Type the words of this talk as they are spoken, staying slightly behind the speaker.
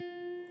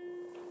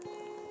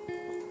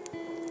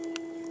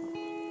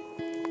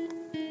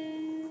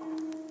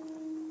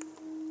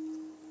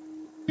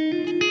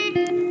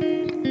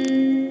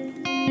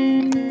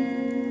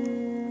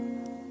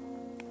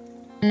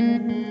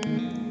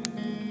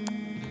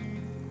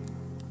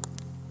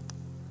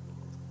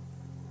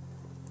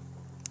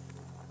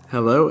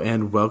Hello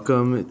and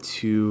welcome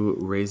to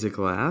Raise a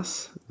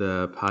Glass,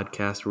 the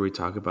podcast where we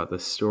talk about the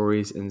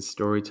stories and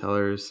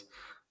storytellers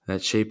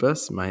that shape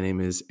us. My name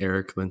is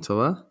Eric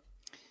Lintola.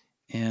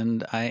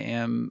 And I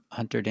am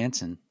Hunter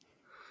Dansin.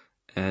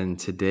 And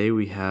today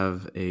we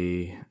have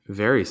a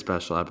very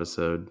special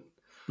episode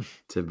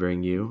to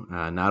bring you.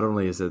 Not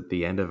only is it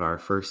the end of our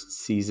first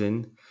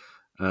season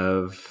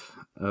of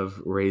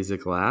Raise a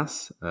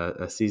Glass,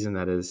 a season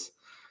that has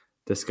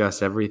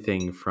discussed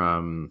everything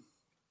from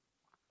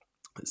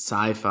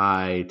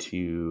sci-fi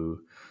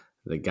to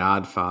The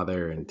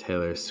Godfather and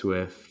Taylor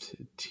Swift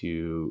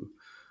to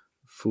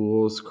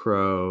Fool's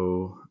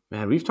Crow.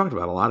 Man, we've talked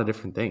about a lot of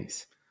different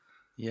things.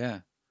 Yeah.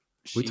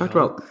 We talked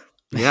about,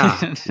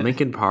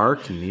 Linkin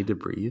Park and Need to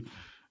Breathe.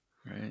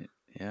 Right.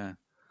 Yeah.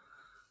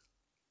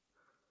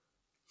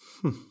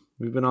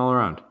 We've been all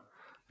around.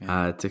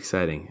 Yeah. It's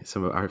exciting.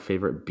 Some of our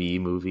favorite B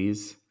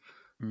movies.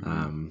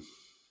 Mm-hmm.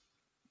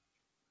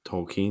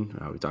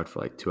 Tolkien. We talked for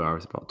like 2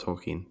 hours about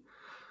Tolkien.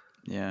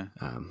 Yeah.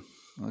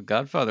 Well,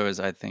 Godfather was,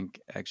 I think,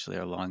 actually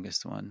our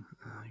longest one.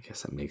 I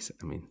guess that makes it.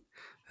 I mean,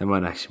 that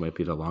one actually might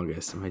be the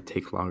longest. It might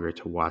take longer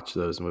to watch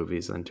those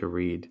movies than to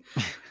read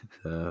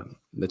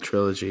the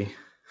trilogy.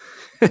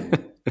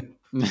 And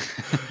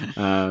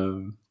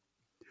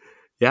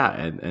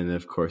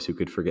of course, who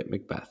could forget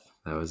Macbeth?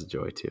 That was a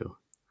joy too.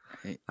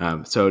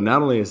 Right. So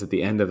not only is it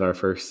the end of our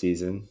first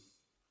season,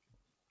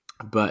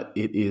 but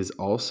it is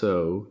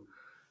also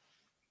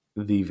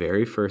the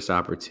very first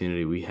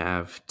opportunity we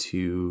have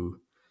to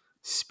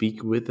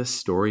speak with a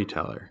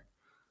storyteller.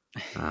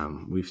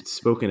 We've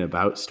spoken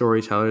about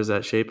storytellers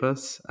that shape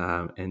us,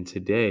 and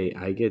today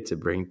I get to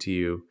bring to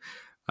you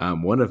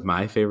one of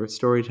my favorite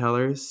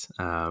storytellers,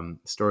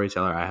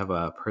 storyteller I have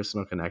a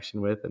personal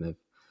connection with and have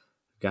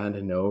gotten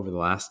to know over the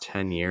last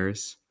 10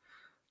 years.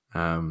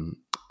 A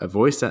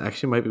voice that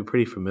actually might be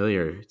pretty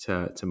familiar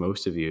to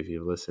most of you if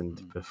you've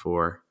listened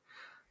before.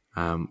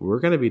 We're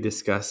going to be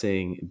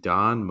discussing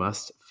Dawn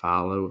Must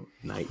Follow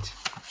Night,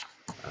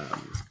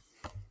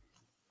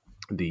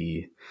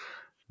 the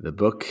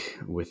book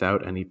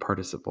without any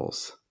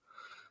participles.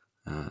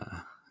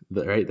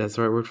 Right? That's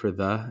the right word for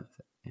the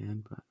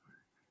and but.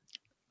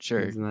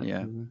 Sure.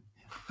 Yeah.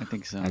 I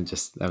think so.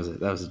 That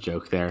was a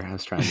joke there. I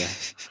was trying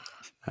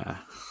to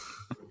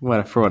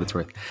for what it's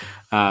worth.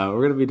 We're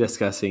going to be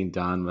discussing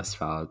Dawn Must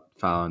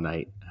Follow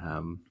Night,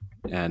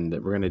 and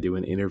we're going to do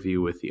an interview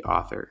with the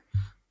author.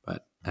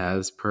 But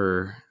as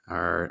per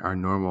our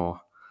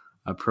normal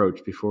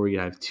approach, before we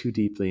dive too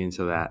deeply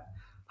into that,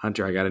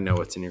 Hunter, I got to know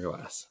what's in your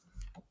glass.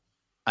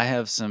 I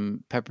have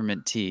some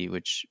peppermint tea,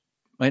 which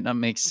might not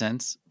make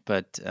sense,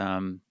 but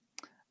I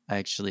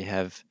actually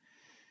have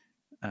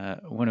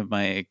one of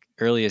my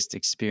earliest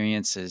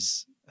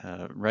experiences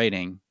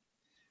writing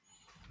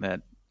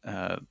that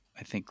I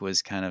think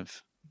was kind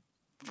of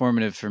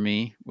formative for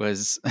me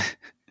was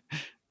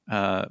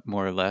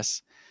more or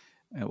less.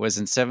 It was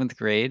in 7th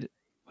grade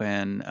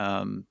when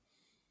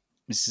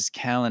Mrs.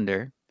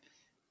 Callender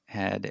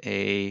had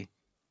a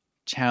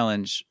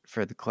challenge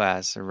for the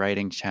class, a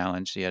writing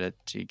challenge.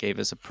 She gave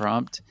us a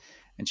prompt,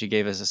 and she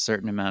gave us a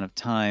certain amount of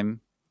time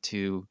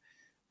to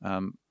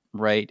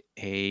write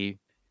a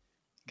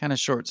kind of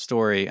short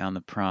story on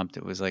the prompt.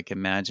 It was like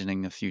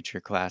imagining a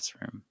future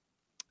classroom.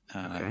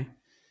 Okay.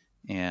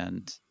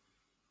 And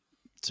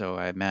so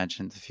I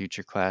imagined the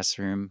future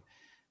classroom,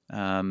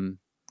 and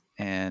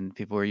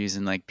people were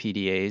using like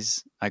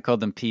PDAs. I called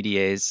them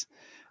PDAs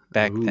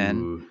back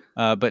then.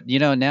 But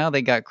now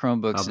they got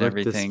Chromebooks Public and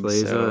everything.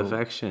 Displays of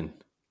affection.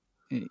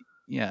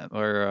 Yeah,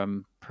 or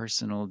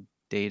personal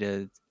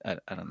data. I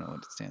don't know what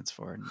it stands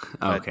for.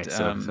 Okay,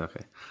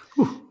 okay.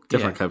 Whew,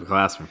 different type of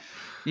classroom.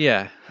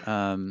 Yeah,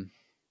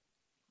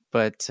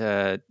 but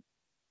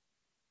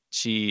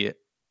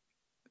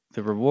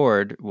the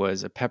reward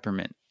was a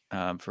peppermint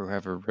for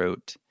whoever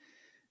wrote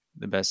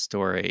the best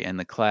story, and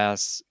the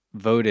class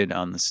voted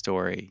on the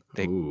story.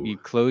 You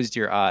closed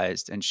your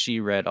eyes, and she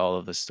read all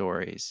of the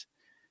stories,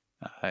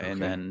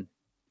 and then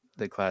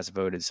the class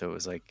voted. So it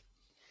was like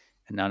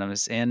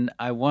anonymous, and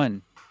I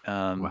won.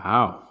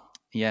 Wow.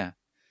 Yeah.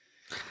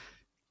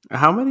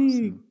 How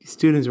many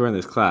students were in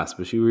this class?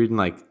 Was she reading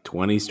like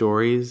 20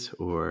 stories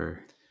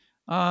or?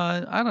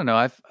 I don't know.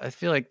 I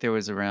feel like there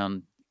was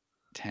around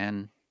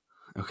 10.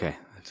 Okay.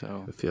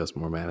 So it feels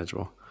more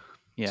manageable.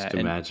 Yeah. Just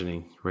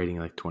imagining reading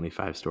like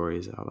 25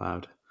 stories out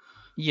loud.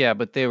 Yeah,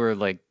 but they were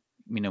like,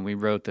 we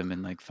wrote them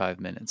in like 5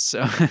 minutes.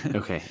 So.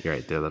 Okay. You're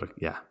right. They're little.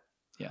 Yeah.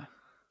 Yeah.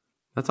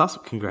 That's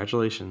awesome.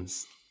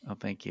 Congratulations. Oh,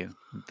 thank you.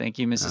 Thank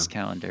you, Mrs.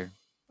 Callender.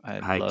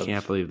 I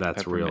can't believe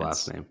that's a real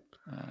last name.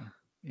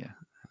 Yeah.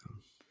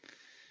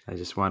 I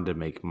just wanted to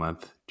make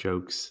month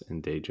jokes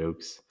and day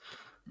jokes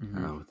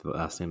with the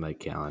last name like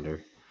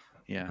Calendar.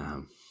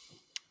 Yeah.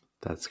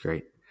 That's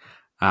great.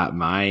 I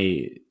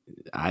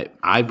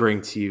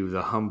bring to you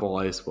the humble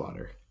ice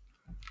water.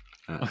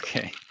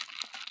 Okay.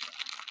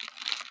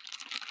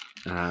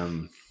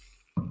 I've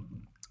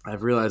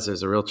realized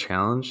there's a real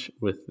challenge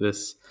with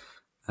this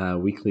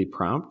weekly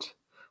prompt.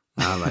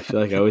 I feel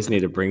like I always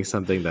need to bring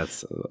something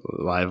that's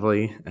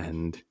lively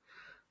and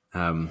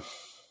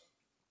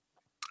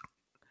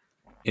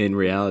In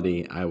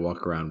reality, I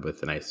walk around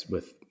with an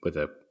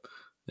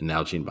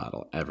Nalgene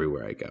bottle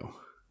everywhere I go,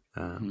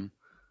 Hmm.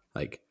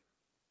 like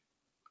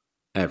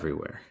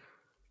everywhere.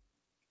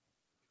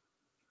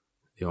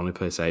 The only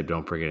place I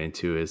don't bring it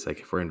into is like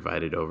if we're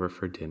invited over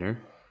for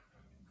dinner,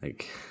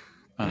 like,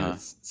 and Uh-huh.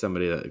 it's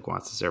somebody that like,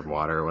 wants to serve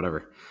water or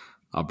whatever.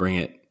 I'll bring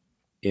it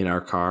in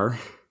our car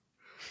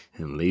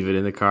and leave it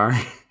in the car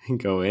and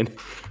go in.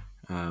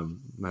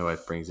 My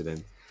wife brings it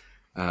in,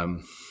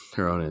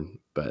 her own in,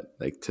 but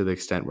like to the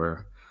extent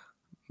where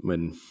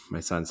when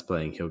my son's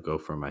playing, he'll go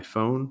for my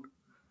phone,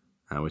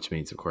 which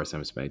means, of course,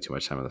 I'm spending too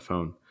much time on the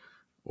phone,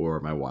 or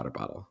my water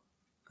bottle.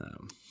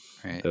 Um,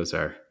 Right. those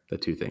are the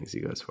two things he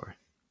goes for.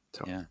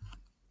 So, Yeah.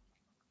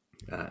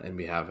 and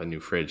we have a new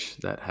fridge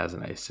that has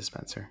an ice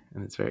dispenser,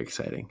 and it's very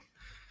exciting.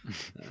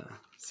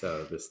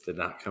 So this did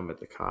not come at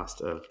the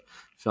cost of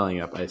filling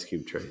up ice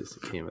cube trays.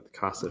 It came at the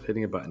cost of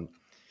hitting a button.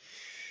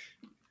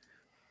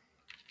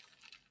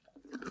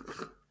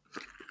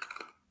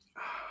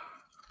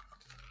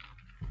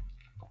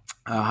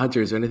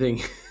 Hunter, is there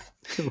anything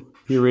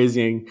you're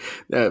raising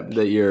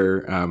that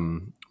you're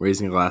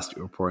raising a glass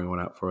or pouring one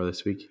out for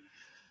this week?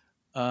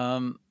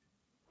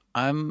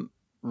 I'm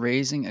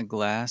raising a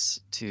glass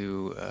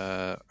to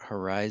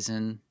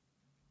Horizon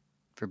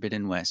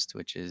Forbidden West,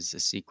 which is a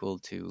sequel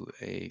to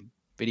a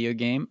video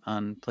game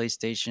on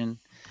PlayStation.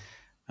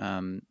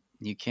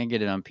 You can't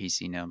get it on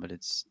PC now, but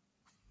it's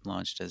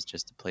launched as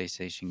just a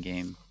PlayStation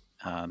game.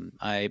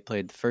 I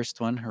played the first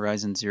one,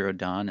 Horizon Zero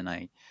Dawn, and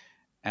I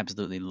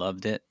absolutely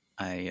loved it.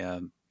 I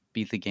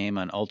beat the game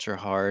on Ultra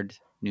Hard,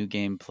 New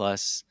Game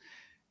Plus,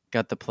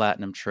 got the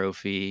Platinum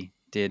Trophy,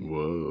 did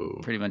Whoa.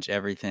 pretty much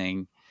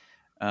everything.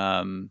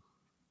 Um,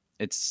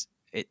 it's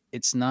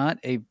not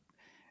a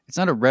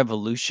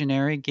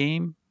revolutionary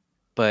game,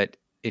 but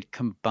it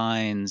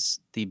combines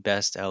the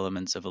best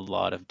elements of a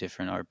lot of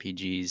different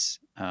RPGs,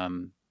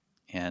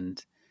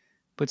 and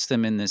puts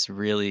them in this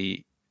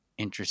really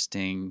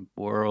interesting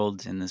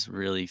world, in this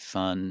really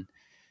fun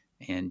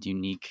and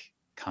unique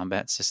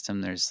combat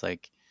system. There's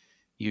like,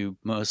 you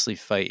mostly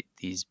fight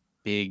these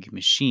big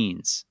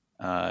machines,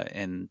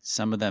 and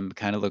some of them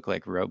kind of look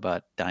like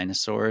robot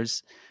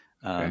dinosaurs,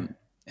 Okay.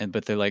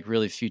 but they're like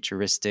really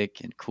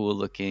futuristic and cool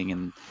looking,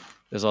 and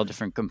there's all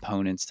different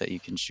components that you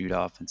can shoot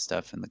off and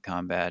stuff in the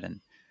combat. And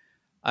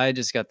I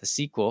just got the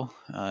sequel,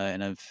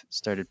 and I've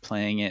started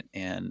playing it,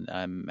 and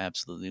I'm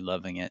absolutely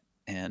loving it.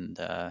 And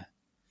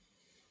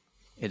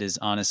it is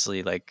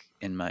honestly like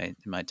in my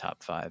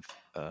top 5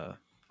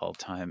 all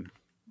time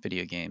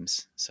video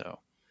games. So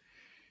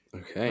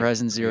Okay.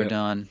 Horizon I Zero got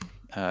Dawn,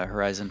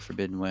 Horizon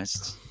Forbidden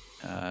West.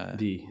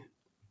 the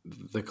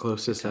the Good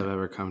closest I've time.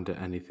 ever come to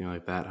anything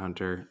like that,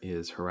 Hunter,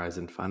 is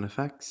Horizon Fun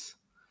Effects,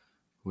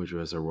 which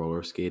was a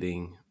roller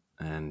skating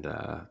and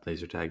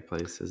laser tag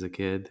place as a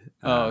kid,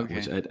 Oh,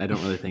 which okay. I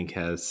don't really think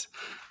has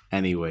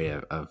any way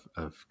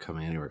of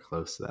coming anywhere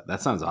close to that.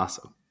 That sounds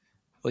awesome.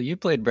 Well, you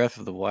played Breath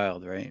of the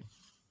Wild, right?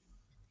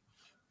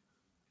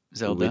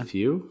 Zelda? With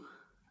you?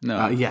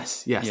 No.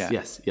 Yes, yes, Yeah.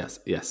 yes, yes,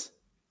 yes.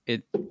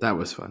 It. That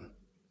was fun.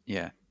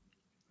 Yeah.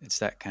 It's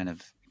that kind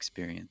of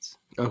experience.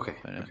 Okay,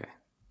 But okay.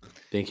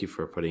 Thank you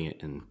for putting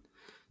it in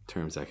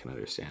terms I can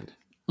understand.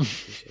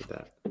 Appreciate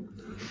that.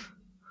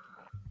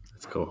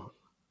 That's cool.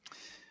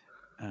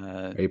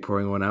 uh, Are you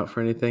pouring one out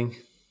for anything?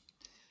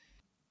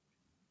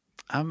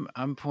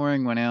 I'm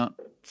pouring one out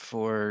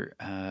for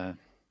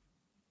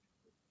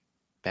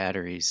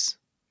batteries.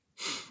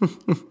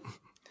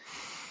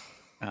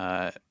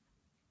 Uh,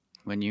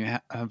 when you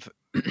have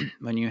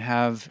when you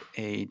have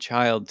a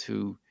child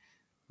who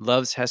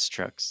loves Hess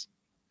trucks,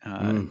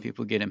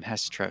 people get him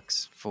Hess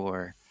trucks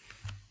for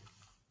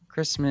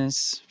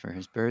Christmas, for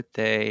his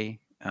birthday.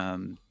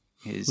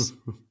 His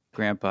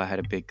grandpa had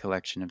a big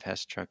collection of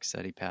Hess trucks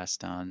that he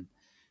passed on,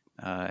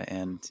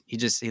 and he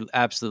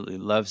absolutely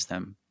loves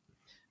them.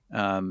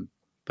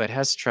 But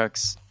Hess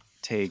trucks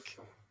take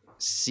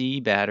C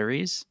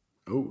batteries,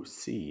 Oh,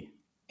 C.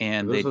 Are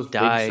and those they those big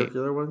die.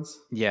 circular ones?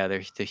 Yeah,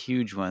 they're the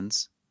huge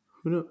ones.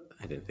 Who know?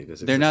 I didn't think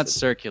this They're not existed.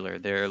 circular.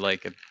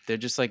 They're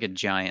just like a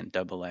giant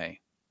double A,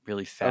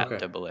 really fat Okay.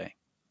 double A.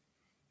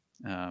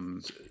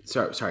 Um,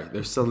 Sorry.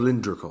 They're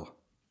cylindrical.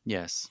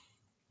 yes,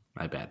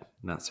 My bad.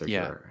 Not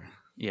yeah, circular.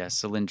 yeah,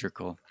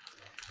 cylindrical.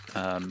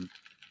 Um,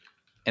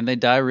 and they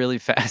die really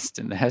fast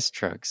in the Hess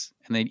trucks.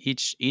 And they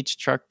each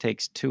truck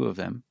takes 2 of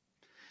them.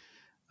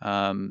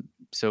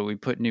 So we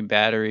put new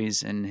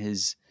batteries in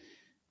his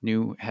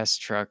new Hess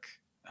truck.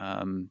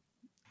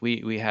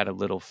 We had a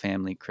little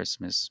family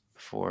Christmas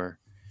before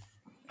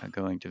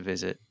going to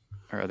visit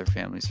our other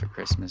families for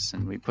Christmas,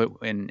 and we put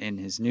in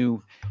his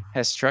new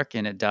Hess truck,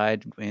 and it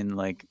died in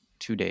like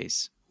 2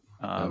 days.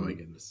 Oh my Um,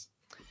 goodness.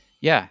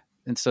 yeah,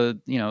 and so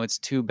it's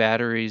 2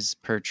 batteries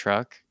per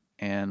truck,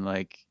 and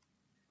like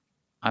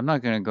I'm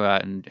not going to go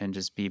out and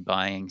just be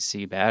buying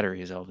C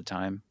batteries all the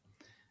time,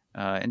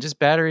 and just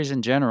batteries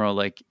in general.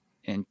 Like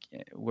in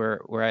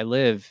where I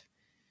live,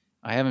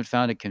 I haven't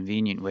found a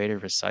convenient way to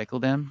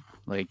recycle them.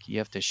 Like you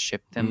have to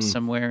ship them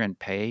somewhere and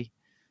pay,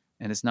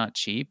 and it's not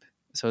cheap.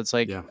 So it's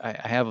like Yeah.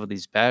 I have all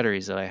these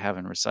batteries that I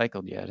haven't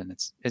recycled yet, and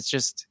it's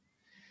just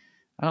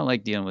I don't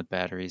like dealing with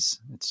batteries.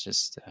 It's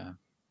just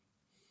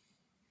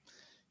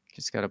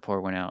got to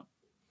pour one out.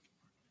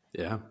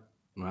 Yeah.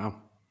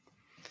 Wow.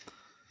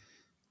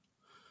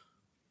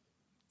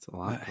 It's a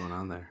lot going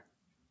on there.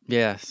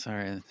 Yeah,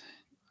 sorry.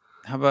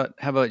 How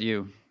about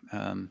you?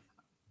 Um,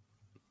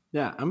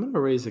 Yeah, I'm going to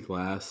raise a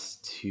glass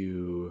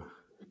to,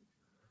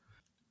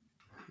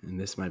 and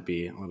this might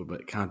be a little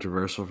bit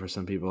controversial for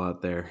some people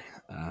out there,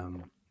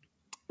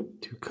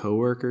 to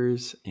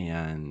coworkers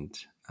and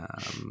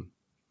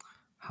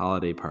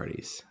holiday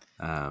parties.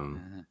 I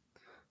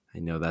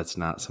know that's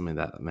not something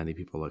that many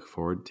people look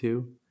forward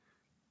to,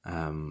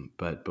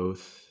 but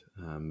both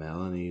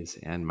Melanie's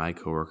and my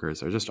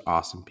coworkers are just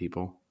awesome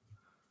people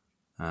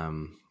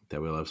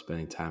that we love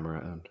spending time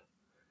around.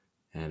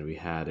 And we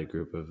had a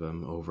group of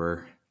them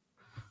over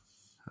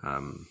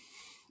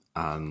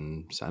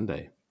on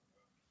Sunday,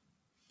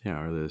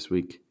 earlier this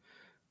week,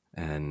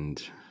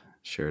 and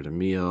shared a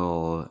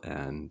meal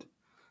and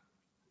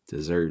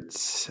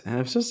desserts, and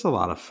it was just a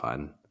lot of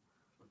fun.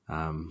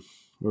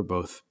 We're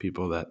both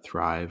people that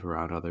thrive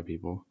around other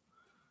people,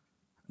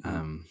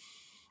 and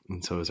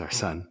so is our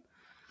son.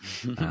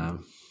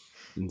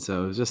 And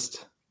so it was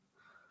just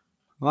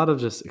a lot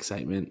of just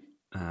excitement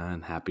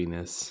and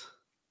happiness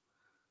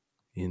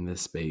in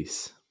this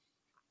space,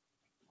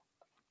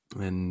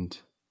 and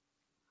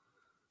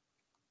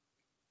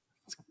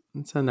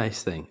it's a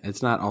nice thing.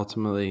 It's not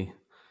ultimately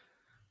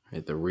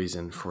the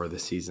reason for the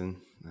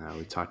season.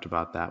 We talked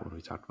about that when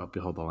we talked about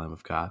Behold the Lamb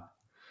of God,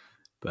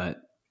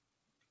 but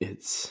I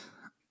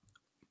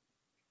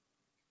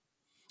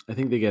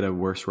think they get a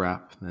worse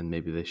rap than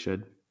maybe they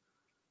should.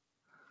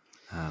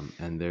 And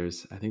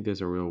I think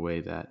there's a real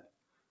way that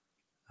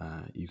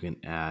you can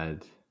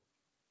add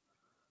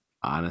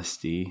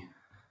honesty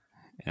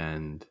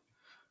and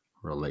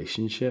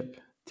relationship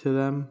to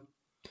them.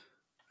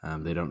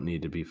 They don't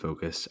need to be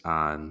focused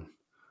on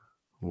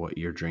what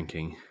you're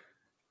drinking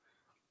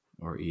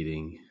or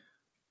eating.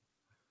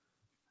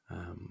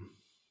 So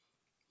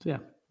yeah,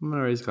 I'm going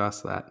to raise a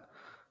glass to that.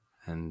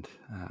 And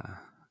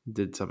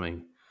did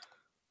something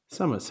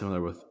somewhat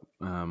similar with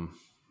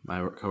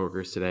my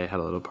coworkers today. I had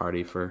a little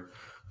party for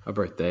a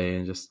birthday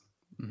and just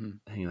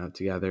hanging out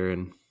together,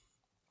 and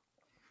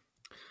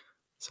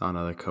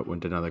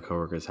went to another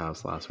coworker's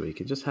house last week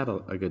and just had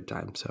a good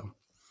time. So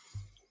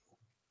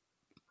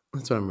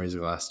that's what I'm raising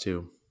a glass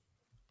to.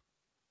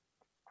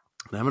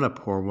 And I'm going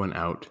to pour one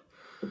out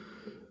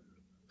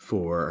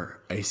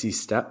for icy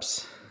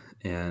steps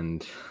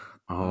and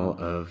all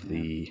of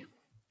the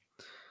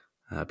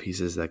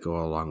pieces that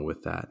go along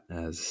with that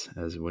as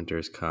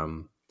winters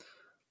come.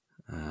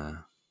 I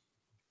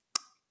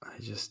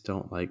just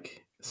don't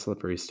like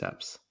slippery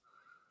steps.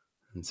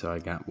 And so I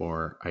got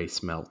more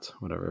ice melt,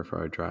 whatever, for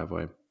our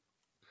driveway.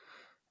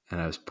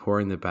 And I was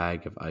pouring the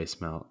bag of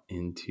ice melt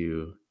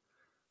into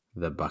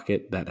the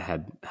bucket that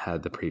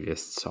had the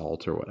previous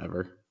salt or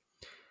whatever.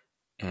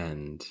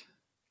 And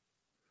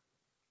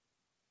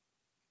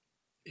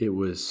it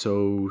was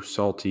so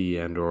salty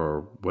and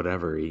or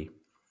whatever-y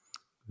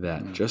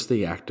that just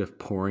the act of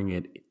pouring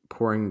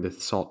the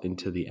salt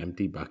into the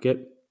empty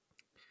bucket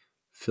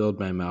filled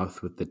my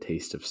mouth with the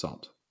taste of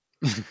salt.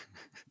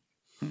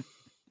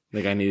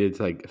 Like I felt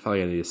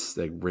like I needed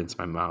to rinse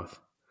my mouth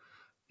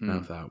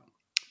out.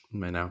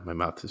 My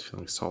mouth is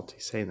feeling salty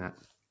saying that.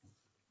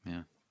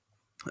 Yeah.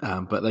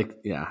 But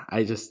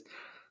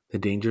the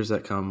dangers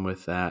that come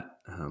with that,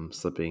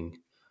 slipping,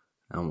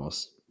 I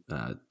almost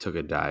took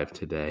a dive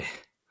today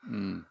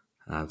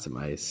on some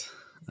ice.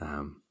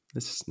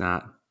 It's just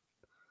not,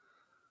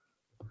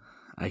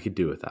 I could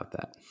do without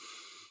that.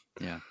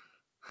 Yeah.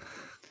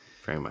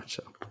 Very much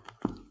so.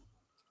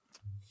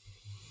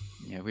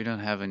 Yeah, we don't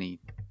have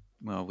any.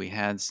 Well, we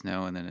had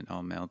snow and then it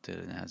all melted,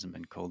 and it hasn't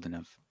been cold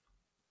enough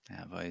to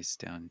have ice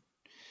down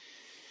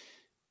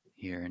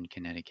here in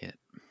Connecticut.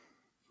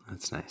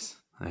 That's nice.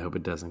 I hope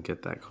it doesn't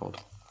get that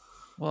cold.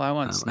 Well, I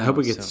want snow. I hope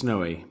it gets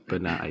snowy,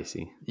 but not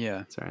icy.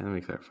 Yeah. Sorry, let me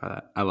clarify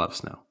that. I love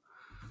snow.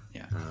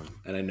 Yeah.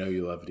 And I know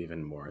you love it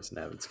even more as an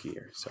avid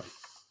skier. So,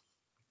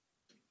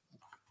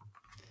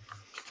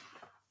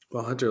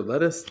 well, Hunter,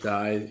 let us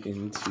dive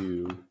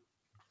into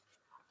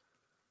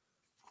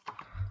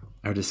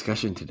our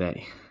discussion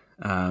today.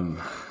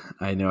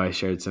 I know I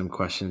shared some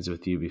questions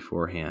with you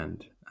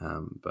beforehand,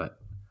 but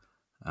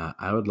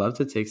I would love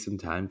to take some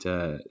time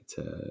to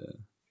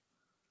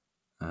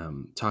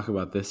talk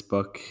about this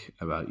book,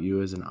 about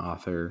you as an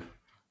author,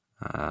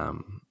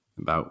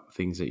 about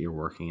things that you're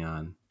working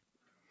on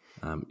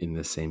in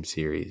the same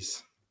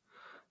series.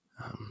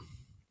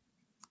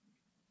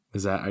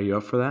 Are you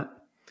up for that?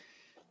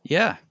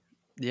 Yeah.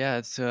 Yeah,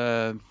 it's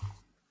a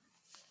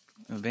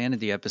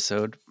vanity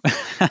episode.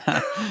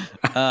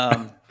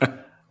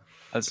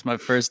 That's my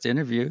first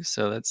interview,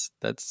 so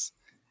that's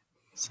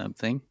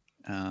something.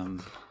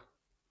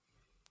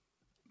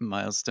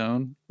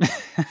 Milestone.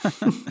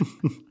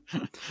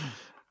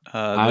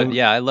 But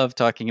yeah, I love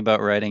talking about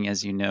writing,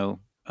 as you know.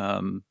 I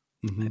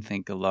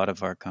think a lot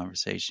of our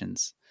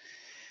conversations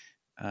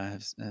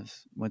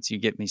once you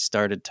get me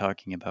started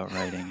talking about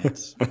writing,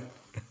 it's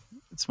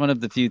one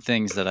of the few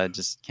things that I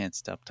just can't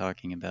stop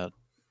talking about.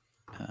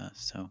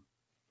 So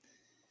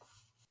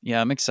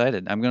yeah, I'm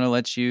excited. I'm going to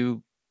let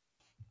you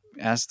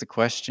ask the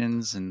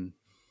questions, and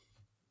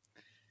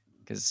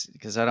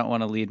because I don't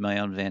want to lead my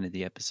own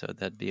vanity episode.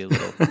 That'd be a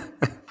little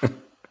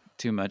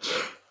too much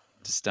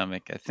to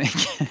stomach, I think.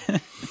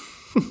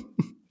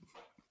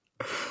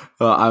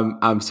 Well,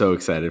 I'm so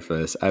excited for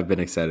this. I've been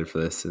excited for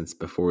this since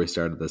before we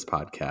started this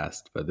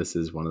podcast. But this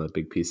is one of the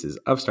big pieces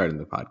of starting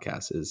the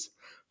podcast. Is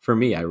for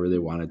me, I really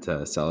wanted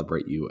to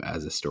celebrate you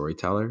as a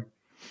storyteller,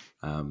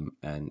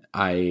 and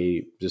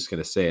I just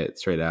gonna say it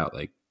straight out.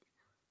 Like,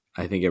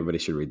 I think everybody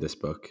should read this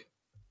book.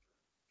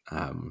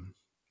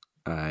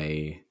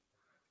 I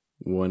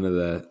One of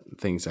the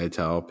things I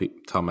tell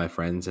my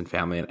friends and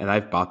family, and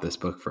I've bought this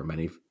book for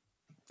many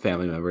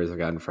family members. I've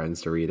gotten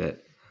friends to read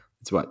it.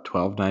 It's what,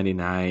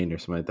 $12.99 or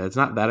something like that. It's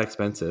not that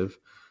expensive.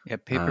 Yeah,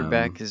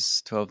 paperback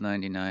is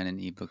 $12.99 and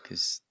ebook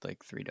is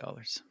like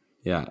 $3.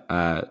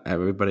 Yeah,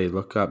 everybody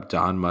look up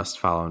Dawn Must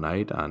Follow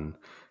Night on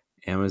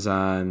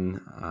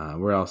Amazon.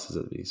 Where else is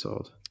it being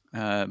sold?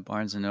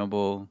 Barnes and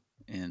Noble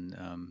and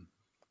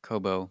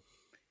Kobo,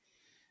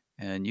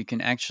 and you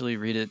can actually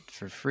read it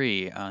for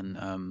free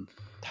on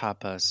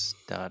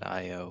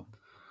tapas.io.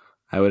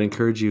 I would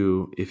encourage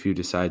you, if you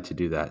decide to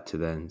do that, to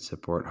then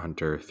support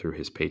Hunter through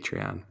his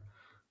Patreon.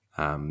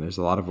 There's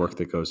a lot of work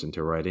that goes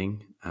into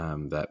writing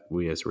that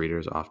we as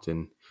readers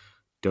often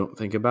don't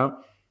think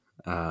about.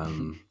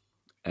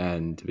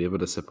 And to be able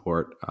to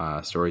support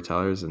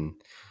storytellers and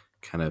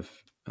kind of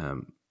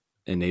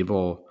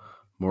enable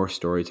more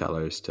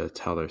storytellers to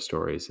tell their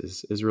stories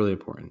is really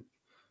important.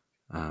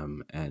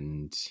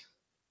 And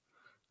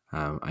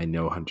I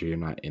know, Hunter, you're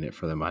not in it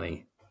for the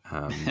money,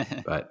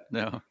 but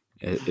No.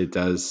 it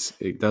does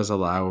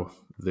allow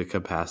the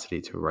capacity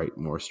to write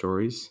more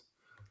stories.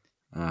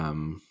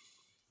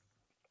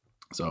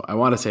 So I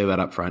want to say that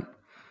up front.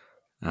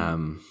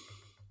 And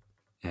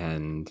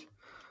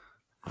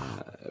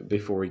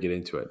before we get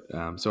into it.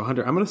 So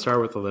Hunter, I'm going to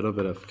start with a little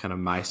bit of kind of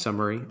my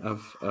summary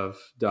of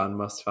Dawn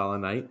Must Follow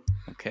Night.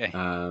 Okay.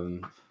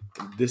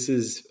 This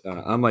is,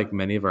 unlike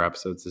many of our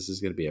episodes, this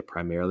is going to be a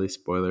primarily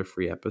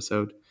spoiler-free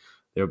episode.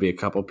 There will be a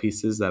couple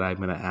pieces that I'm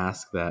going to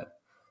ask that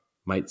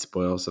might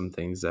spoil some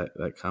things that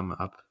come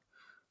up.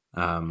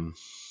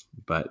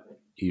 But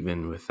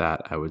even with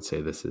that, I would say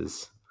this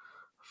is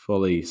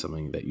fully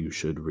something that you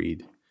should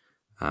read.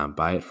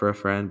 Buy it for a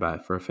friend, buy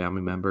it for a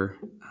family member.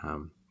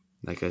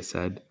 Like I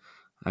said,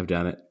 I've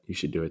done it. You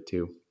should do it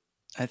too.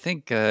 I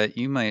think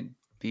you might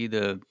be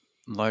the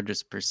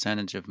largest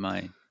percentage of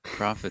my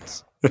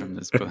profits from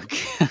this book.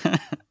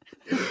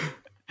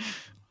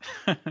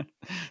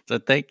 So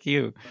thank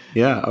you.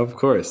 Yeah, of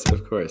course.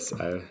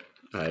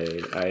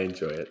 I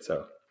enjoy it.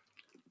 So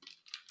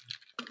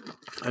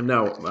I'm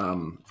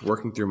now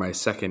working through my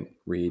second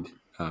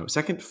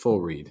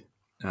full read.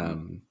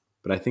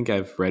 But I think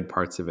I've read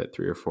parts of it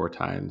 3 or 4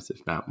 times,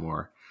 if not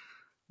more.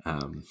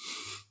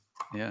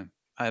 Yeah.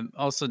 I'm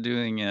also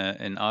doing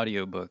an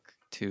audiobook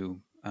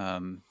too,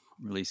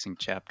 releasing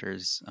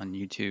chapters on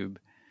YouTube.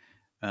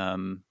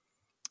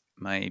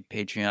 My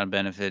Patreon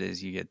benefit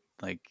is you get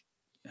like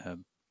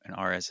an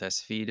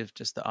RSS feed of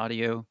just the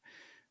audio.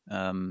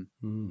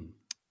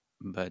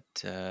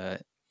 But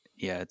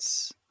yeah,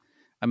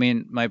 I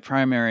mean, my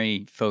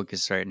primary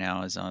focus right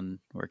now is on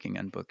working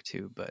on book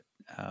 2, but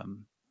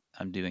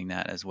I'm doing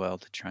that as well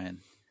to try and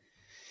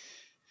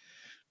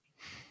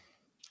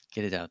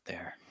get it out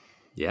there.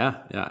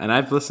 Yeah. And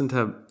I've listened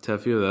to a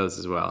few of those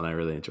as well, and I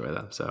really enjoy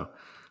them. So,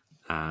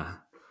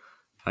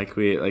 like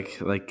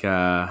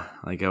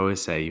I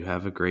always say, you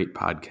have a great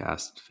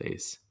podcast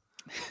face.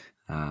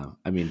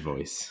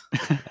 Voice.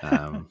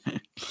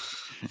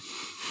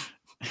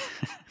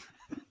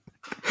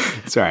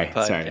 Sorry.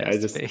 I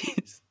just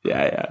face.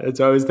 Yeah. It's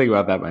always think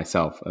about that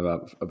myself,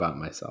 about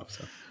myself.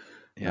 So,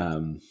 yeah.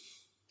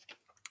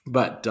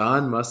 But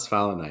Dawn Must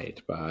Follow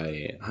Night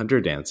by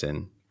Hunter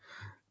Dansin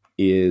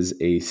is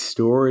a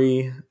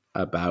story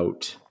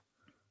about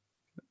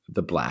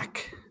the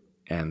Black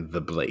and the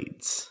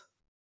Blades.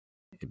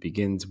 It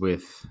begins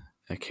with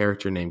a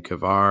character named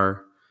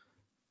Kavar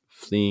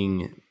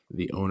fleeing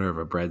the owner of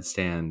a bread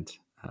stand,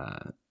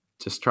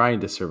 just trying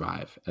to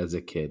survive as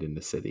a kid in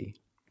the city.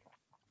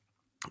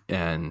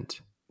 And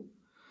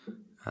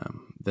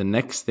the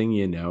next thing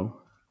you know,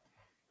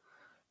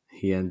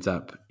 he ends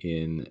up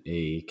in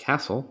a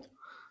castle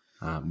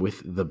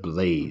with the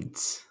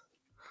Blades.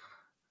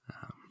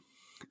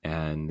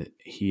 And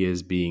he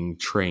is being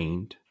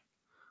trained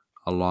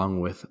along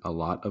with a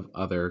lot of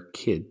other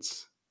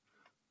kids,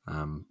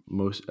 all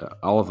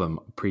of them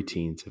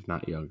preteens, if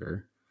not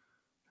younger,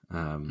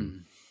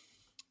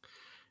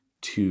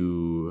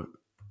 to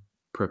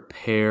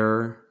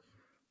prepare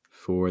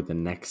for the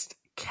next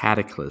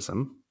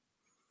cataclysm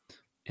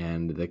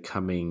and the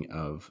coming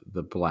of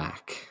the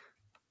Black,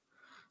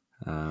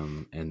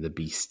 and the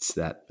beasts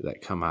that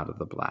come out of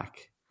the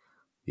Black.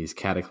 These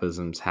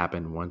cataclysms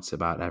happen once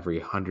about every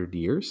 100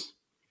 years,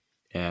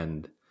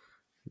 and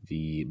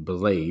the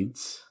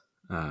Blades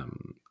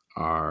um,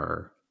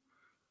 are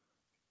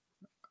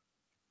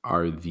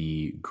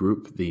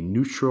the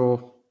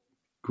neutral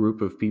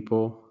group of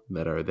people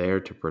that are there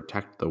to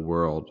protect the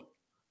world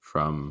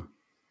from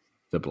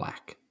the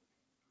black.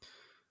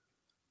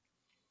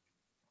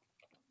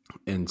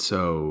 And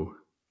so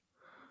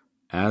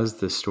as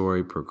the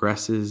story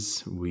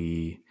progresses,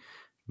 we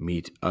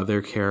meet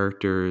other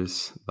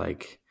characters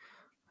like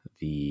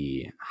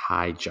the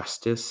High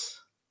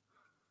Justice.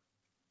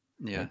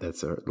 Yeah.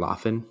 That's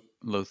Lothan.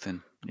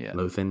 Lothan. Yeah.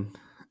 Lothan.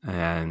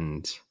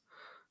 And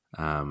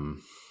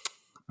I'm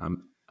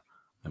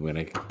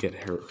gonna get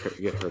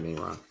her name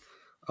wrong.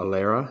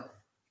 Alera.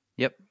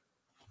 Yep.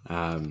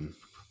 And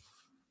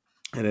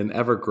an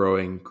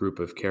ever-growing group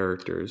of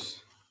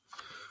characters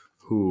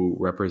who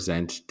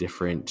represent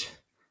different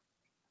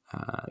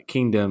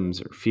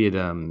kingdoms or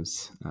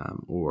fiefdoms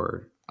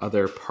or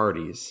other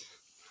parties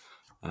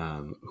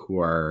who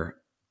are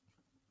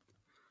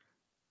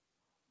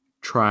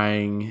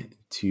trying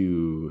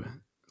to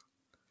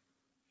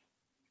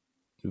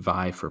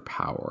vie for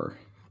power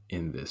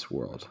in this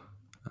world.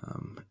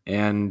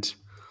 And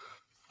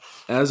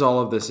as all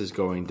of this is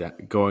going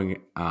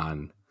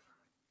on,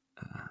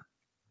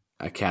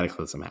 a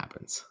cataclysm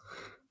happens.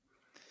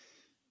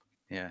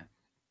 Yeah.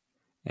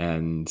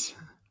 And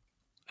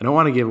I don't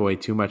want to give away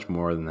too much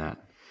more than that.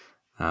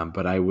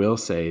 But I will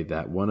say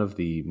that one of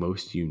the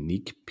most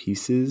unique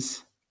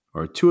pieces,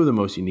 or two of the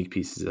most unique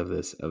pieces of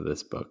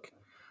this book,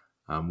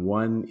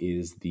 one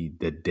is the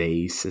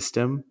day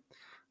system.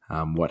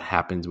 What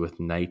happens with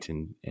night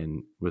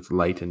and with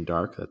light and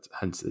dark. That's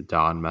hence the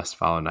dawn must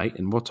follow night,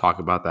 and we'll talk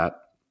about that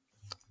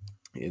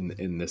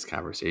in this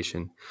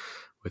conversation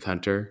with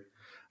Hunter.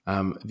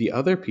 The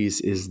other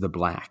piece is the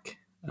black.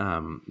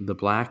 The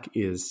black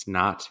is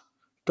not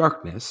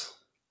darkness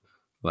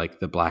like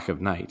the black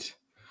of night.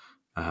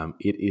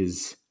 It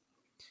is,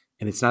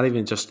 and it's not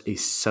even just a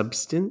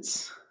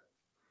substance.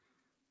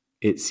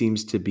 It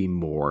seems to be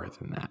more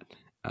than that.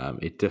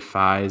 It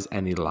defies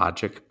any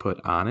logic put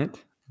on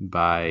it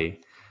by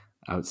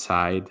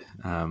outside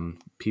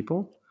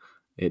people.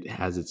 It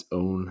has its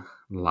own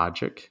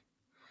logic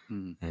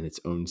and its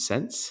own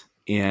sense.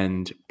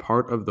 And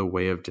part of the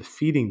way of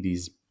defeating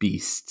these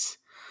beasts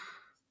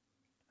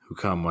who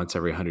come once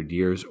every 100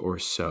 years or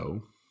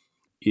so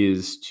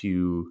is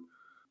to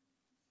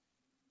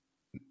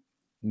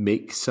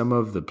make some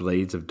of the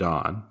Blades of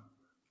Dawn,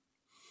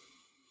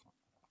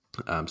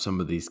 some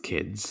of these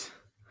kids,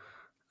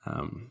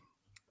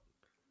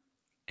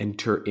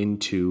 enter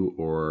into,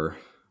 or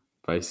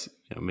vice,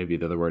 maybe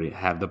the other word,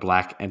 have the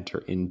black enter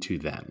into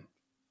them,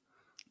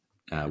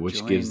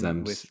 which gives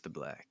them with the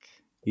black.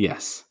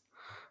 Yes,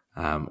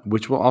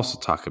 which we'll also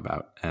talk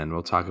about, and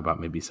we'll talk about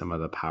maybe some of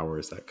the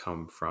powers that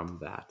come from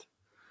that.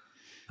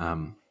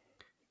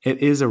 It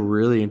is a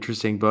really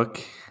interesting book.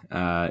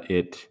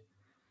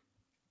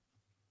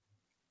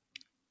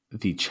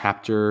 The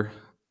chapter.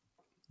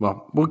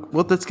 Well,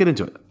 let's get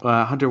into it.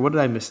 Hunter, what did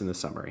I miss in the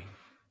summary?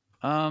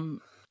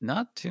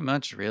 Not too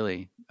much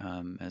really.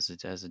 As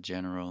a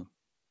general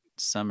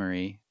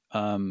summary,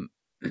 I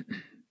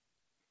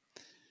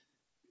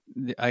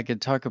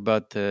could talk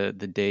about the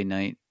day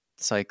night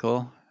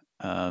cycle.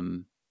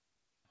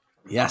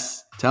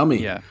 Yes, tell me.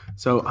 Yeah.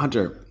 So,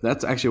 Hunter,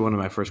 that's actually one of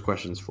my first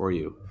questions for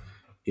you.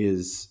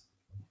 Is,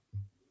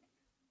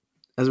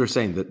 as we're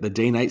saying, the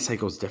day night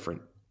cycle is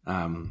different.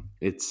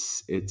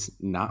 It's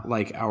not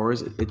like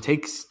ours.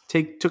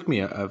 It took me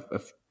a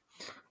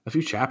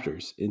few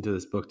chapters into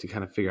this book to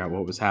kind of figure out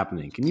what was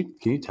happening. Can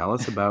you tell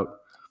us about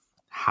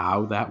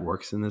how that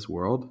works in this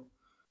world?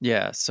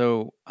 Yeah.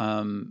 So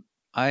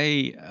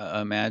I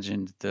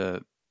imagined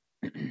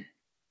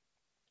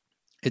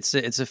it's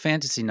a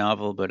fantasy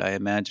novel, but I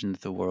imagined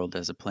the world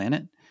as a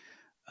planet,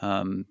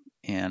 and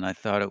I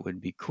thought it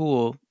would be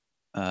cool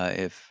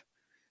if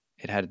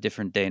it had a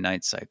different day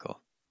night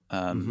cycle.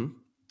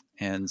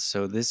 And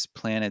so this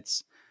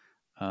planet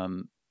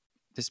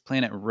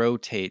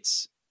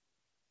rotates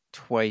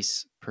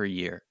twice per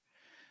year.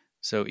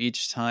 So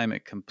each time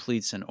it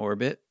completes an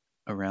orbit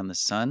around the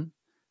sun,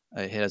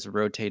 it has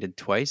rotated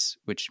twice,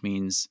 which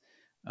means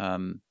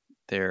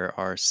there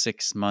are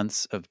 6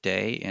 months of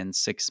day and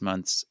 6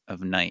 months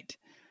of night,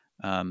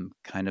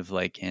 kind of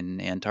like in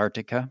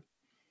Antarctica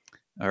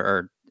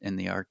or in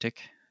the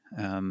Arctic,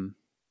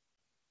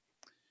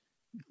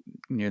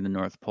 near the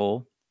North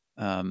Pole.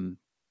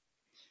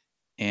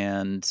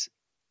 And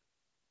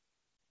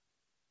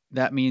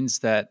that means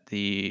that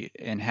the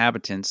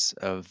inhabitants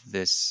of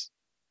this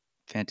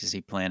fantasy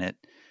planet,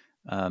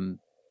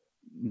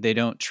 they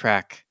don't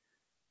track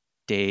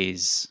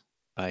days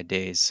by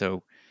days.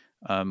 So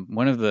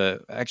one of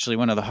the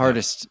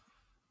hardest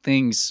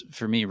things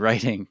for me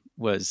writing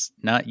was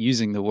not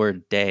using the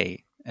word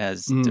day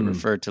as to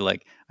refer to,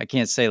 like, I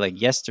can't say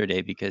like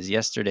yesterday, because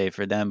yesterday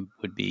for them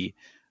would be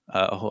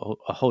a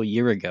whole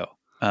year ago.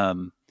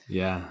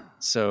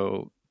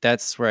 So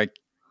that's where I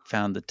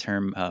found the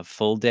term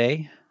full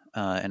day.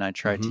 And I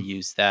tried to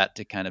use that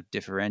to kind of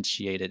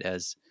differentiate it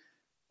as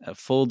a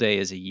full day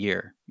is a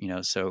year,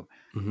 So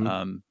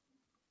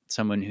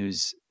someone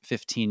who's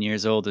 15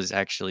 years old is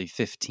actually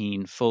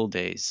 15 full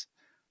days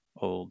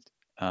old.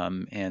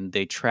 And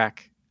they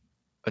track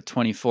a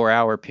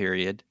 24-hour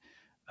period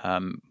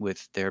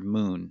with their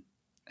moon,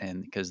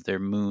 and because their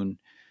moon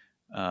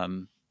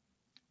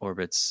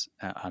orbits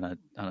on a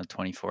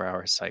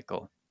 24-hour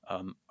cycle.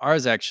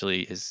 Ours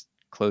actually is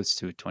close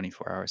to a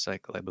 24-hour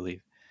cycle, I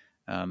believe,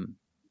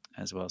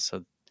 as well.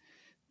 So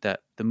that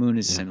the moon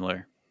is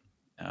similar.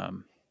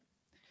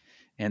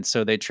 And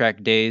so they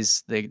track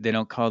days. They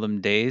don't call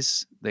them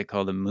days. They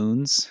call them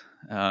moons.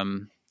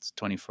 It's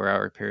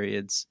 24-hour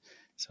periods.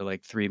 So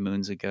like 3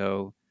 moons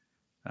ago,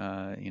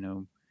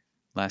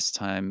 last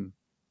time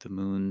the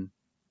moon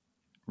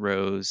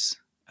rose.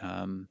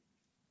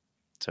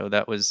 So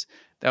that was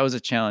a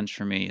challenge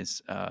for me,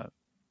 is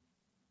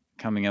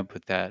coming up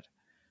with that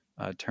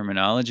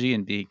terminology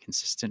and being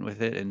consistent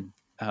with it, and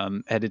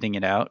editing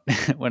it out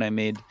when I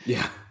made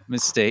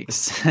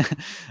mistakes.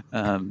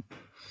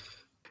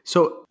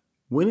 So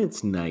when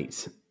it's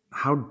night,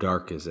 how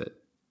dark is it?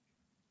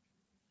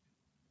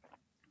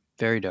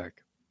 Very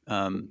dark.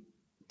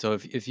 So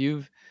if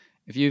you've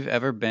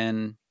ever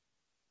been,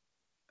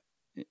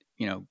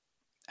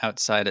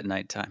 outside at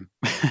nighttime,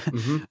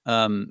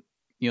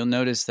 you'll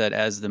notice that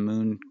as the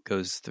moon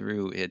goes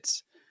through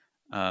its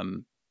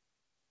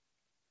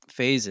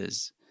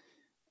phases,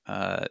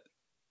 the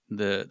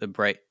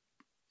bright,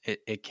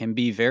 it can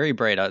be very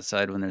bright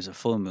outside when there's a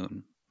full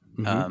moon.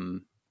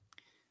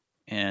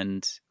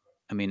 And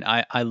I mean,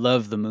 I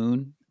love the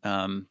moon.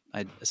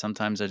 I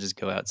sometimes I just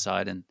go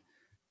outside and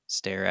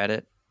stare at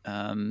it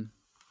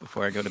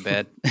before I go to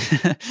bed.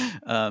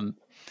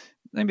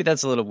 Maybe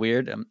that's a little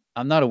weird.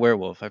 I'm not a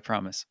werewolf, I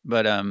promise.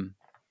 But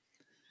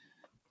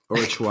or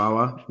a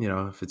chihuahua,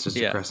 if it's just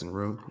a crescent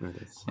moon.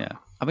 Yeah,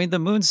 I mean, the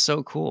moon's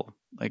so cool.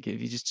 Like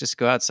if you just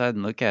go outside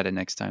and look at it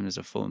next time there's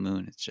a full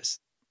moon, it's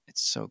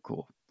so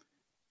cool.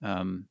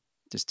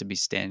 Just to be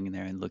standing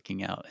there and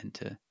looking out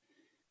into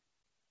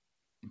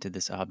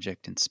this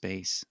object in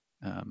space,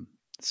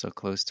 so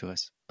close to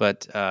us.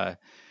 But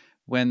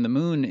when the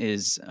moon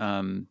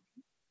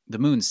the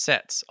moon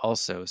sets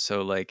also.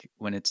 So like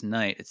when it's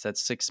night, it's that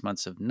 6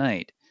 months of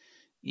night.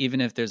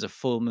 Even if there's a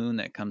full moon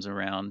that comes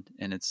around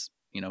and it's,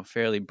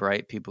 fairly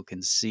bright, people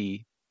can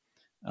see.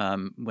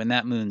 When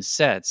that moon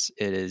sets,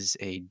 it is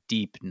a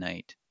deep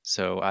night.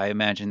 So I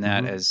imagine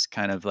that as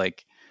kind of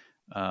like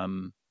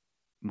when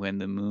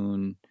the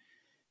moon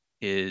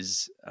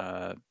is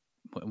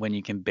when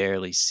you can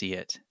barely see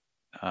it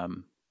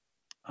on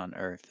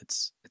Earth.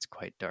 It's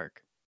quite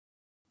dark.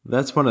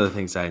 That's one of the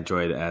things I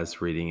enjoyed as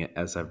reading it,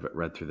 as I've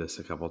read through this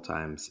a couple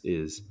times,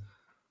 is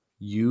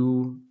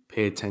you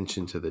pay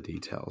attention to the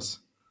details.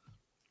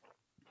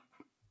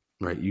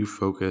 Right, you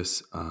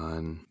focus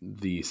on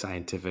the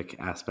scientific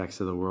aspects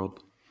of the world.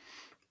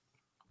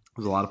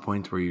 There's a lot of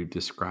points where you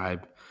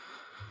describe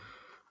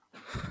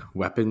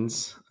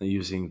weapons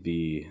using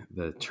the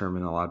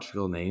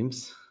terminological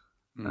names,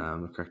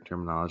 the correct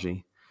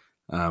terminology.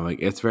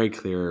 It's very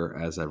clear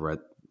as I've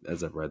read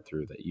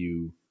through that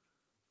you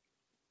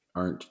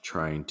aren't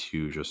trying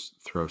to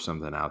just throw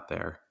something out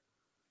there.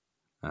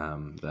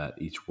 That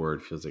each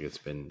word feels like it's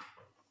been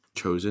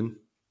chosen.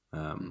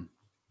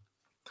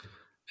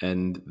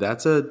 And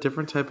that's a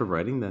different type of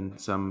writing than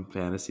some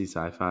fantasy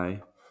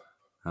sci-fi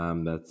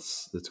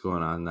that's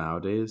going on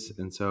nowadays.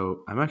 And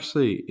so I'm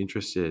actually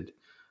interested.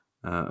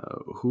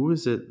 Who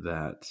is it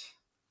that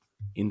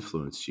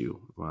influenced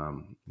you?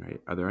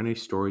 Right? Are there any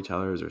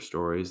storytellers or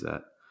stories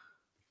that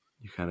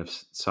you kind of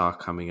saw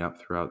coming up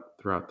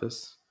throughout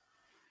this?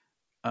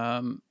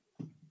 I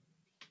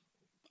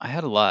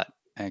had a lot,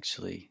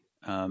 actually.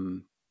 I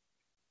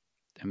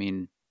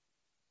mean,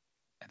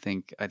 I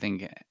think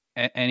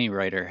any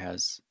writer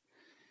has,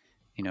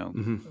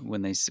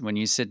 when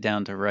you sit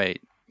down to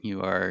write,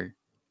 you are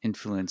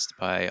influenced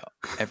by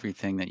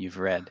everything that you've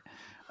read.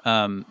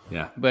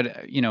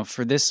 But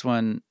for this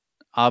one,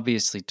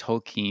 obviously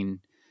Tolkien.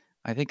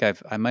 I think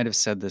I might have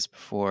said this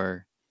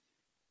before.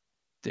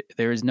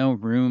 There is no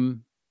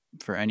room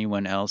for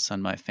anyone else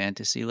on my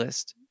fantasy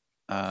list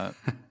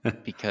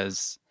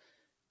because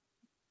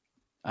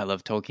I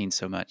love Tolkien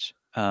so much.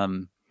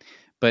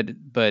 But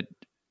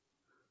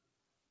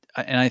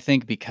and I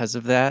think because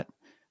of that,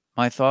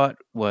 my thought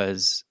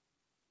was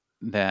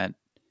that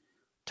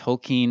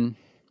Tolkien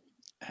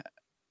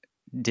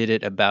did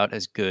it about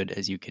as good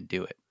as you could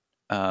do it.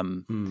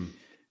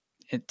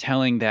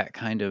 Telling that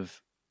kind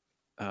of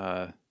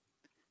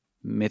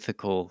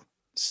mythical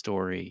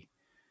story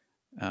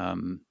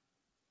of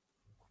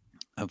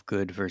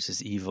good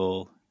versus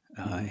evil,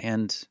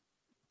 and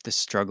the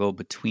struggle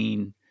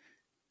between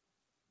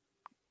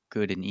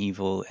good and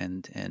evil,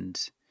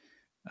 and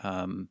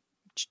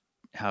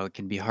how it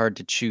can be hard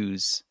to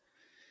choose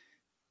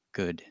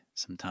good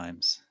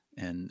sometimes,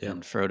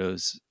 and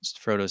Frodo's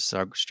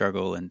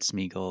struggle, and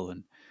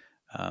Smeagol,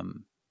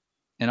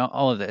 and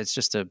all of that. It's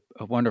just a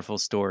wonderful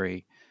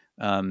story.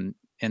 And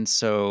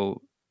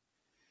so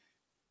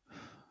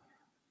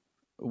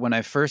when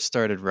I first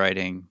started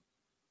writing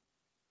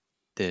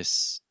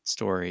this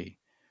story,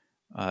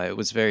 it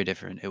was very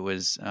different. It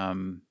was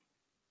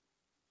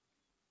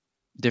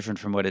different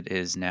from what it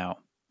is now.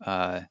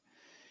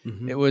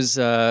 Mm-hmm. It was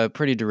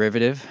pretty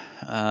derivative.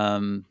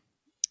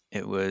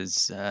 It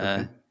was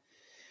Okay.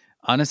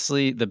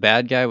 honestly, the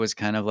bad guy was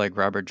kind of like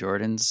Robert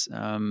Jordan's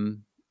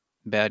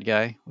bad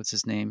guy. What's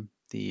his name?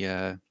 The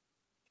You're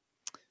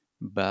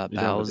talking about the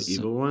Bowles.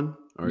 evil one,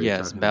 or are you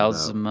Yes, talking about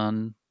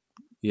Balsamon.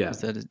 yeah,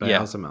 Is that it? Yeah,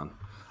 Baalzamon?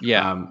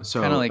 yeah, kind of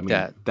So I like mean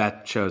that.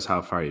 that shows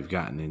how far you've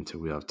gotten into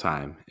Wheel of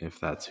Time, if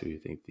that's who you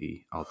think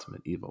the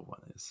ultimate evil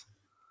one is.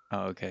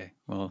 Oh, okay.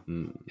 Well,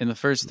 Mm. in the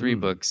first three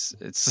Mm. books,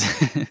 it's,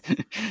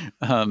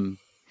 um,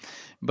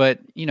 but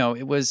he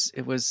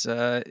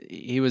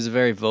was a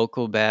very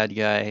vocal bad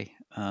guy.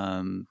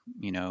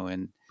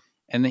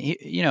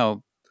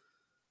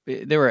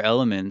 There were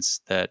elements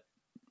that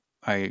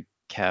I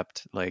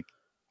kept, like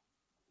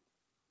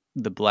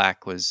the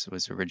black was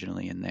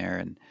originally in there,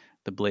 and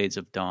the Blades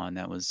of Dawn,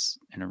 that was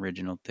an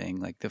original thing.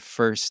 Like the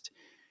first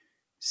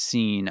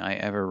scene I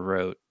ever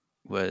wrote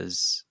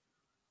was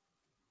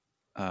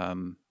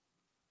um,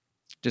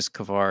 just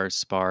Kavar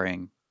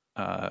sparring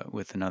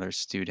with another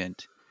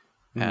student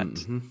at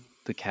Mm-hmm.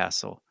 the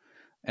castle,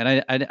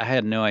 and I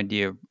had no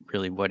idea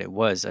really what it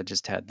was. I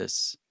just had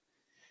this,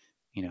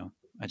 you know,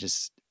 I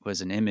just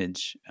was an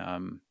image,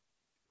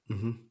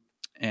 Mm-hmm.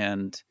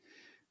 and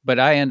but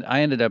I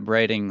ended up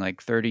writing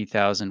like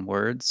 30,000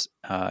 words,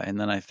 and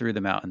then I threw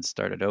them out and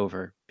started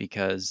over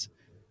because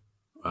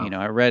Wow.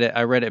 I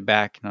read it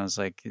back, and I was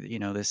like,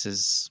 this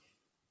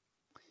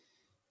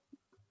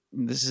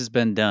has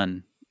been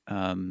done,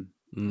 Mm.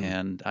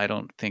 and I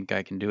don't think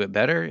I can do it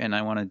better, and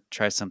I want to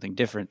try something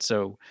different.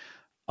 So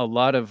a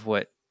lot of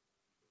what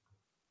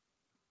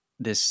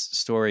this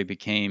story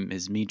became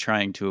is me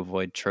trying to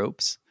avoid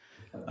tropes,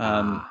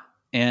 um, Ah.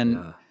 and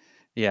Yeah.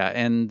 yeah,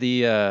 and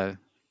the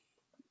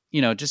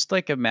just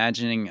like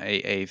imagining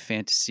a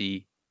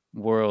fantasy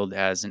world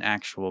as an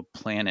actual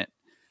planet,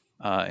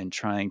 and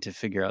trying to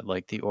figure out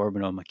like the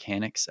orbital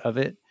mechanics of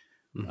it.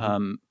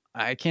 Mm-hmm.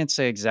 I can't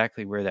say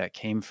exactly where that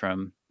came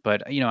from,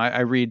 but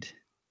I read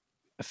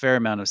a fair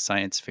amount of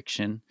science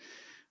fiction,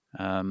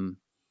 um,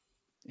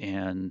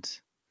 and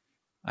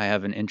I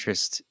have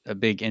a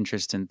big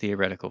interest in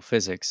theoretical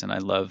physics, and I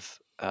love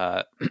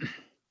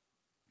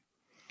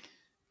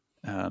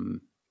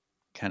um,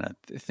 kind of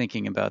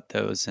thinking about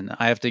those. And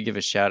I have to give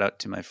a shout out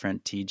to my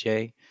friend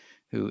TJ,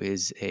 who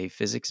is a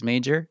physics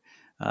major.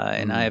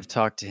 And I Mm. have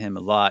talked to him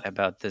a lot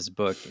about this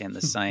book and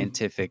the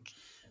scientific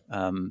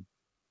um,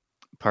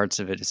 parts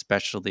of it,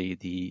 especially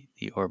the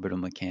orbital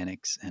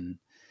mechanics and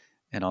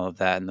all of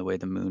that, and the way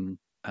the moon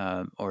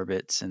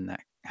orbits and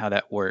that how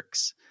that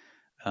works.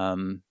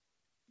 Um,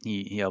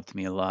 he helped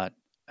me a lot.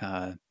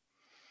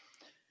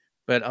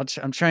 But I'll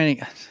try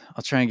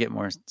and get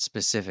more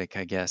specific,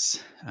 I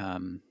guess.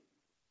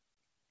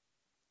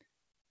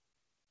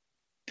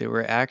 There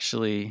were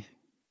actually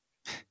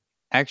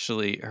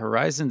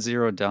Horizon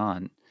Zero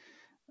Dawn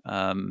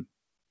um,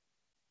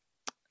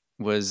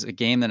 was a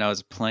game that I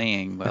was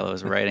playing while I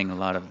was writing a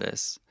lot of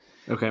this,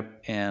 Okay.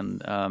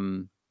 and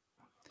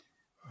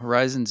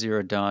Horizon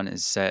Zero Dawn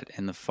is set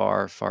in the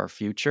far, far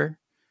future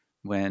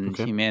when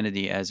Okay.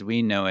 humanity as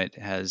we know it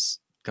has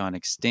gone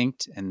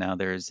extinct, and now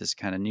there is this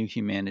kind of new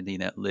humanity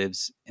that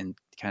lives in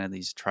kind of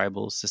these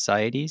tribal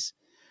societies,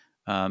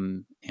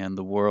 and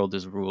the world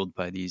is ruled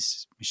by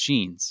these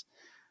machines.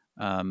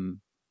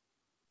 Um,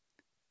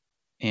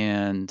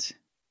 and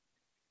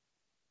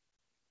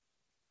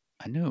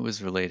I knew it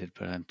was related,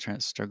 but I'm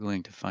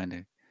struggling to find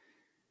a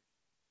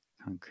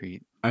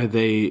concrete. Are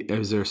they?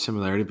 Is there a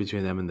similarity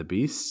between them and the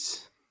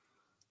beasts?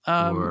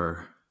 Um,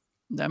 Or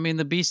I mean,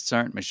 the beasts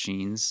aren't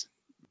machines.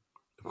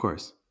 of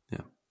course,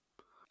 yeah.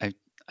 I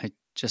I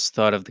just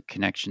thought of the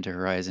connection to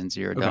Horizon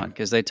Zero Okay. Dawn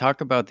because they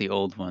talk about the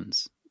old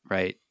ones,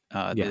 right? They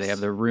have Yes.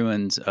 the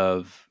ruins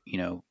of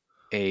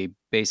a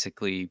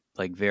basically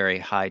like very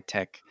high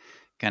tech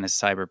kind of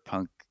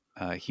cyberpunk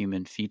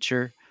human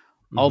feature.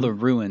 All Mm-hmm. the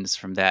ruins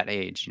from that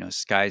age,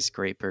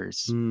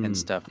 skyscrapers and Mm.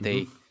 stuff.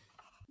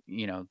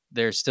 Mm-hmm.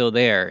 They're still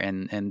there,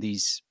 and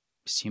these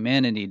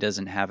humanity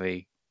doesn't have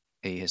a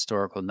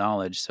historical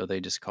knowledge, so they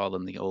just call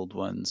them the old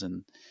ones.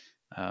 And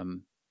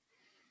um,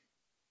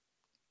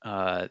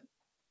 uh,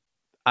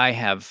 I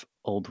have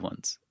old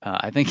ones.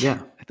 I think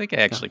Yeah. I think I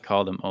Yeah. actually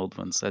call them old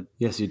ones.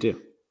 Yes, you do.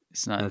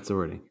 It's not. That's the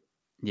wording.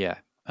 Yeah,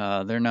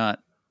 they're not.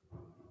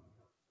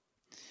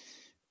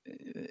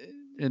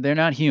 They're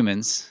not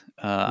humans.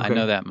 I Okay.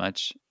 know that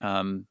much.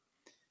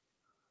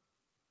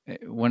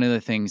 One of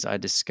the things I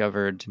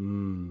discovered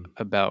Mm.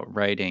 about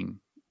writing,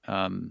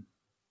 um,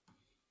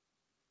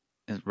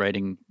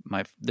 writing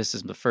my this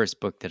is the first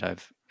book that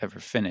I've ever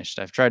finished.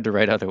 I've tried to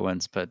write other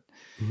ones, but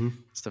Mm-hmm.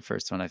 it's the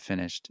first one I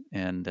finished,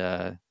 and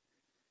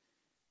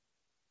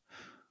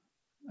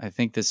I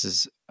think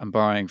I'm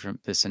borrowing from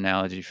this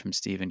analogy from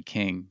Stephen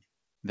King,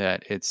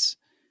 that it's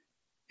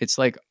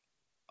like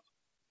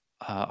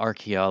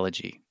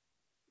archaeology.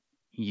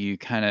 You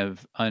kind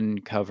of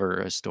uncover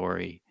a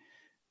story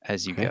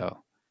as you Okay.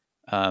 go,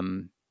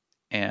 um,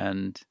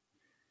 and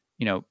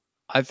you know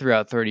I threw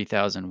out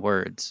 30,000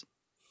 words,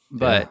 Yeah.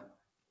 but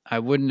I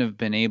wouldn't have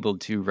been able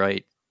to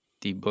write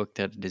the book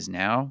that it is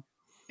now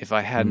if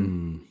I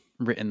hadn't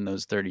written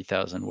those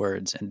 30,000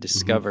 words and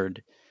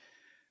discovered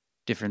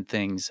different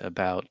things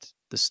about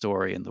the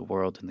story and the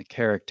world and the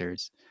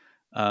characters.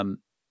 Kind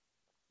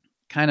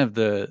of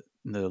the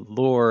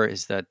lore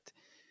is that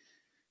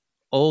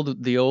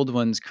the old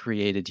ones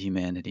created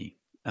humanity.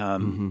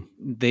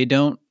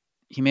 Humanity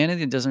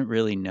doesn't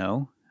really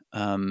know,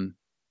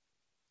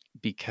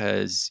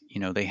 because,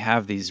 they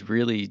have these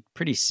really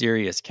pretty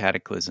serious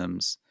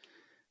cataclysms,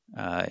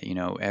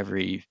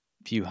 every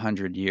few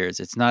hundred years.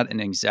 It's not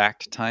an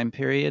exact time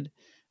period.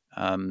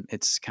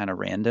 It's kind of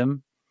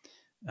random.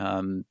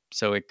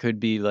 So it could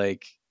be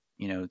like,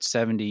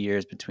 70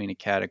 years between a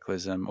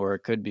cataclysm, or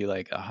it could be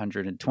like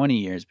 120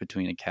 years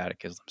between a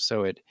cataclysm.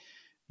 So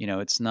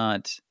it's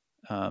not,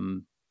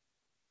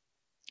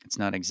 it's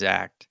not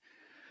exact,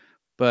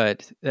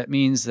 but that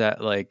means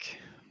that, like,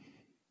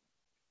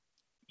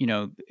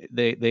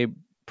 they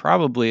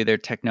probably, their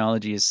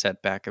technology is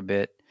set back a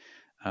bit,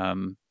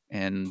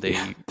 and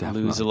they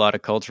lose a lot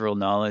of cultural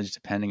knowledge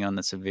depending on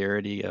the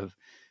severity of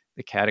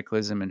the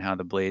cataclysm and how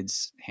the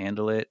blades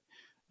handle it.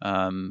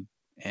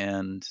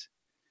 And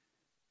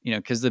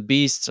because the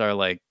beasts are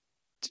like,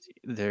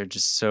 they're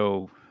just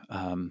so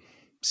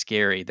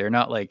scary. They're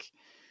not like,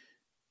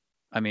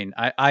 I mean,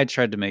 I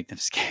tried to make them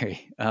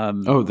scary.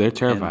 They're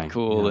terrifying. And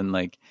cool. Yeah. And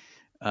like,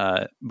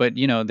 but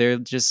they're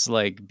just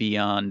like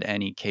beyond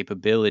any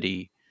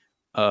capability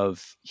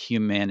of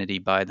humanity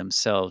by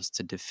themselves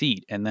to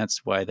defeat. And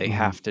that's why they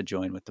have to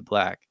join with the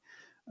Black.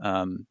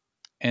 And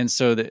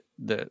so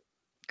the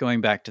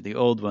going back to the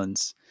old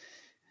ones,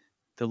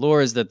 the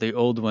lore is that the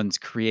old ones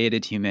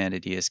created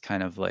humanity as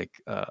kind of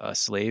like a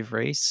slave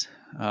race.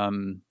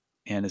 And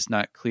it's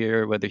not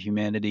clear whether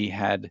humanity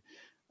had,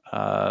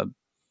 I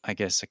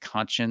guess, a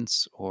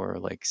conscience or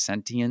like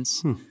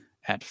sentience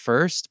at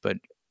first, but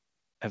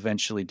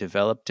eventually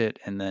developed it.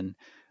 And then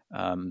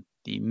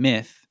the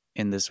myth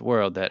in this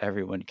world that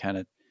everyone kind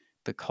of,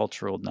 the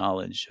cultural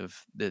knowledge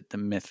of the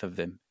myth of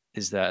them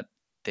is that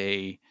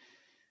they,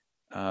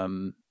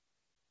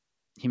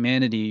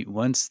 humanity,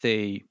 once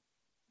they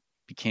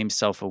became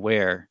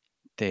self-aware,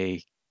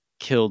 they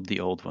killed the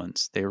old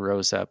ones. They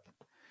rose up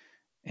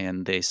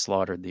and they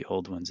slaughtered the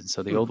old ones. And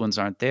so the old ones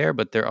aren't there,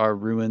 but there are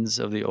ruins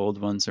of the old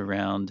ones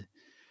around.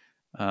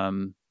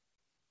 And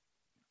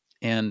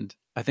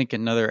I think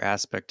another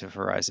aspect of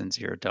Horizon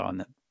Zero Dawn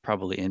that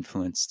probably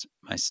influenced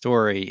my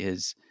story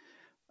is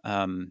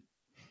I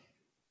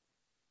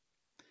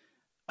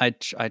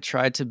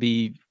tried to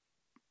be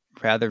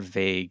rather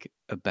vague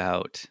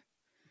about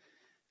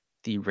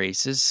the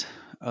races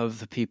of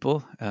the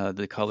people,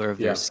 the color of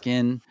their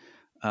skin,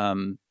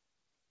 and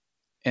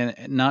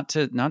not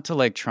to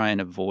like try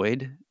and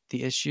avoid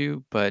the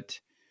issue, but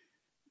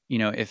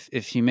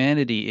if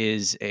humanity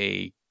is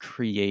a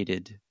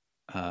created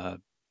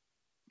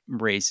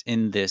race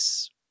in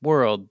this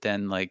world,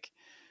 then like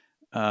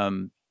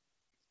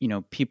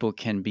people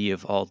can be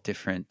of all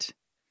different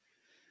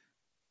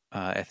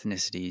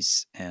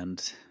ethnicities,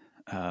 and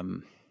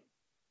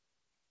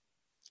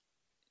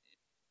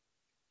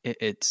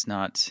it's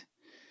not,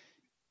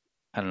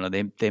 I don't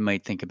know, they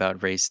might think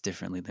about race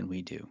differently than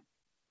we do.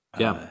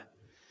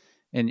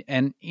 And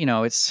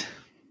it's,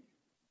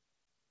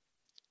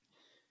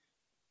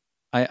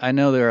 I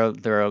know there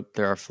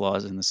are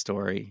flaws in the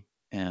story,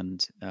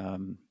 and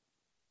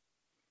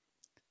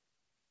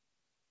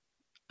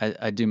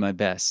I do my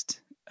best,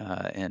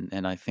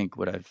 and I think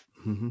what I've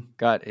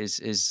got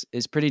is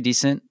pretty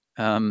decent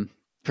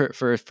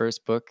for a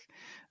first book.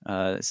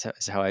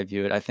 Is how I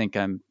view it. I think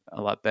I'm a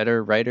lot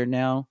better writer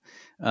now,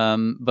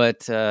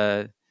 but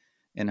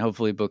and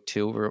hopefully book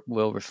 2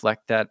 will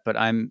reflect that. But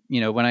I'm,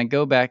 when I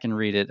go back and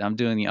read it, I'm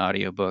doing the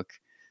audiobook.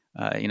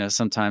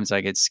 Sometimes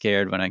I get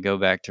scared when I go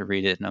back to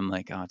read it, and I'm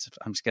like, I'm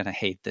just gonna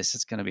hate this.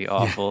 It's gonna be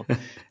awful.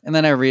 And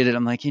then I read it,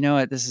 I'm like, you know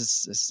what?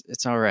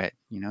 It's all right.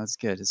 It's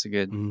good. It's a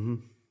good.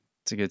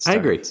 It's a good start. I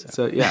agree.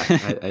 So yeah,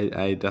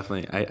 I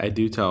definitely, I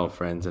do tell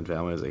friends and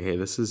family, like, hey,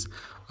 this is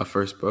a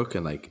first book,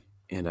 and I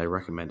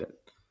recommend it.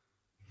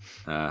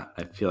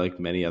 I feel like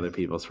many other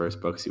people's first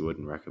books you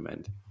wouldn't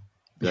recommend.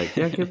 Be like,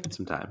 yeah, give it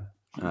some time.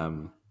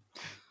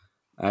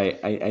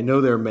 I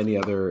know there are many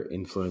other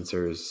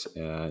influencers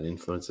and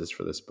influences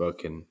for this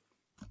book, and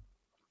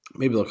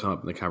maybe they'll come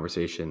up in the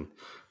conversation.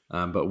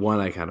 But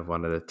one I kind of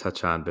wanted to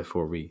touch on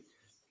before we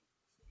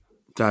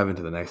dive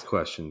into the next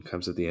question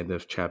comes at the end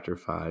of chapter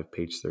 5,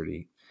 page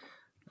 30.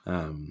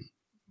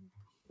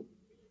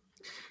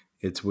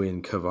 It's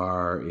when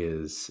Kavar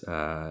is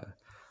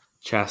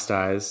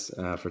chastised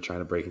for trying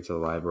to break into the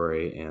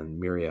library, and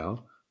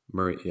Muriel,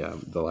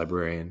 the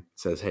librarian,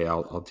 says, hey,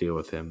 I'll deal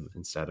with him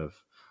instead of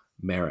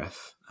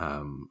Mareth,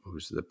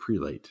 who's the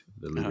prelate,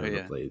 the leader of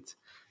the Blades.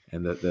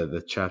 And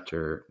the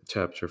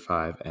chapter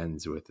 5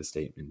 ends with the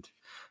statement,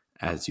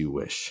 as you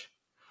wish.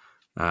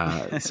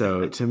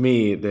 So to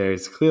me,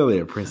 there's clearly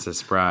a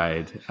Princess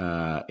Bride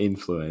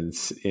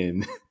influence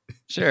in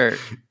sure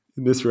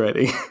in this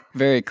writing.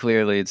 Very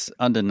clearly, it's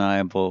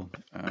undeniable.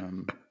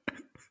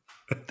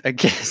 I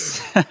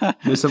guess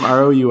there's some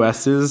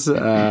ROUSs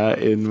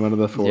in one of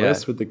the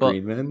forests with the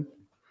green men.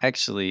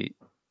 Actually,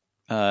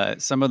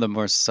 some of the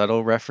more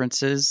subtle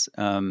references,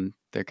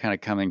 they're kind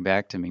of coming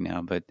back to me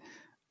now. But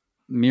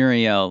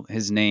Muriel,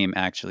 his name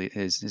actually,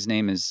 his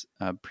name is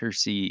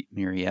Percy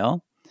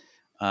Muriel.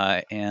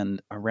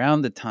 And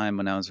around the time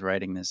when I was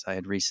writing this, I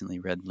had recently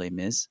read Les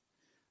Mis,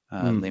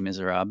 Les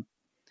Miserables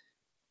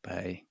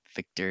by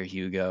Victor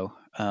Hugo.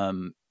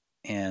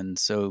 And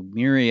so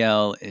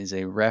Muriel is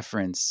a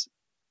reference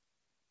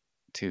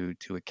to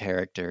a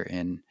character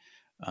in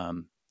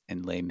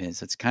Les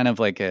Mis. It's kind of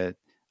like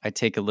I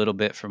take a little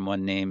bit from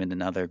one name and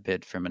another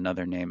bit from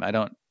another name. I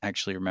don't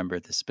actually remember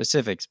the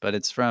specifics, but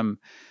it's from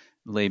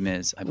Les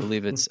Mis. I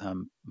believe it's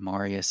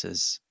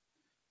Marius's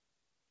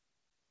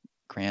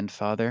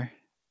grandfather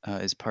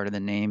is part of the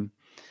name.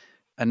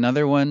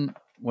 Another one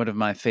of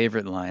my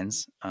favorite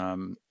lines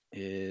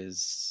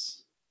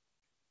is,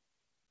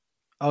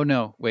 oh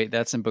no, wait,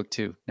 that's in book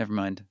 2. Never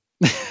mind.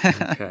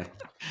 Okay.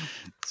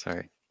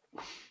 Sorry.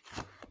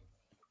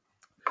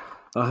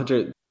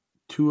 Hunter,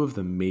 two of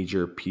the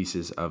major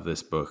pieces of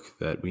this book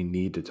that we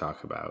need to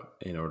talk about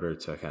in order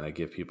to kind of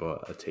give people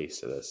a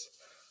taste of this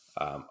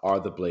are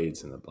the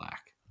blades and the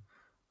black.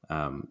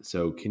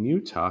 So can you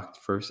talk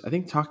first? I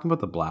think talking about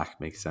the black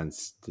makes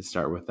sense to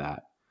start with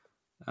that.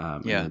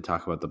 And then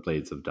talk about the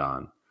blades of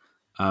dawn.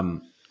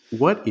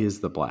 What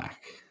is the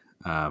black?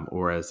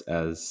 Or as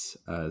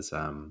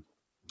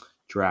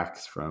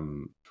Drax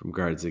from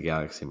Guardians of the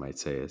Galaxy might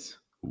say is,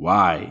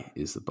 why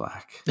is the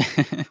black?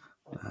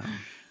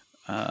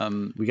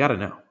 We got to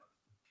know.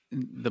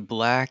 The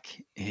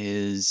black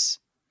is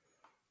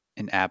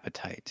an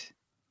appetite.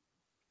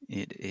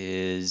 It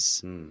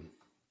is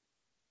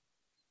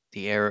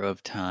the arrow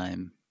of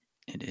time.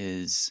 It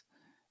is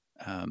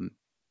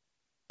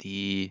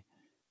the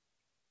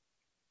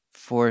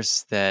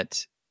force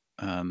that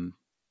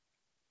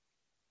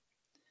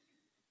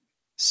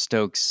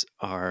stokes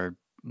our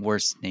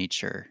worst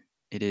nature.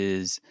 It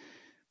is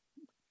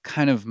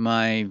kind of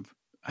my,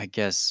 I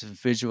guess,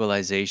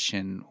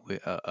 visualization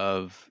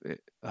of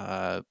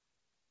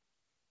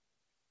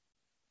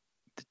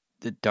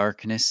the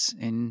darkness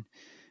in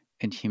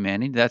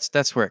humanity.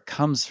 That's where it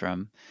comes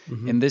from.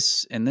 Mm-hmm. In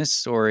this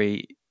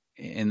story,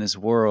 in this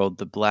world,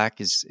 the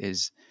black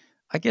is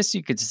I guess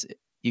you could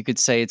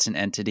say it's an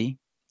entity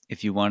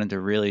if you wanted to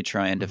really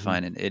try and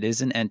define it. It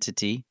is an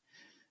entity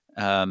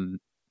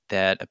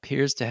that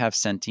appears to have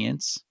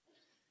sentience,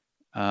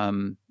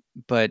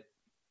 but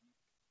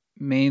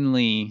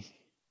mainly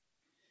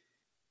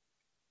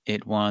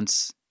it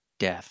wants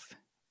death.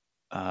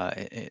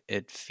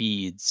 It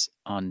feeds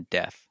on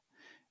death.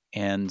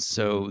 And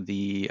so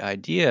the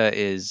idea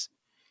is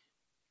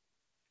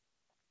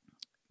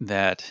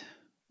that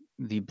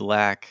the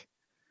black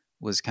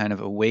was kind of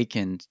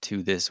awakened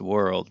to this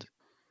world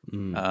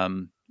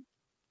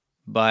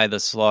by the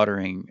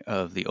slaughtering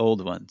of the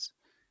old ones,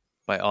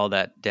 by all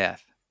that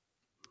death.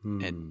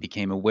 It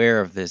became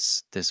aware of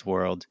this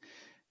world,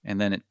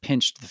 and then it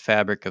pinched the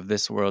fabric of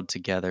this world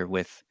together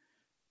with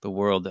the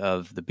world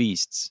of the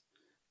beasts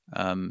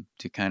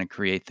to kind of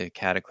create the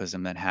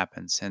cataclysm that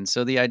happens. And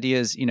so the idea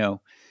is,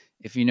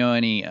 if you know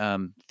any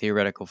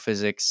theoretical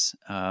physics,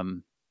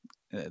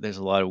 there's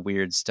a lot of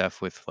weird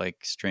stuff with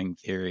like string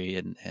theory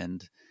and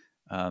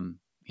a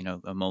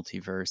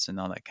multiverse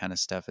and all that kind of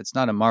stuff. It's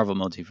not a Marvel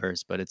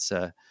multiverse, but it's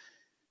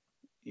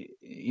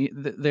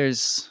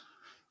there's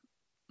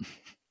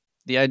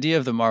the idea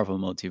of the Marvel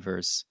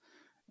multiverse.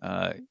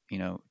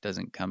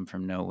 Doesn't come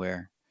from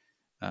nowhere.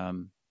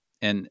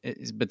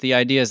 But the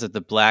idea is that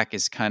the black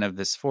is kind of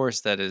this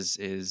force that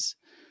is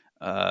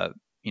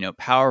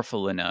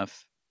powerful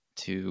enough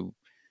to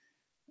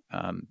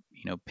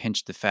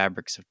pinch the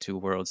fabrics of two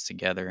worlds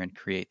together and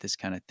create this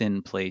kind of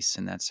thin place,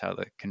 and that's how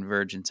the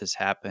convergences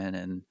happen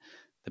and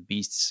the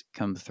beasts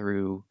come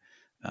through.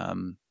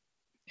 But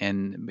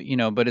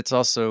it's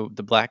also,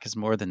 the black is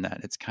more than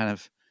that. It's kind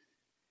of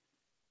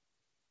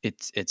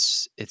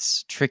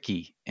it's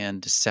tricky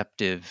and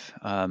deceptive.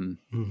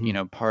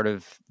 Part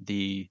of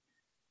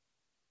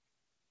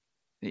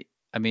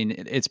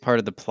it's part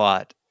of the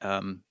plot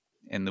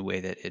in the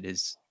way that it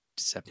is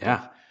deceptive.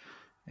 Yeah.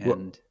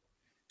 And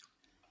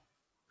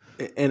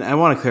and I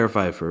want to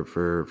clarify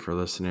for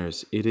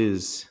listeners, it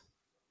is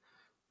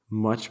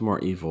much more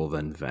evil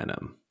than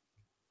Venom.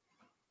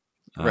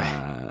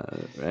 Right.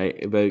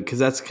 But because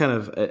that's kind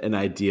of an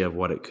idea of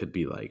what it could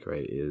be like,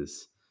 right?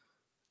 Is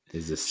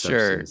this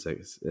substance, kind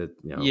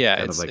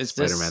of like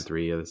Spider-Man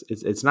 3?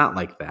 It's not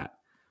like that.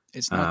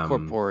 It's not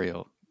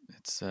corporeal.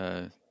 It's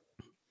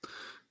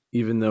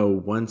even though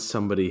once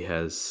somebody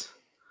has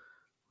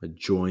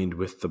joined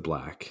with the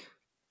black,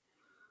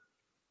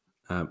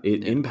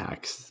 it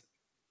impacts,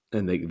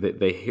 and they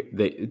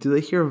do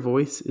they hear a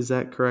voice? Is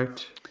that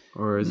correct,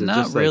 or is it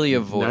not just really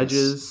like a voice?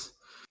 Nudges?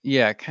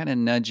 Yeah, it kind of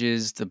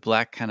nudges. The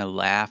black kind of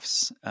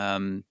laughs.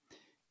 Part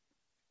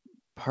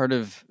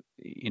of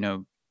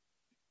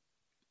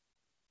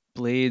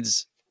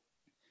Blades,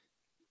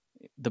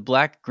 the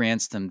black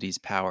grants them these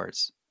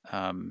powers,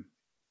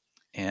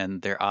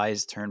 and their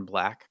eyes turn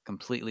black,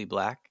 completely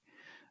black,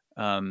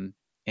 and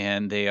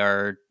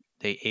they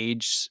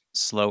age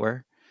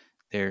slower.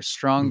 they're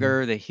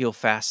stronger, they heal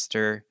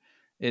faster.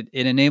 It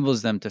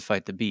enables them to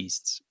fight the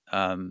beasts.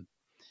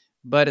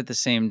 But at the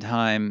same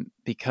time,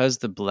 because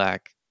the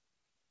black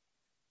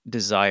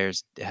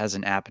has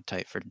an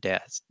appetite for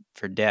death,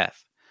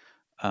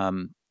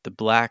 the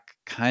black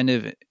kind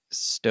of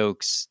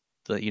stokes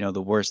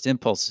the worst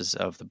impulses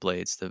of the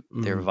blades,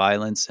 their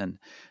violence,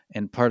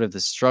 and part of the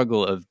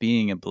struggle of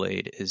being a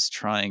blade is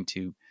trying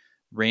to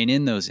rein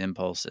in those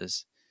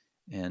impulses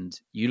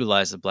and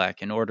utilize the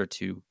black in order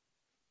to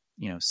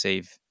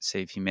save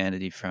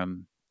humanity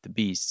from the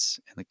beasts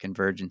and the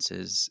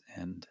convergences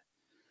and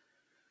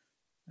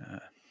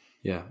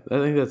yeah, I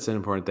think that's an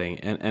important thing,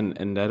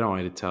 and I don't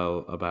want you to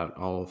tell about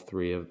all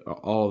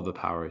of the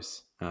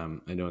powers.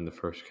 I know in the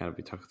first kind of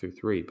we talked through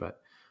three, but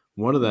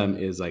one of them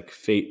is like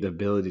fate, the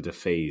ability to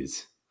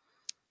phase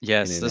in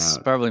yes, and this is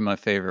out. probably my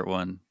favorite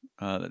one.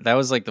 That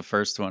was like the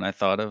first one I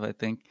thought of, I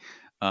think.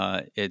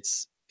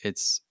 It's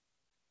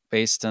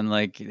based on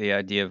like the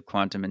idea of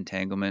quantum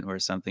entanglement where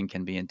something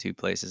can be in two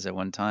places at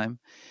one time.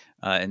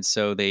 And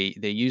so they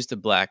use the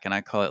black, and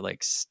I call it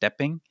like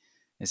stepping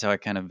is how I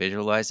kind of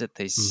visualize it.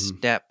 They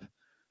step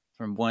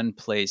from one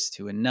place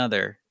to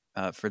another.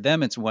 For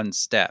them, it's one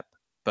step,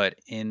 but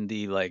in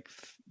the like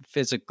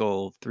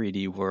physical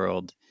 3D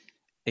world,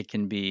 it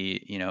can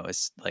be,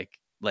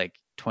 like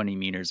 20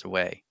 meters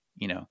away,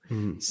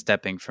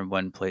 stepping from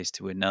one place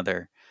to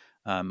another,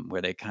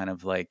 where they kind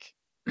of like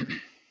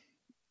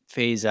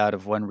phase out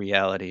of one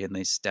reality and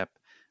they step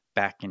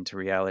back into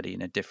reality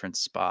in a different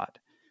spot.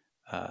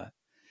 And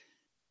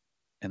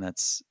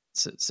that's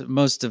so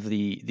most of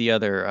the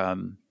other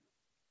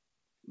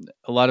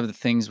a lot of the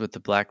things with the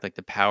black, like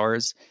the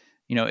powers,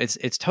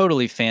 it's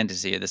totally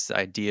fantasy, this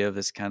idea of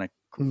this kind of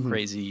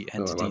crazy Oh, I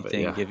entity love it.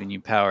 thing Yeah. giving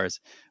you powers,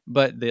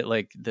 but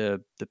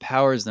the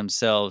powers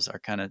themselves are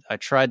kind of, I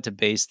tried to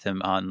base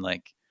them on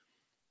like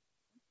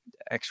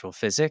actual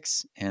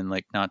physics and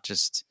like not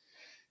just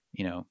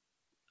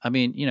I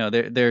mean,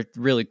 they're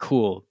really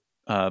cool.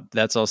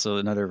 That's also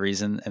another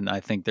reason, and I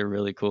think they're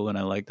really cool, and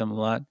I like them a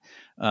lot.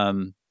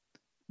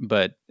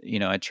 But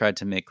I tried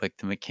to make like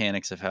the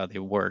mechanics of how they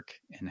work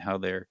and how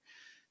they're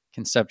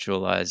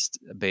conceptualized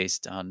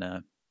based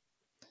on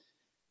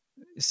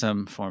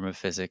some form of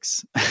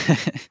physics.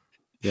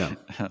 Yeah.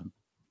 All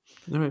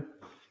right.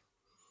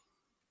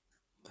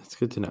 That's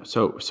good to know.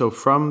 So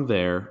from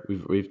there,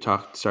 we've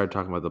started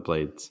talking about the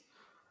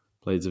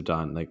blades of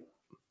dawn. Like,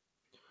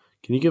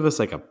 can you give us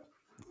like a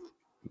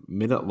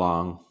minute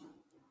long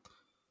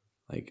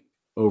like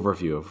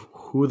overview of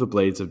who the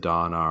blades of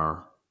dawn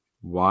are,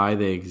 why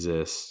they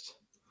exist,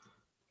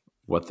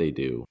 what they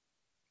do?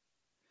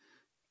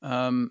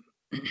 Um,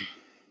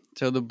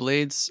 so the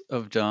Blades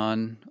of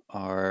Dawn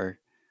are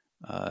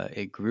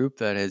a group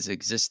that has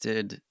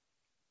existed,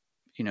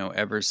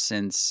 ever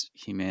since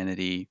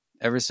humanity,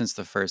 ever since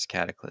the first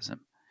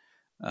cataclysm.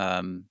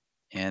 And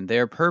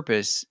their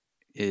purpose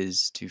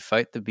is to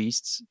fight the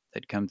beasts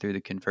that come through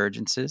the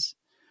convergences,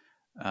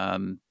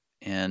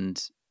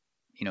 and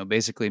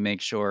basically make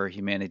sure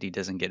humanity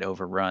doesn't get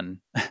overrun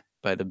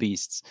by the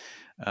beasts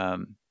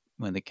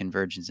when the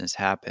convergences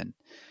happen.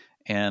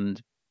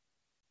 And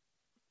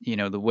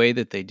the way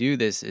that they do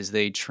this is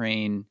they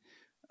train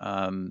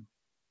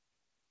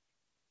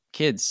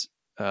kids,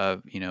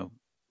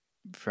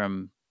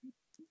 from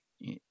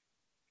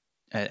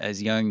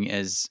as young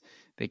as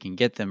they can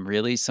get them.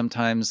 Really,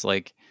 sometimes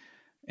like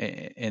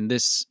in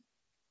this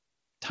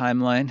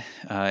timeline,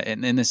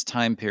 and in this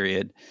time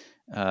period,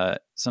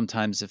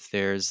 sometimes if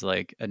there's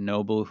like a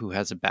noble who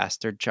has a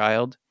bastard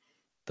child,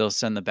 they'll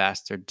send the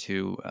bastard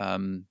to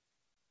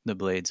the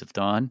Blades of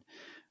Dawn.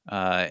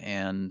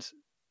 And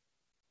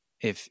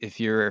if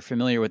you're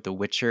familiar with The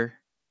Witcher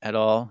at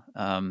all,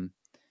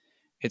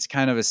 it's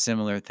kind of a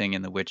similar thing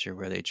in The Witcher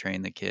where they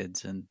train the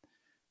kids and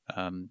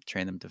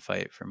train them to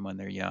fight from when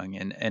they're young.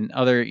 And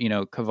other,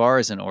 Kavar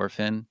is an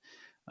orphan.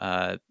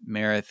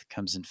 Marith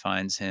comes and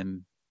finds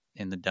him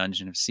in the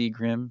dungeon of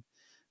Seagrim.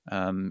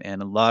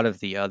 And a lot of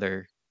the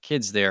other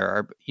kids there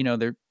are,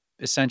 they're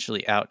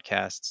essentially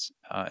outcasts,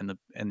 and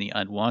the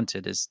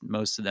unwanted is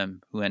most of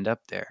them who end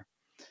up there.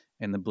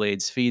 And the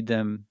Blades feed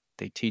them,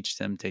 they teach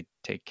them to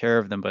take care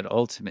of them, but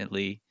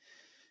ultimately,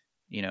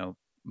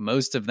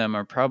 most of them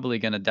are probably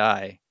going to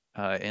die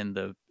in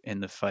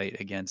the fight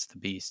against the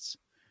beasts.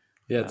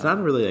 Yeah, it's not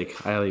really like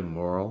highly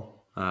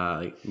moral,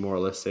 like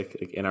moralistic.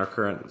 Like in our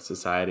current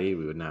society,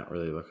 we would not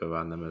really look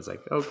upon them as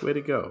like, oh, way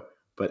to go.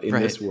 But in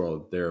Right. this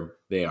world,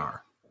 they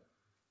are.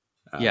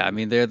 Yeah, I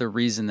mean, they're the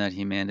reason that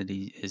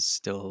humanity is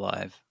still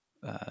alive.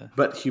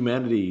 But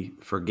humanity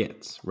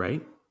forgets,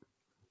 right?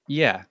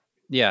 Yeah,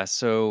 yeah.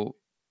 So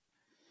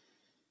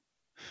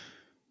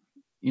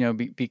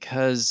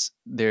because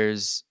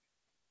there's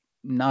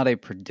not a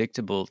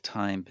predictable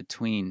time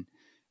between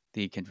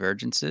the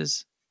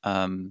convergences.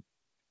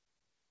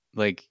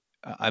 Like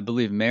I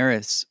believe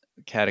Marith's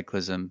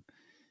cataclysm,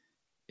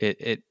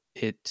 it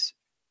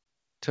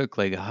took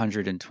like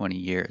 120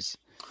 years.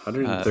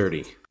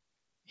 130.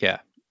 Yeah.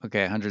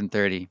 Okay,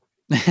 130.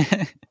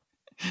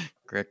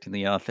 Correcting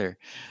the author.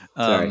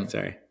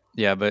 Sorry.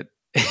 Yeah, but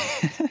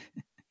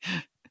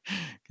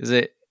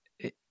because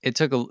it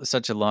took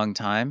such a long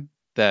time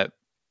that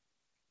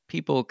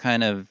people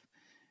kind of,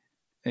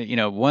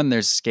 one,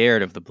 they're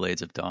scared of the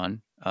Blades of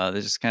Dawn.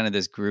 There's just kind of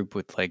this group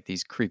with like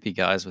these creepy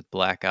guys with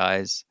black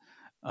eyes,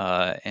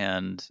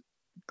 and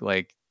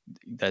like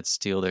that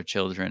steal their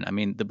children. I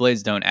mean, the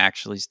Blades don't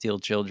actually steal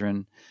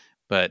children,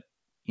 but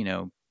you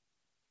know,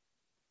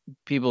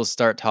 people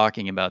start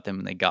talking about them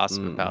and they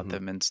gossip about Mm-hmm.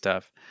 them and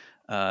stuff.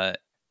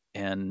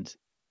 And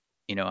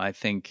I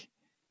think,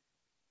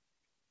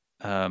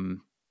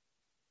 um,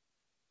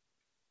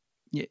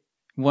 yeah,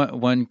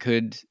 one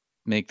could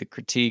make the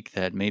critique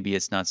that maybe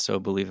it's not so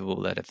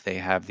believable that if they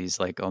have these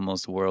like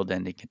almost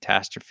world-ending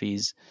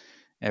catastrophes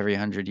every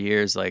 100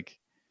 years, like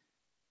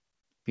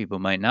people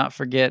might not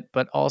forget,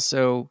 but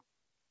also,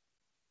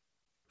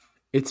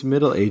 It's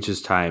Middle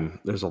Ages time.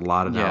 There's a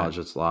lot of yeah, knowledge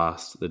that's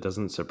lost. It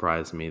doesn't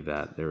surprise me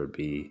that there would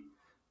be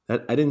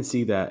that. I didn't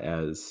see that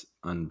as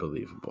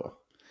unbelievable.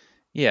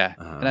 yeah.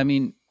 And I Um,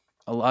 mean,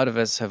 a lot of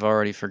us have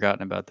already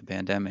forgotten about the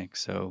pandemic.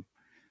 So,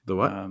 the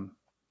what? um,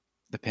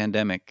 the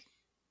pandemic.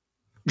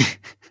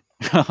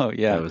 Oh That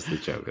yeah, was the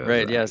joke. That was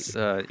right. right. Yes,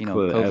 Yeah.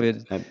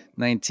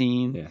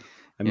 COVID-19.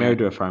 I'm Yeah, married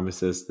to a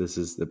pharmacist. This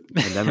is the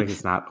pandemic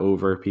is not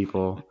over,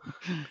 people.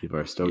 People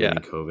are still yeah,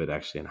 getting COVID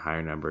actually in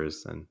higher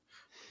numbers than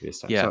previous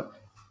time. yeah. So,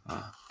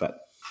 but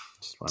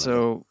just wanted to.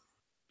 So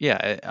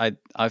yeah,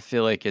 I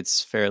feel like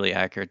it's fairly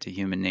accurate to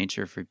human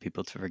nature for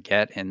people to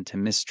forget and to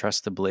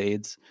mistrust the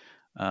Blades.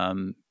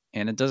 Um,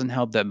 and it doesn't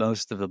help that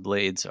most of the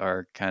Blades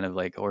are kind of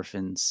like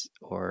orphans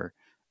or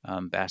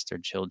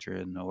bastard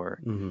children,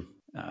 or Mhm.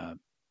 uh,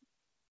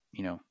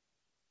 you know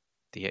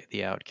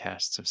the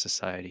outcasts of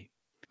society.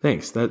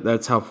 Thanks.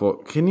 That's helpful.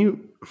 Can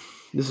you?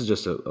 This is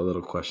just a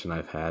little question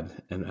I've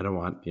had, and I don't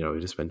want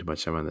to spend too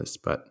much time on this,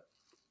 but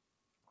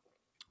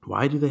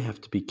why do they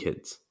have to be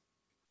kids?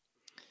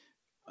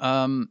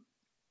 Um,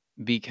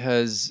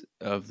 because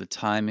of the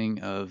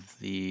timing of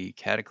the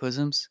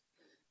cataclysms.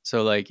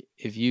 So, like,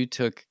 if you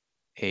took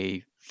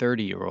a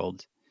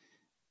 30-year-old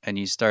and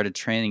you started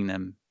training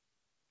them,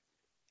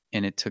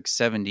 and it took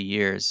 70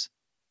 years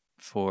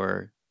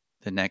for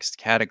the next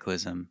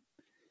cataclysm,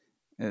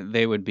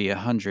 they would be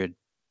 100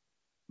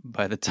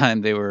 by the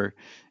time they were,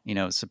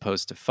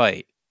 supposed to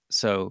fight.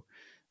 So,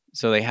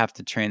 they have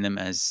to train them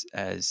as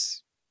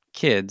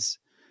kids,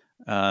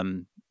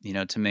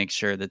 to make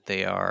sure that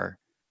they are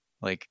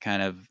like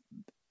kind of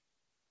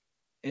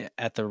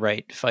at the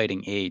right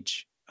fighting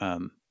age,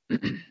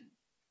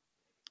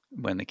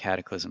 when the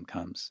cataclysm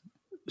comes.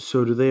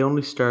 So, do they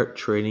only start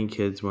training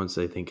kids once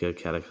they think a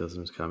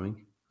cataclysm is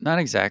coming? Not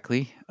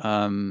exactly.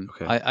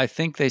 Okay. I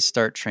think they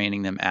start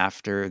training them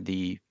after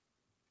the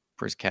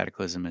first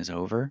cataclysm is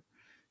over.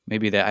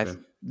 Maybe Okay.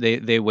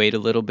 they wait a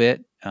little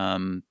bit,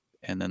 and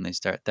then they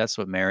start. That's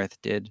what Marith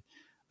did.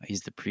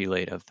 He's the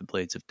prelate of the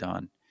Blades of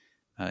Dawn,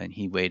 and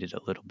he waited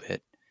a little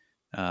bit,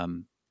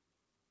 um,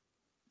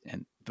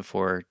 and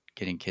before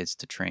getting kids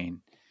to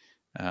train,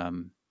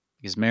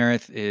 because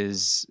Marith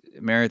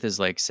is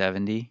like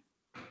 70.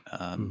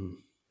 Um, Mhm.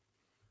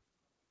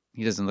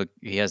 he doesn't look.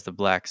 He has the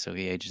black, so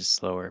he ages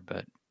slower.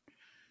 But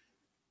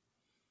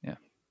yeah.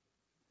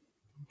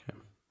 Okay.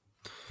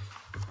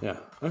 Yeah.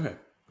 Okay.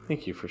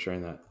 Thank you for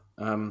sharing that.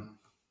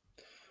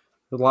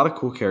 There's a lot of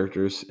cool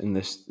characters in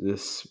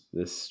this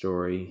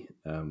story.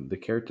 The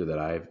character that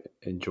I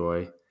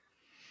enjoy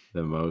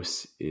the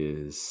most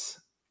is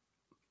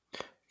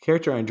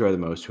character I enjoy the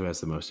most, who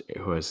has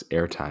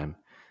airtime,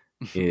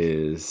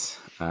 is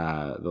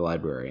the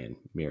librarian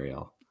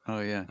Muriel.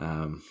 Oh yeah.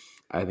 Um,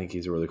 I think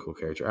he's a really cool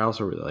character. I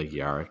also really like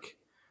Yarrick.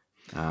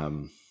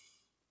 Um,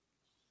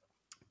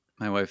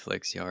 My wife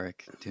likes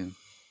Yarick too.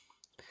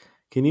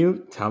 can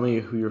you tell me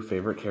who your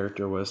favorite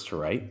character was to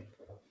write?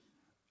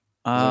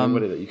 Is there Um,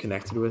 anybody that you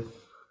connected with?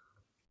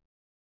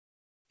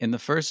 in the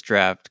first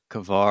draft,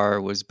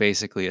 Kavar was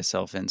basically a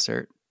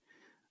self-insert.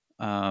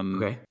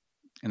 Um, Okay.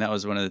 and that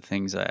was one of the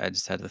things I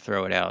just had to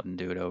throw it out and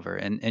do it over.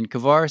 And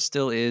Kavar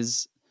still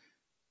is,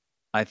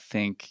 I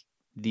think,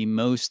 the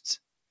most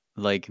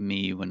like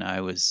me when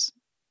I was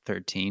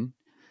 13.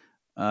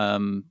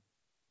 Um,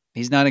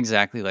 he's not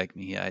exactly like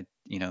me.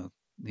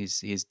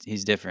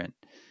 He's different,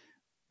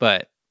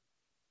 but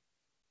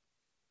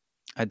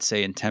I'd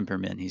say in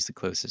temperament he's the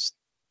closest.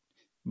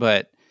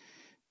 But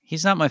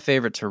he's not my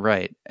favorite to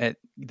write.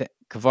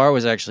 Kavar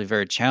was actually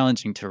very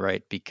challenging to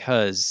write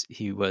because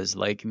he was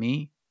like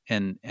me,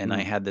 and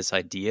I Mm, had this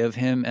idea of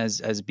him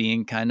as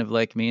being kind of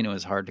like me, and it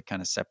was hard to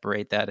kind of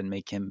separate that and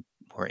make him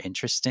more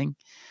interesting,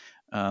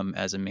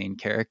 as a main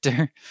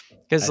character.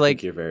 Because I think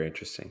like, you're very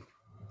interesting.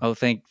 oh,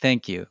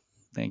 thank you.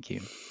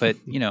 But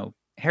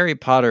Harry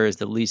Potter is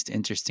the least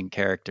interesting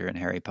character in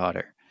Harry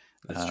Potter,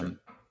 That's true. um,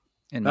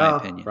 in my Well,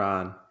 opinion.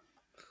 Ron,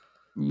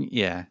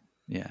 Yeah,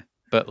 yeah.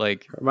 But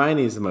like,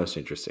 Hermione is the most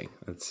interesting.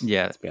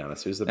 yeah, Let's be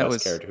honest. Who's the that best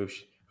was character?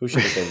 Who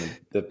should have been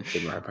the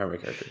primary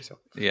character? So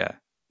yeah.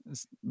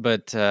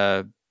 But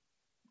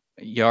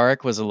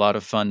Yarick was a lot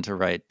of fun to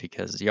write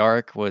because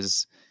Yarick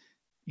was,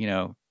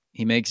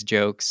 he makes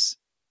jokes,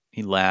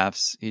 he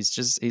laughs.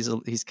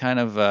 He's kind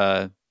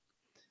of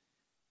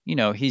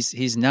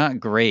he's not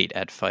great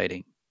at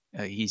fighting.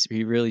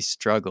 he really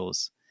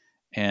struggles,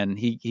 and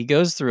he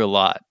goes through a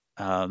lot.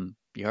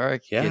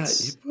 Yarick Yeah, he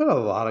gets put a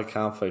lot of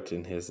conflict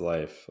in his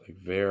life, like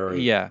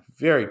very, yeah,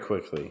 very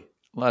quickly.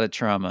 a lot of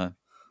trauma,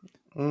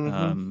 Mm-hmm.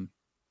 um,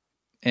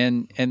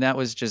 and that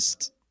was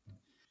just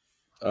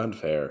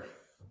Unfair.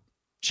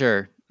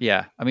 sure,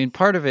 yeah. I mean,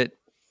 part of it,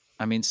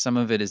 I mean, some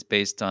of it is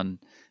based on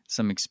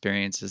some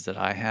experiences that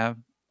I have,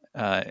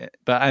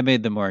 but I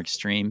made them more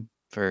extreme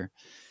for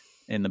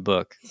in the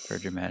book for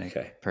dramatic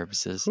Okay.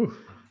 purposes. Whew.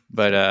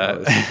 But So, wow,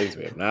 there's some things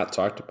we have not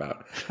talked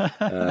about.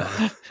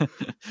 Uh,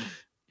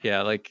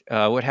 yeah, like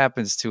what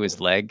happens to his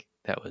leg?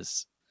 That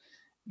was,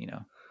 you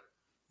know,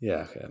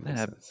 yeah, okay, that that makes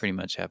sense. pretty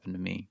much happened to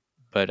me.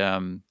 But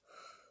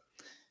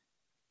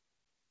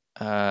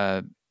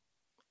uh,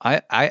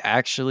 I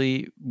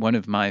actually one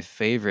of my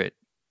favorite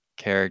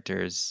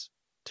characters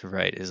to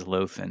write is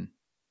Lothan.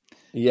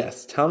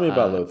 Yes, tell me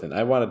about Uh, Lothan.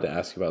 I wanted to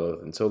ask you about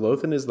Lothan. So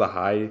Lothan is the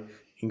High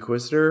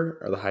Inquisitor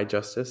or the High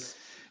Justice?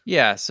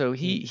 yeah, so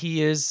Mm.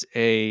 he is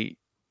a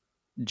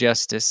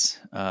justice.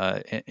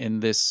 In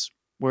this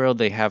world,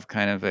 they have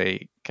kind of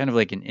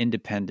like an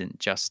independent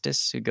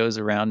justice who goes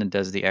around and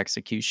does the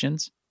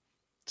executions.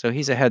 So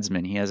he's a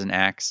headsman. He has an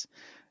axe,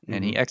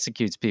 and he Mm-hmm.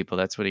 executes people.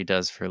 That's what he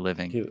does for a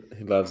living. He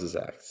loves his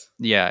axe.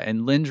 Yeah,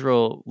 and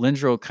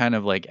Lindrel kind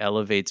of like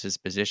elevates his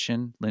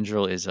position.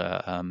 Lindrel is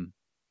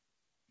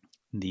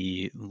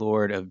the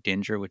Lord of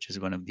Dindra, which is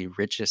one of the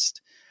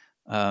richest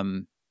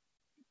um,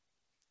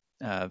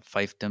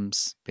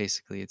 fiefdoms.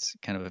 Basically, it's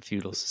kind of a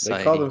feudal They call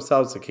society.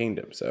 themselves a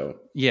kingdom, so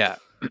Yeah,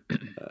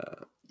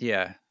 uh,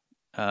 yeah.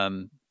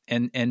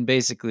 And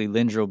basically,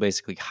 Lindrel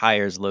basically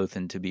hires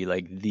Lothan to be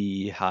like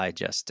the High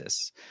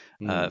Justice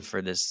mm,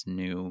 for this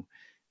new.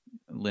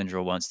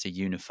 Lindrel wants to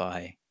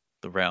unify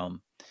the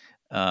realm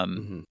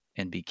mm-hmm.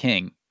 and be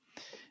king.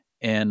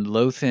 And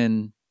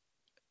Lothan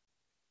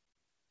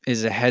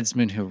is a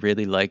headsman who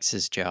really likes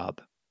his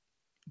job.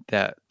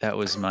 That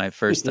was my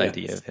first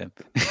idea Yes. of him.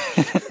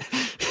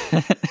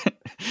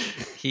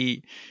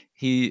 he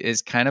he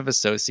is kind of a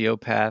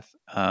sociopath.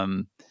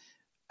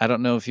 I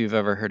don't know if you've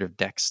ever heard of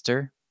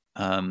Dexter,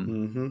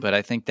 Mm-hmm. but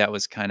I think that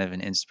was kind of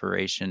an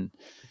inspiration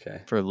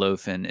Okay. for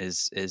Lothan.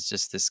 Is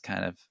just this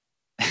kind of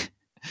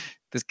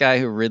this guy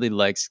who really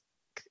likes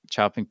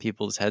chopping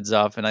people's heads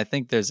off. And I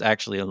think there's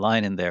actually a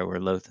line in there where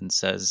Lothan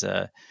says,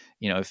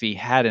 if he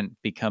hadn't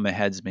become a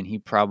headsman, he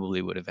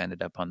probably would have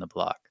ended up on the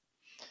block.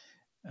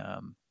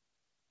 Um,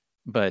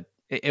 but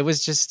it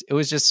was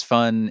just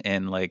fun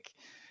and like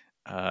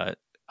uh,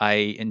 I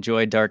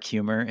enjoy dark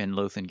humor, and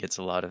Lothan gets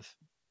a lot of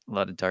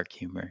dark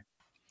humor.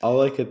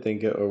 All I could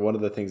think of, or one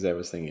of the things I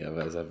was thinking of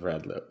as I've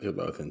read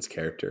Lothan's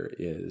character,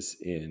 is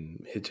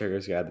in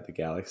Hitchhiker's Guide to the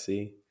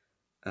Galaxy.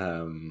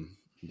 Um,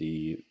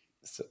 the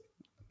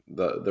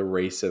the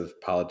race of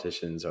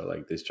politicians are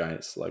like these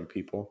giant slug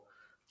people,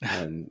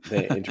 and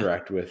they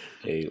interact with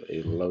a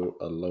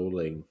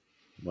lowling,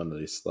 one of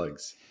these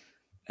slugs,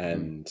 Mm.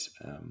 and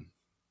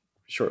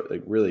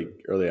like really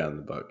early on in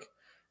the book,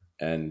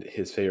 and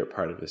his favorite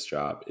part of his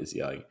job is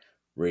yelling,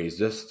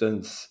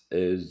 "Resistance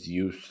is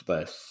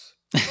useless."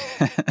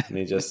 And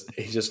he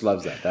just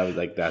loves that. That was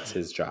like that's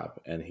his job,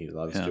 and he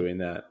loves Yeah. doing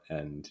that,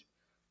 and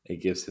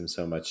it gives him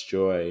so much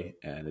joy,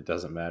 and it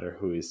doesn't matter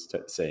who he's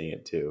saying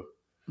it to.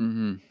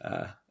 Mm-hmm.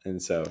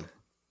 And so,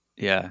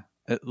 Yeah.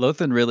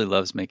 Lothan really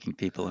loves making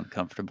people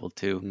uncomfortable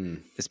too, mm-hmm.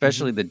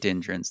 especially the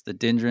Dindrins. The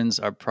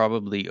Dindrins are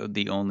probably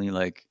the only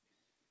like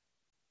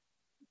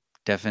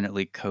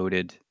definitely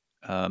coded.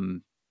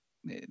 Um,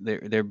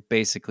 they're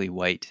basically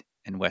white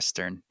and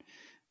Western.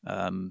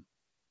 Um,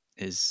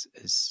 is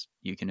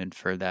you can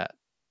infer that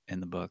in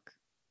the book.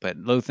 But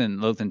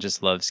Lothan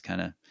just loves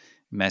kind of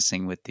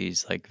messing with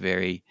these like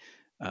very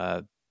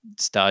uh,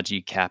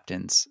 stodgy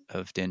captains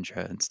of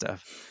Dindra and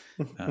stuff.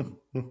 Um,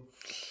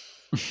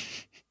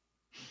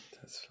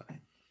 That's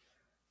fine.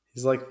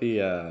 He's like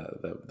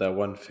the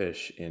one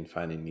fish in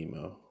Finding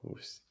Nemo who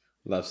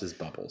loves his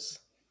bubbles.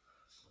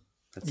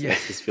 yeah,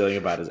 That's his feeling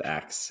about his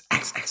axe.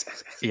 Axe, axe,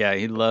 axe, axe. yeah,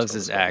 he Bubbles, loves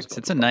his bubbles, bubbles, axe.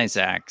 It's a bubbles, nice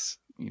bubbles. axe,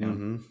 you know.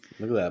 Mm-hmm.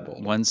 Look at that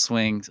boulder. One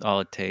swing's all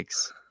it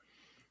takes.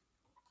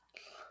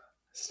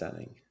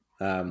 Stunning.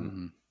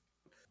 Mm-hmm.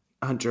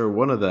 Hunter,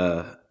 one of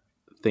the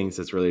things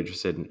that's really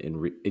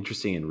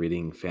interesting in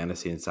reading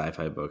fantasy and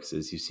sci-fi books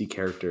is you see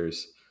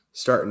characters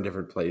start in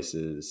different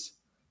places,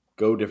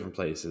 go different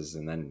places,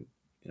 and then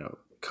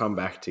come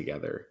back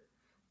together,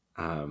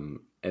 and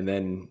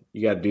then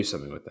you got to do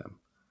something with them.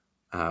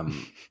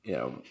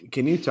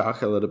 Can you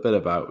talk a little bit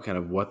about kind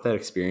of what that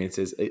experience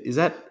is? Is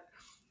that,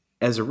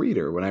 as a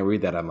reader, when I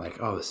read that, I'm like,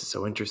 oh, this is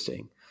so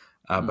interesting.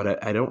 Mm.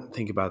 But I don't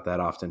think about that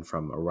often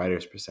from a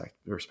writer's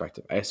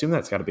perspective. I assume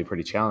that's got to be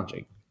pretty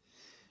challenging.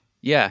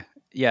 Yeah,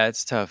 yeah,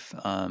 it's tough.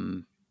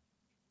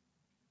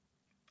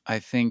 I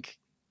think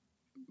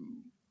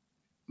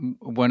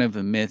one of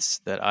the myths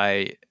that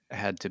I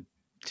had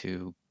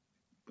to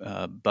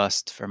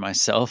bust for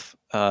myself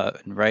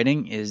in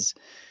writing is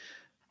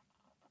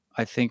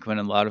I think when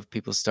a lot of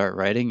people start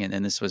writing,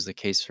 and this was the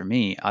case for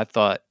me, I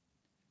thought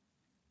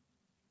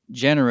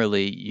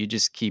generally you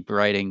just keep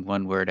writing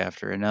one word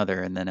after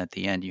another, and then at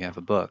the end you have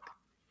a book.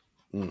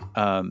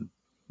 Um,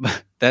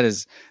 that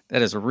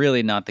is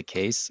really not the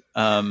case.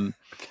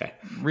 Okay.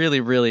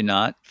 Really, really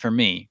not for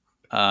me.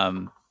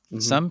 Mm-hmm.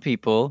 Some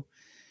people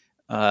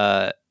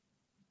uh,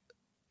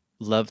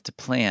 love to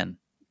plan,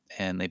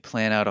 and they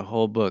plan out a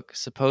whole book.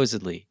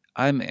 Supposedly,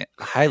 I'm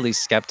highly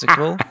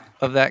skeptical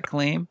of that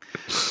claim.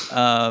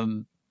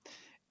 Um,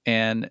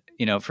 and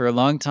for a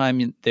long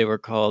time, they were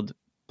called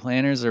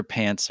planners or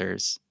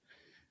pantsers.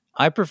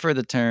 I prefer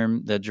the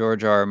term that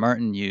George R. R.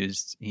 Martin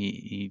used.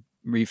 He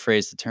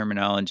rephrased the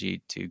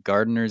terminology to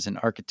gardeners and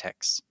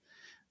architects.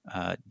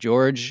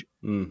 George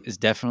Mm. is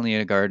definitely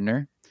a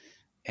gardener,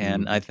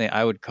 and I Mm-hmm. think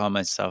I would call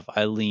myself.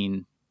 I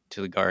lean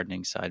to the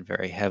gardening side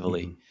very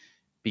heavily Mm-hmm.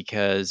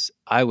 because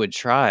I would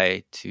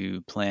try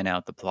to plan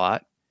out the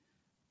plot,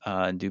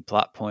 do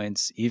plot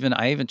points.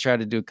 I even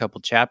tried to do a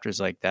couple chapters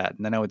like that,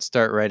 and then I would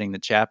start writing the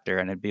chapter,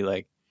 and I'd be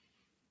like,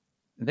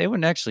 they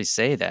wouldn't actually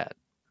say that.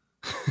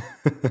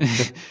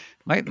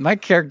 my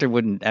character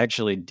wouldn't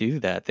actually do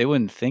that. They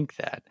wouldn't think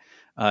that.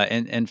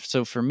 And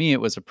so for me, it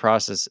was a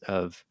process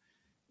of,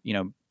 you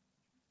know,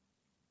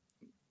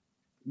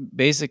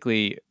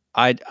 basically,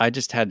 I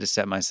just had to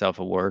set myself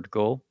a word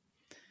goal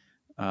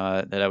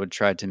that I would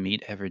try to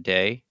meet every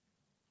day,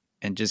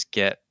 and just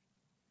get,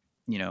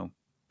 you know,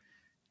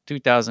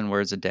 2,000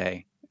 words a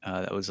day.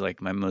 That was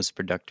like my most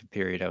productive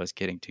period. I was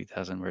getting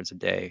 2,000 words a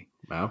day,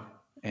 Wow.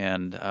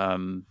 and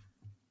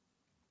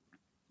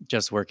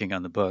just working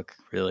on the book.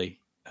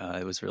 Really,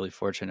 it was really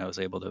fortunate. I was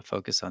able to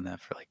focus on that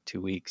for like 2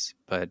 weeks.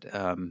 But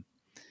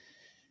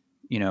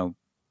you know,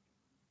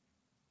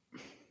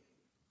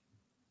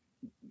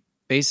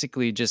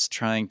 basically, just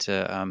trying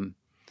to.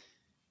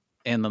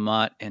 Anne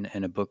Lamott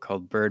in a book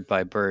called Bird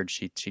by Bird,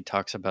 she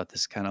talks about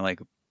this kind of like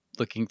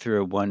looking through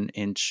a 1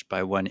 inch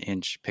by 1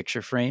 inch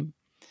picture frame,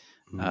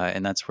 Mm.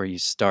 and that's where you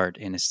start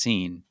in a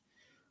scene.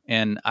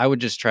 And I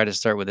would just try to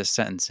start with a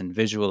sentence and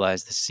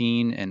visualize the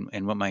scene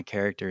and what my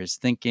character is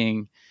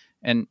thinking.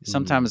 And Mm.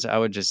 sometimes I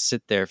would just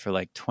sit there for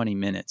like 20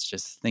 minutes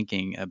just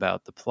thinking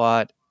about the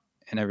plot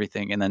and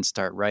everything, and then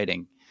start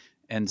writing.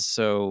 And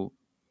so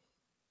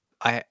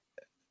I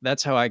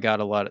that's how I got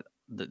a lot of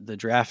the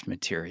draft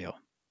material.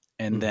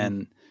 And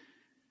Mm-hmm.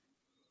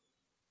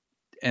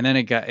 then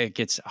it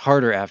gets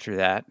harder after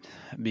that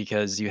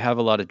because you have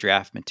a lot of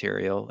draft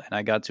material, and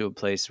I got to a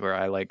place where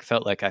I like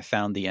felt like I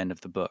found the end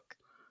of the book.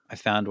 I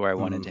found where I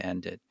wanted Mm. to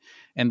end it.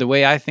 And the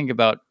way I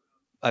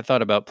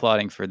thought about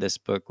plotting for this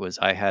book was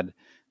I had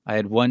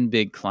one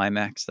big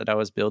climax that I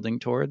was building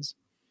towards,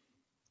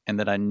 and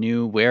that I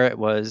knew where it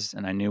was,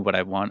 and I knew what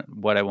I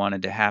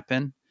wanted to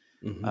happen.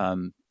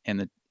 Mm-hmm.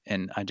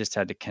 And I just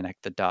had to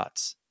connect the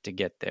dots to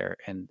get there,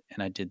 and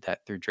I did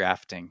that through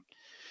drafting.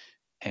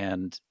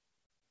 And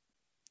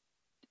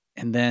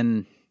and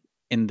then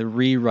in the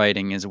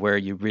rewriting is where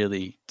you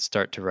really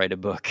start to write a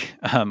book,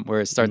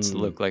 where it starts to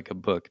Mm. look like a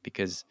book,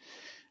 because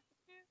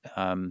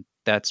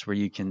that's where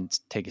you can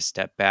take a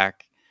step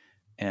back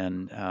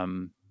and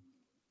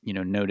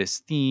notice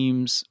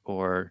themes,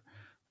 or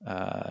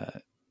uh,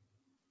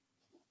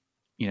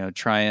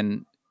 try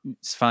and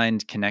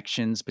find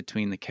connections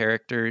between the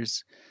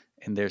characters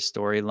and their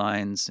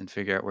storylines, and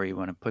figure out where you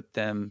want to put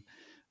them.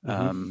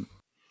 Mm-hmm. um,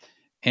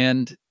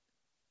 and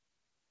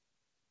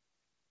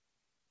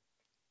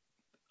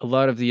a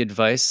lot of the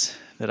advice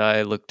that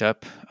I looked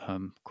up,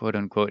 quote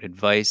unquote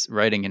advice,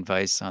 writing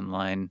advice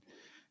online,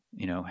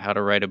 how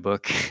to write a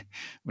book,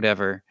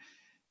 whatever.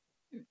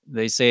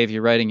 They say if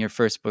you're writing your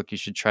first book, you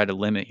should try to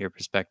limit your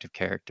perspective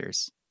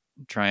characters.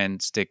 Try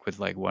and stick with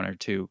like one or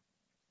two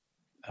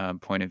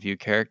point of view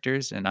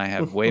characters. And I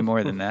have way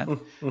more than that.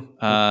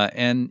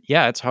 And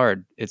yeah, it's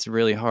hard. It's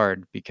really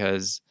hard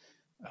because,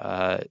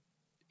 uh,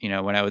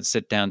 when I would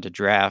sit down to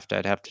draft,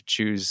 I'd have to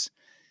choose,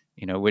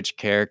 which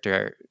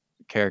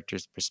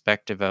character's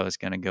perspective I was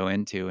going to go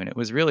into, and it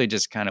was really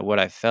just kind of what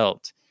I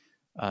felt,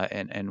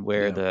 and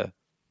where Yeah.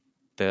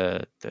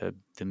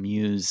 the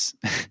muse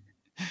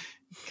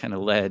kind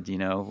of led,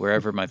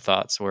 wherever my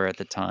thoughts were at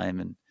the time.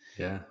 And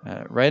Yeah.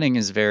 writing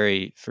is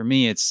for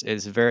me, it's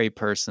very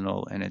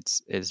personal, and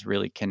it's is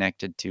really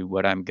connected to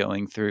what I'm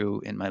going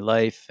through in my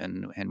life,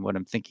 and what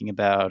I'm thinking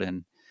about.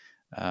 And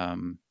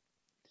um,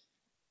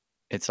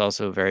 it's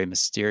also a very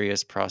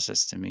mysterious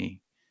process to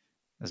me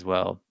as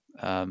well.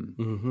 Um,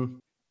 Mm-hmm.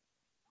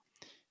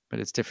 but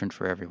it's different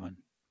for everyone.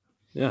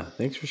 Yeah.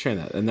 Thanks for sharing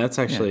that. And that's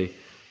Yeah. actually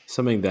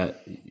something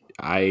that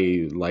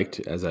I liked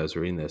as I was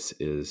reading this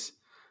is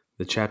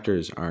the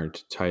chapters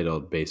aren't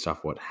titled based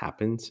off what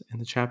happens in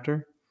the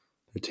chapter.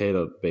 They're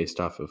titled based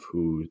off of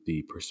who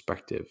the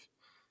perspective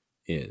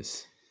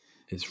is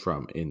is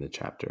from in the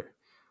chapter.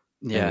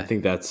 And I Yeah.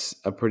 think that's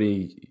a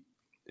pretty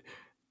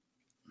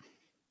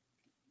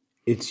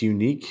it's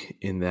unique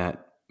in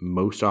that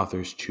most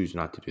authors choose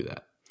not to do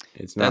that.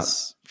 It's not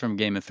That's from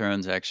Game of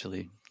Thrones,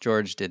 actually.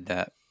 George did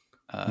that,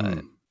 uh,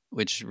 mm,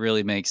 which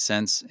really makes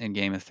sense in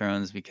Game of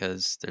Thrones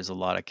because there's a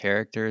lot of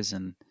characters,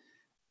 and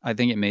I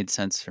think it made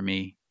sense for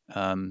me.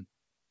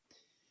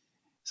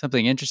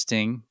 Something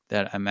interesting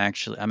that I'm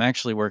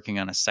actually working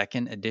on a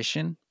second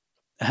edition,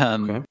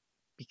 um, okay.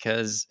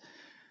 because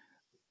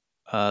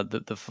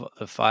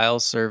the file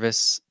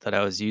service that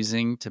I was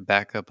using to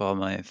back up all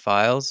my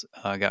files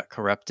got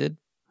corrupted.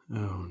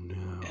 Oh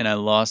no! And I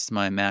lost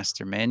my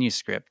master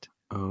manuscript.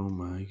 Oh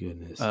my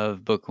goodness!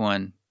 Of book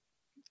 1.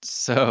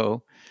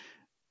 So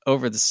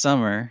over the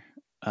summer,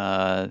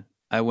 I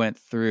went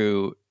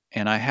through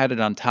and I had it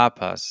on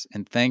Tapas,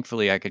 and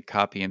thankfully I could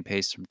copy and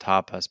paste from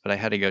Tapas, but I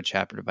had to go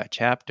chapter by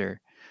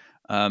chapter.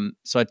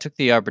 So I took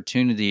the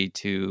opportunity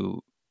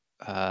to,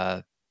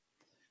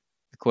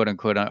 quote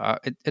unquote,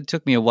 it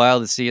took me a while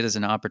to see it as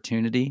an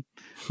opportunity.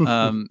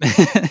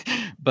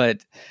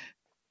 But,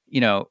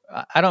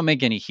 I don't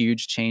make any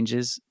huge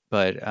changes,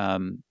 but,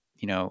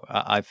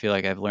 I feel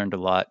like I've learned a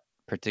lot,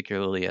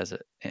 particularly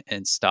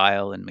in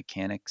style and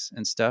mechanics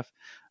and stuff.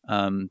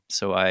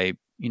 So I,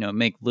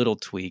 make little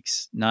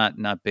tweaks, not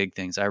big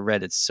things. I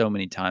read it so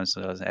many times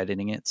when I was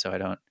editing it, so I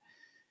don't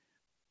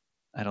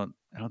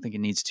think it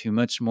needs too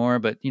much more,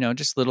 but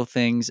just little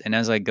things. And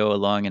as I go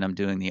along and I'm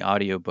doing the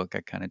audiobook,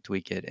 I kind of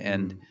tweak it.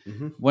 And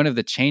Mm-hmm. one of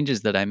the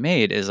changes that I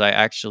made is I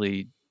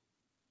actually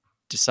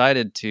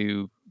decided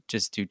to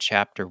just do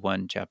chapter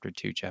 1, chapter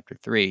 2, chapter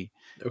 3,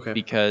 Okay.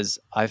 because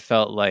I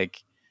felt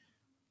like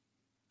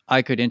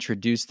I could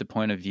introduce the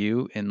point of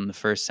view in the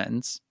first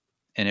sentence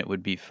and it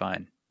would be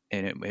fine.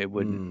 And it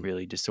wouldn't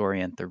really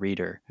disorient the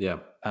reader. Yeah.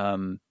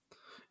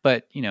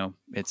 But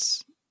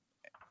it's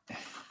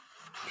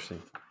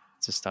Interesting.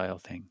 It's a style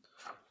thing.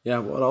 Yeah,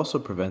 well, it also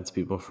prevents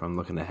people from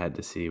looking ahead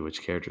to see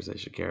which characters they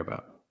should care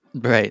about.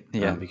 Right,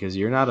 yeah. Because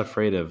you're not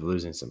afraid of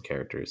losing some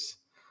characters.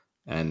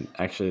 And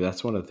actually,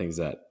 that's one of the things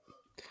that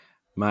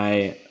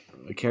my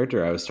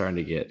character I was starting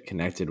to get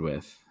connected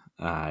with,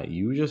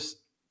 you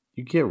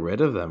get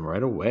rid of them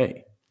right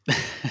away.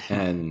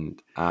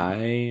 And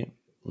I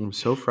am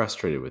so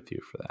frustrated with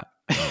you for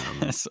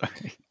that.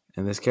 Sorry.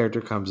 And this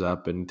character comes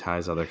up and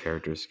ties other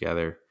characters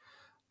together.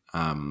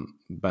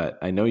 But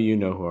I know you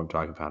know who I'm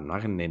talking about. I'm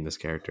not going to name this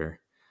character.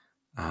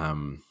 I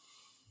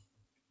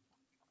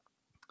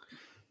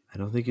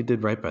don't think you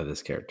did right by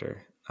this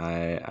character.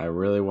 I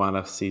really want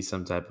to see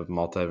some type of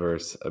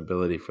multiverse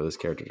ability for this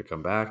character to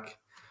come back.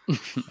 But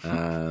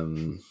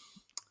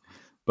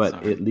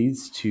Sorry. it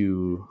leads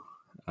to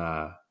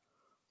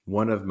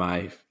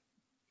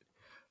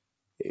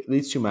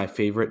my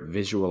favorite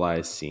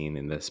visualized scene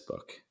in this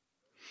book,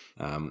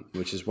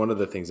 which is one of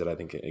the things that I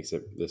think makes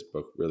this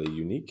book really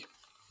unique.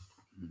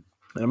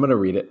 And I'm going to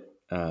read it.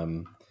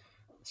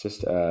 It's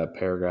just a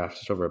paragraph,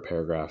 just over a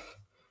paragraph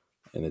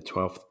in the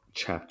 12th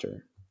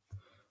chapter.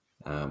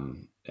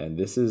 And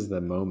this is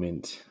the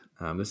moment.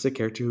 This is a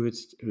character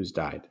who's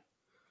died.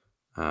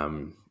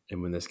 And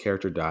when this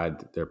character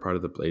died, they're part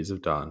of the Blades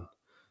of Dawn.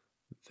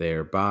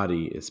 Their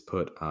body is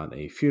put on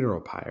a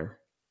funeral pyre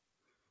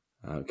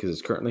because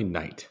it's currently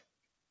night.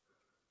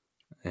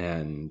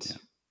 And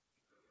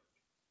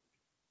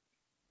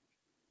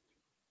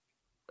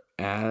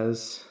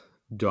as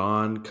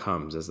dawn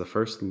comes, as the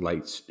first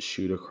lights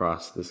shoot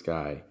across the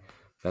sky,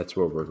 that's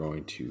where we're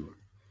going to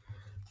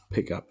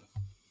pick up.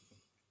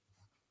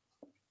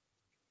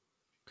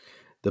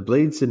 The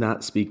Blades did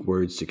not speak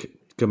words to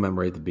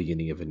commemorate the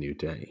beginning of a new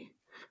day.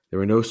 There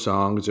were no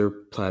songs or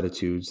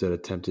platitudes that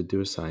attempted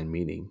to assign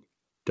meaning.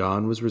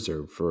 Dawn was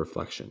reserved for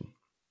reflection.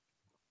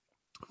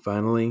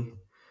 Finally,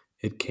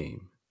 it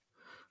came.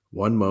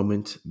 One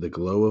moment, the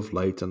glow of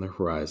light on the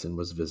horizon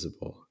was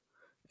visible,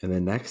 and the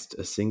next,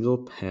 a single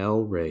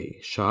pale ray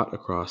shot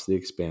across the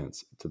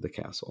expanse to the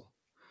castle.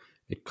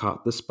 It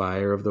caught the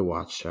spire of the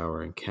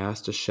watchtower and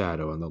cast a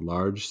shadow on the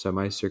large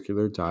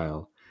semicircular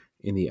dial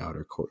in the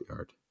outer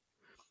courtyard.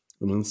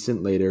 An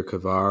instant later,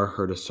 Kavar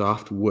heard a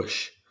soft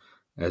whoosh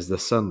as the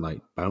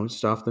sunlight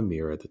bounced off the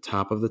mirror at the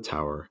top of the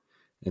tower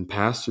and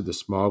passed through the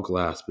small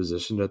glass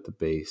positioned at the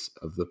base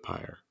of the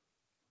pyre.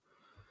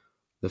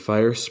 The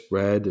fire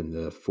spread and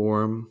the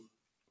form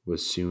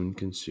was soon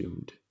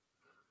consumed.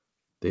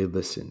 They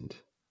listened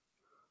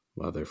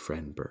while their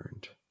friend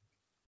burned.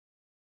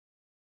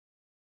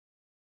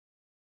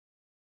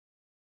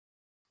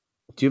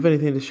 Do you have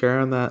anything to share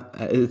on that?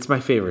 It's my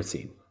favorite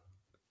scene.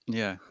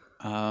 Yeah.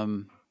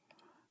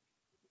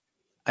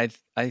 I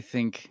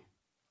think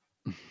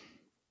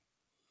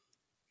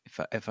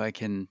if I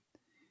can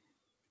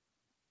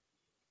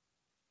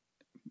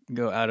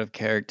go out of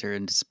character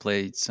and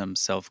display some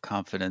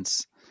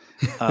self-confidence,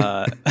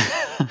 I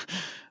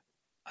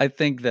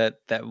think that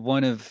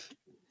one of,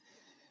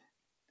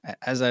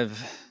 as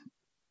I've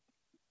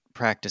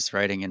practiced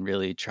writing and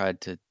really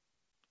tried to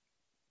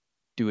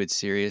do it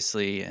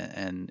seriously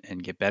and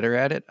get better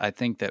at it, I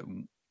think that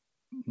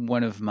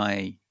one of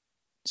my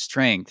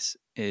strengths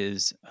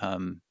is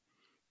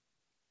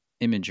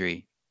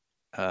imagery.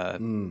 I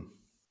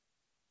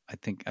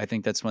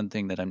think that's one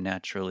thing that I'm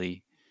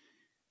naturally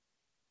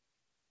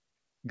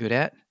good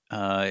at.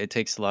 It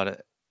takes a lot of,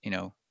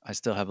 I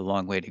still have a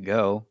long way to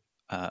go,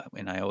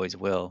 and I always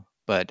will.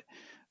 But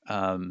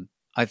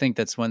I think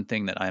that's one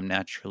thing that I'm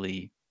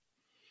naturally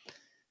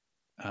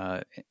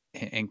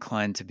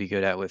inclined to be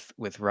good at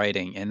with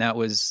writing, and that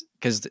was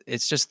because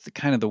it's just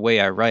kind of the way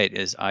I write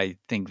is I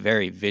think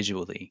very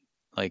visually.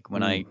 Like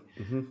when I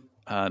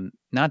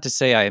not to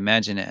say I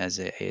imagine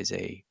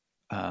it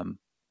um,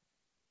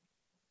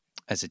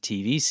 as a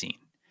TV scene,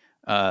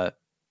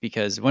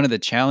 because one of the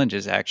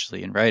challenges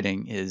actually in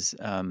writing is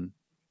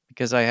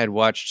because I had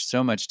watched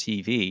so much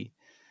TV.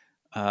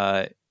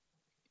 Uh,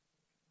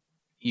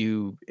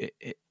 you,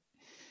 it,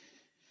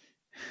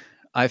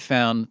 I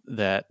found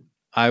that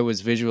I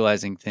was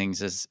visualizing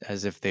things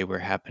as if they were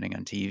happening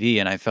on TV,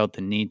 and I felt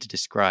the need to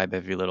describe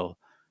every little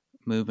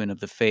movement of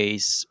the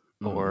face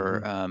Mm-hmm.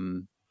 or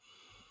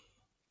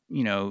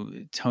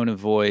tone of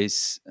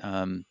voice,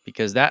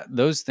 because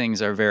those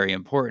things are very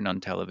important on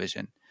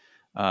television.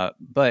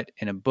 But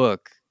in a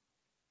book,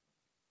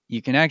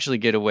 you can actually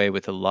get away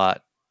with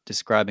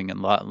describing a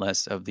lot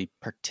less of the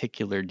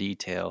particular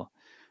detail,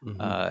 Mm-hmm.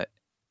 uh,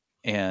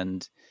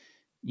 and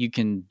you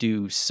can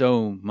do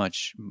so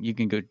much. You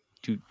can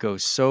go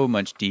so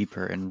much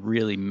deeper and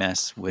really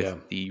mess with Yeah.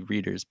 the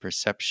reader's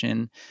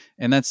perception,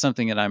 and that's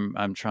something that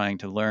I'm trying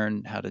to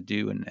learn how to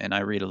do. And I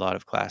read a lot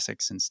of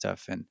classics and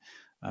stuff, and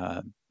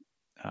uh,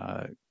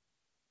 uh,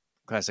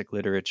 classic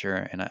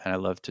literature, and I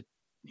love to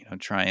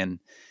try and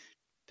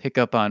pick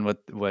up on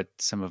what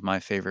some of my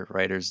favorite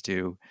writers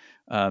do.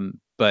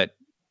 But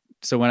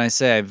so when I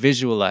say I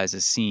visualize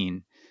a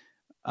scene,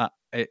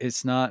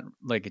 it's not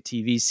like a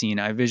TV scene.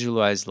 I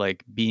visualize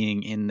like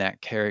being in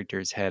that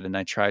character's head, and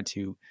I try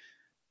to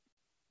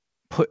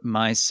put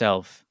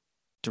myself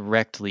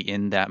directly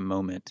in that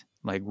moment.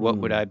 Like, what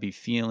would Mm. I be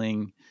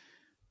feeling?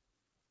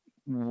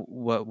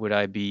 What would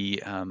I be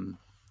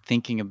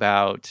thinking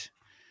about?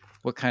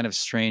 What kind of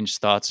strange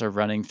thoughts are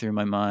running through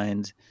my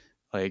mind?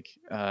 Like,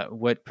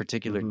 what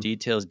particular Mm-hmm.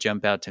 details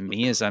jump out to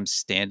me as I'm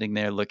standing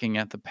there looking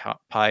at the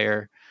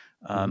pyre?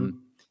 Um, Mm-hmm.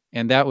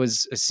 and that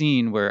was a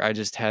scene where I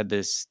just had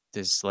this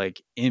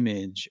like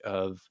image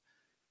of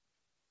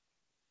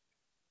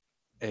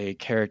a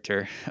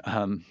character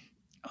on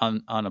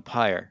a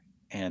pyre,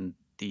 and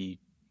the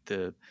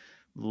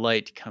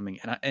light coming,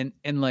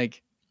 and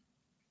like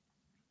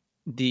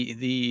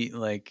the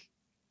like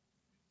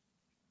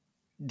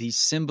the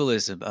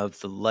symbolism of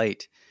the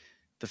light,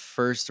 the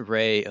first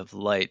ray of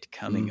light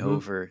coming Mm-hmm.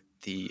 over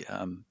the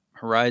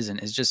horizon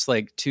is just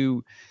like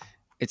too.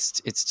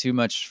 It's too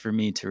much for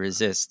me to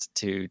resist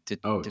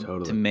Oh, to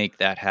totally. make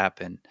that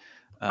happen.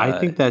 I Uh,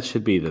 think that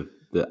should be the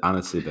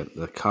honestly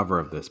the cover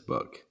of this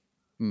book.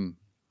 mm,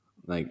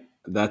 Like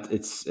that,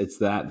 it's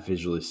that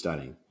visually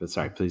stunning. But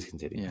sorry, please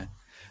continue. yeah,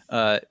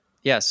 uh,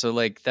 yeah. So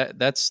like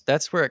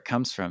that's where it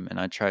comes from, and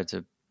I try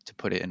to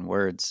put it in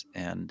words,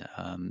 uh,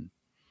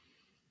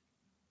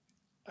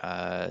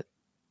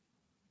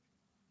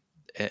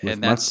 With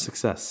and much that's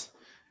success.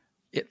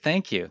 it.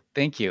 Thank you,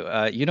 thank you.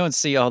 You don't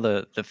see all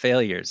the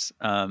failures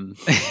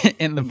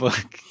in the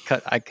book.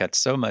 I cut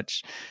so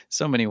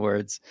many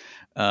words,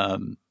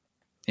 um,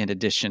 in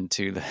addition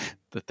to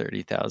the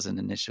 30,000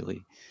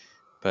 initially.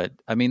 But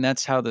I mean,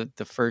 that's how the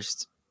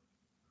first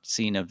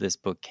scene of this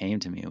book came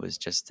to me. It was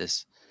just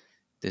this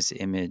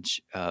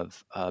image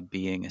of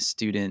being a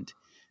student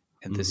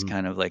at this Mm-hmm.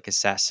 kind of like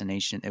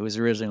assassination. It was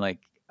originally like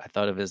I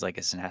thought of it as like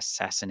an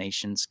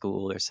assassination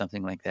school or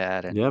something like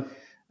that, and Yep.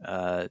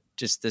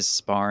 just this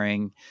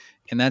sparring.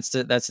 And that's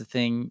the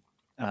thing.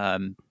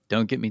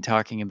 Don't get me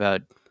talking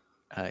about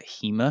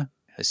HEMA,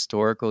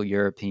 historical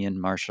European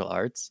martial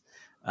arts,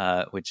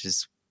 which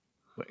is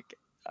like,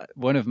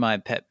 one of my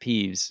pet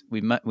peeves.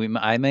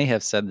 I may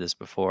have said this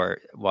before.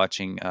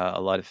 Watching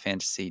a lot of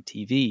fantasy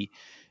TV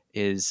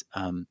is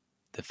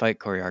the fight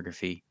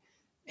choreography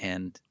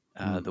and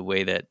Mm. the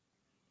way that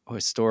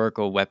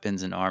historical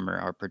weapons and armor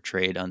are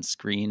portrayed on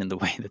screen, and the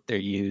way that they're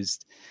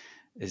used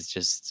is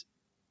just.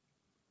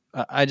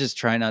 I just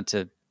try not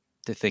to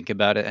think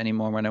about it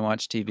anymore when I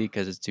watch TV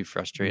because it's too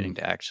frustrating Mm.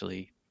 to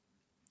actually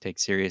take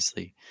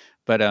seriously.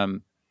 But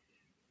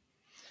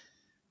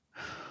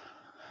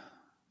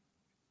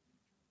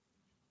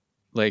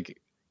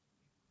like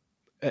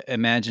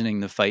imagining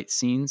the fight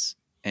scenes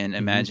and Mm-hmm.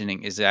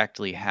 imagining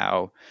exactly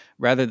how,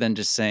 rather than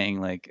just saying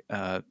like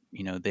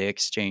they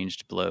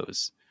exchanged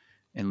blows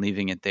and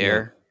leaving it Yeah.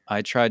 there,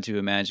 I tried to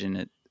imagine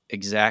it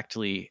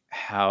exactly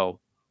how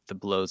the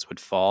blows would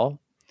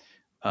fall,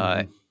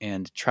 Mm-hmm.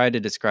 and try to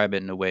describe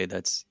it in a way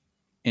that's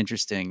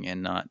interesting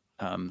and not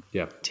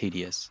Yeah.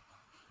 tedious.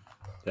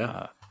 Yeah.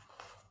 uh,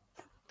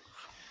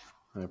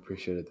 I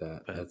appreciated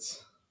that. but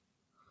That's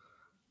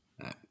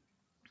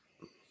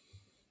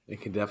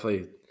it can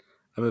definitely.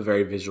 I'm a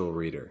very visual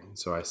reader,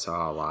 so I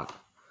saw a lot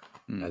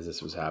mm, as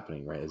this was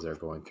happening. Right as they're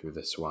going through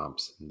the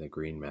swamps and the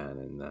Green Man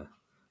and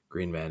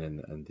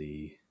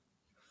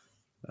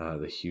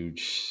the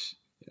huge,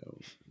 you know,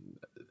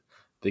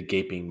 the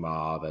gaping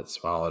maw that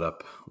swallowed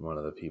up one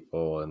of the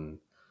people, and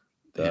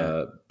yeah,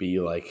 the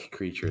bee-like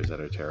creatures that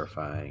are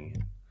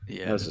terrifying. That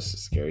yeah. was just a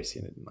scary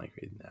scene. I didn't like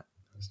reading that.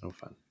 It was no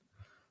fun.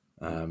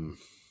 Um,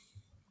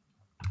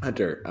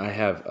 Hunter, I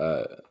have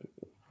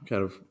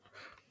kind of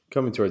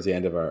coming towards the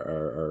end of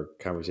our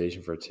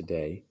conversation for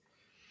today.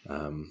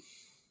 Um,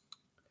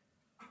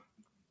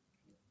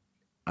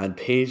 on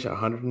page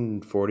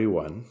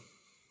 141,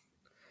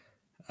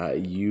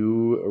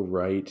 you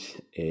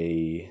write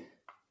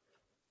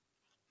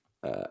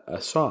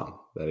a song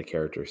that a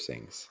character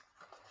sings.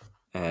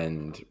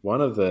 And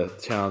one of the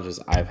challenges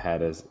I've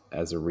had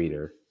as a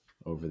reader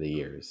over the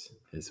years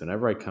is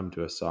whenever I come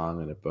to a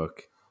song in a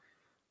book,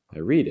 I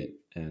read it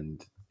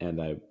and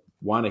I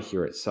want to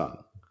hear it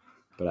sung,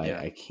 but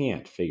I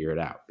can't figure it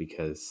out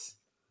because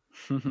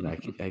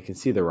I can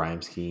see the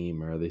rhyme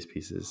scheme or these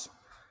pieces.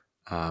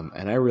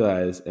 And I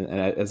realized,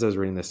 as I was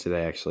reading this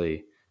today,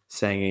 actually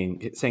sang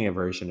a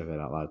version of it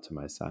out loud to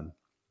my son.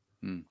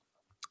 Mm.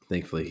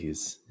 Thankfully,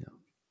 he's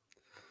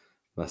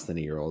less than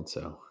a year old,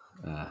 so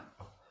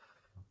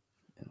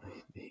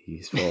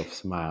he's full of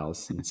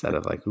smiles instead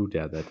of like, "Ooh,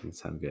 Dad, that didn't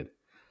sound good."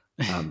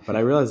 But I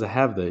realized I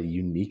have the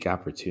unique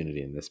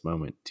opportunity in this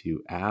moment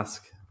to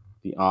ask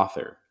the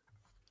author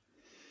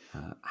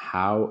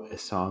how a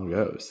song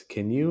goes.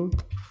 Can you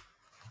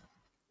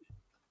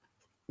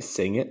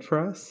sing it for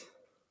us?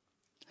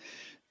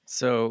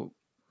 So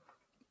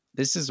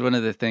this is one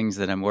of the things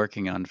that I'm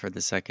working on for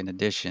the second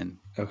edition.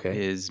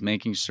 Okay. Is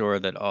making sure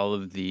that all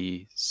of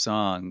the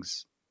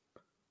songs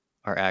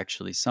are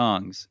actually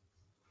songs.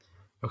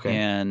 Okay.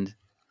 And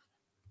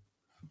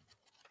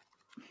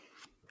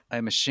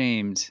I'm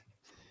ashamed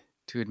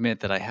to admit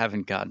that I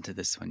haven't gotten to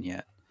this one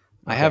yet.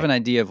 Okay. I have an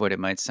idea of what it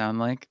might sound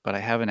like, but I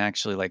haven't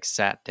actually like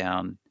sat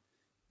down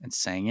and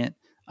sang it.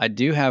 I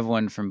do have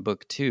one from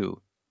book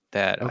 2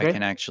 that I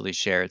can actually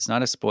share. It's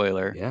not a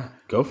spoiler. Yeah,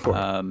 go for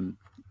it.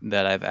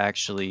 That I've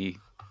actually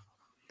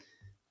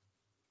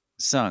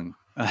sung.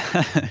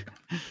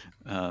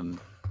 Love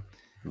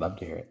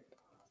to hear it.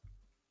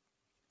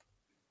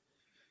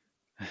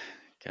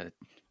 Gotta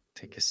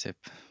take a sip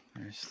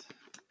first.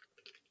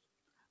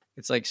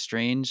 It's like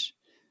strange.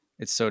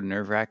 It's so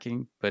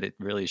nerve-wracking, but it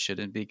really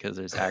shouldn't be because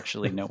there's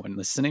actually no one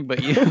listening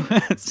but you.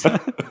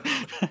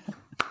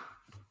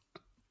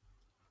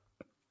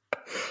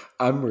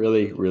 I'm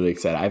really, really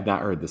excited. I've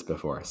not heard this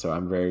before, so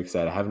I'm very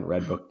excited. I haven't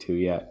read book 2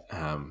 yet.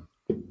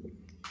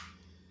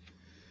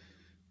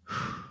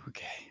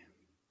 Okay.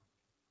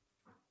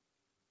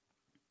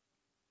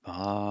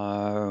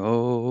 Far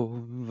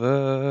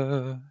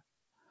over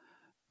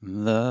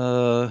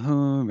the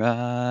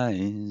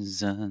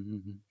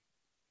horizon,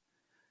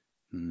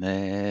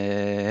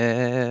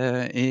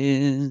 there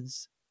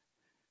is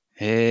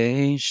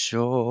a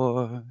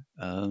shore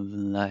of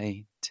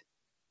light.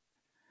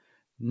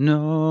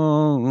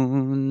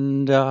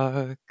 No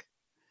dark,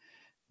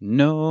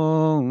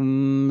 no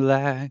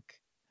black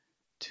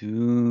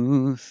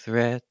to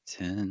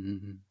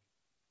threaten,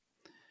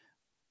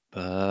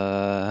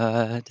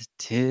 but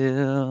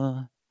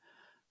till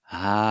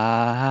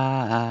I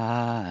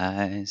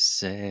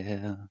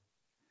sail,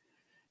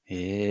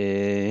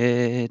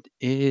 it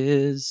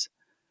is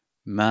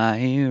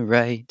my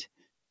right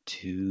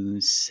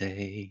to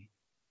say,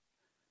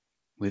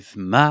 with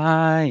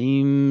my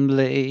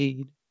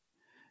blade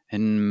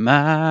and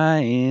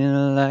my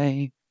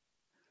life,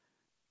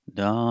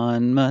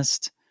 dawn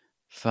must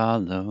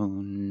follow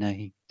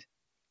night.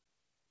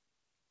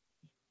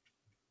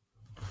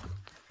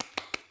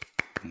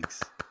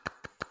 Thanks.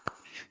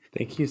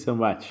 Thank you so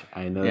much.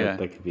 I know that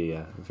could be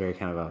a very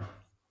kind of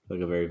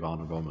a very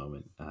vulnerable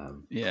moment.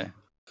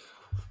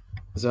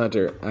 So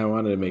Hunter, I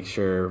wanted to make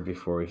sure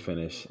before we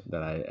finish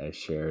that I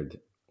shared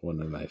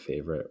one of my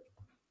favorite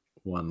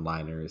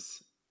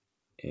one-liners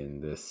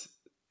in this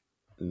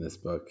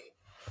book.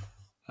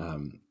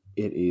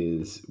 It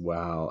is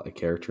while a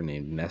character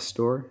named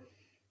Nestor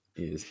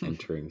is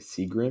entering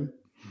Seagrim,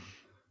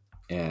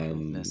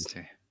 and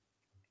Nestor.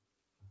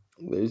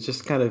 It's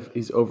just kind of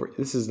he's over.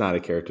 This is not a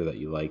character that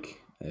you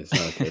like. It's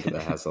not a character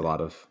that has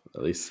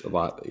at least a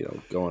lot,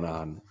 going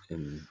on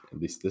in at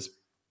least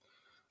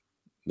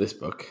this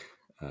book,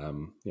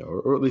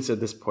 or at least at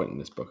this point in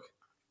this book.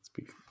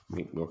 Speak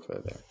more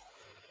clear there.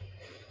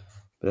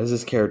 But as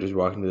this character is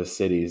walking to the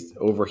city, he's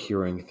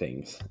overhearing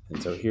things,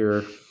 and so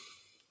here's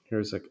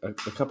a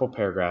couple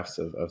paragraphs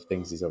of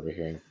things he's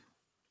overhearing.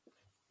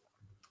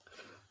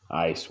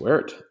 I swear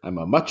it, I'm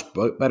a much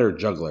better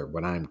juggler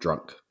when I'm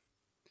drunk.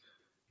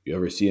 You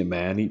ever see a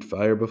man eat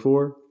fire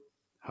before?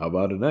 How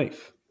about a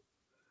knife?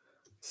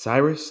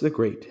 Cyrus the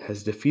Great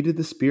has defeated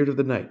the spirit of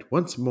the night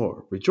once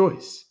more.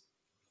 Rejoice.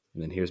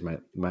 And then here's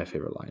my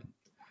favorite line.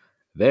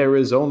 There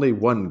is only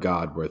one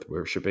God worth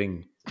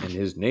worshipping, and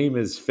his name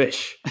is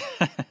Fish.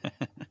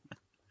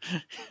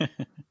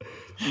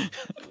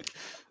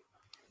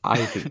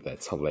 I think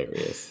that's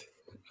hilarious.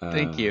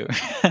 Thank you.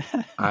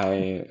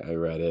 I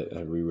read it.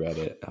 I reread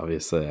it.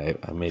 Obviously,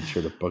 I made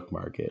sure to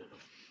bookmark it.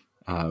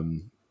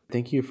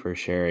 Thank you for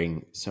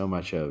sharing so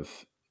much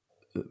of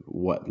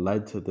what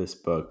led to this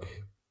book,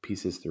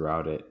 pieces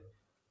throughout it.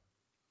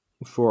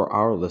 For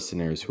our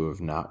listeners who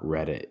have not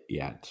read it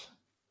yet,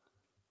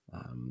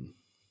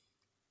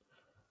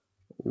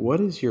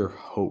 what is your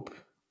hope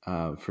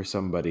for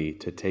somebody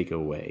to take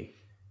away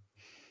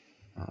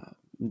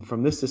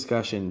from this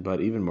discussion, but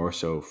even more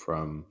so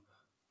from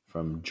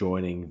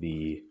joining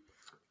the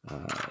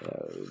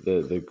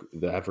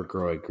ever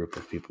growing group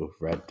of people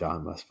who've read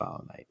Dawn Must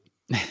Follow Night?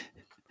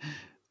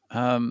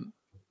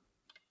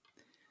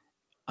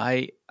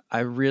 I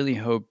really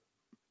hope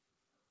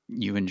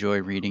you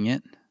enjoy reading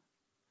it.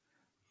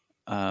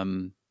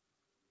 I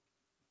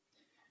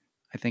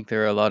think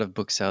there are a lot of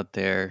books out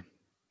there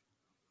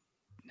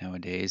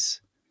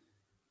nowadays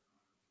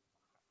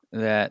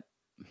that,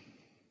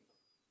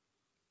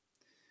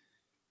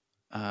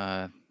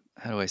 how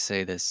do I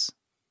say this?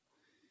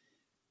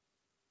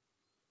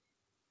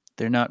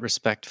 They're not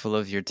respectful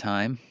of your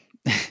time.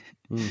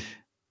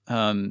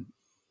 And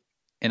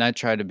I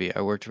try to be.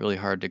 I worked really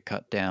hard to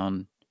cut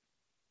down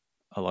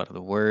a lot of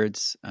the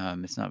words.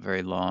 It's not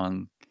very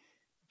long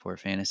for a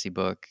fantasy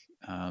book.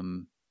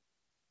 And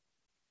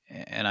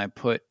I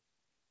put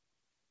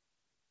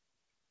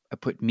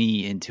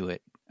me into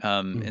it.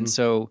 And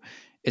so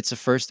it's a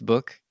first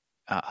book.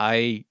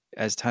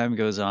 As time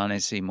goes on, I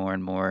see more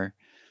and more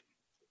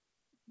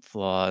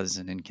flaws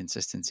and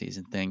inconsistencies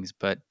and things.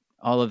 But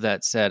all of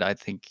that said, I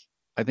think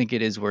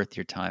it is worth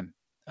your time.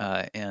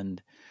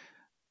 And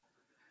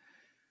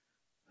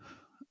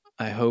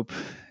I hope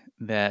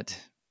that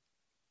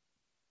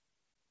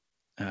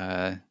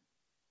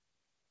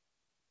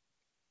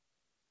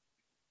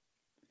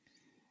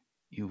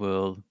you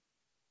will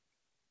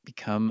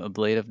become a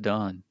Blade of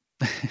Dawn.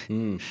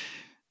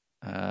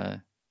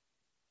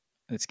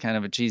 It's kind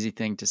of a cheesy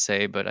thing to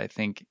say, but I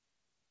think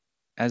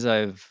as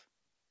I'm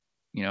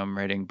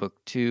writing book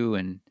 2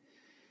 and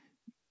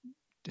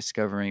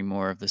discovering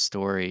more of the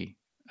story,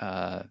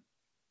 the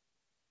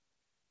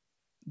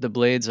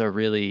blades are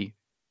really,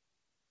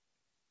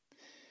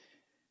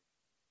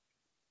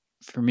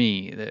 for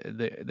me,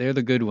 they're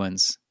the good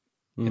ones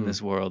in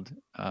this world.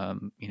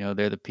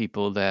 They're the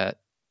people that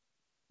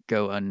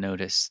go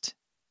unnoticed,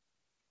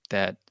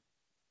 that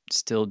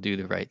still do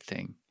the right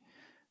thing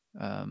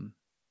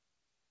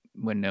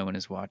when no one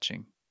is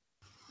watching.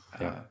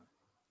 Yeah.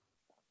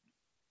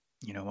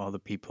 All the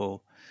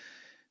people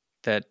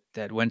that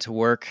went to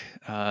work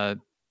at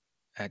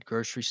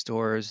grocery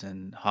stores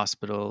and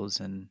hospitals,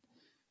 and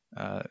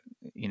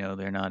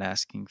they're not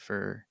asking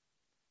for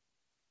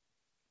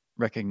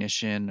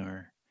recognition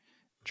or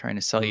trying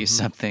to sell you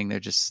something. They're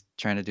just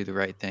trying to do the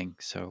right thing.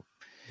 So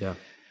yeah,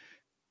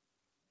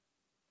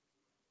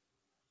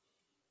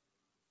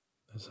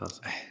 that's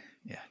awesome.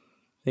 Yeah,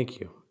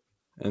 thank you,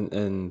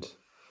 and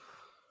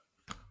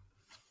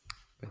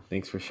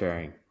thanks for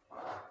sharing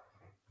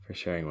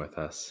with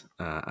us.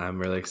 I'm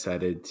really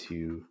excited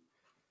to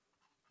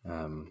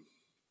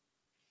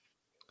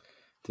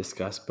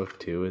discuss book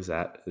 2 as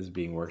that is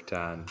being worked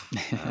on.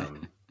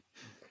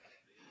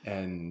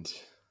 And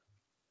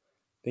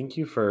thank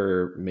you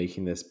for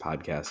making this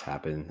podcast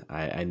happen.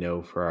 I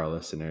know for our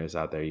listeners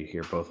out there, you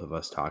hear both of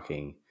us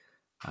talking.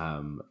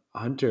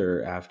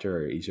 Hunter,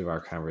 after each of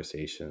our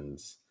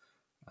conversations,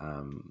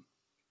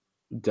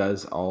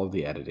 does all of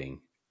the editing,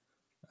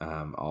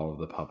 all of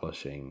the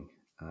publishing,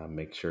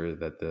 make sure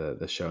that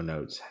the show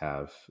notes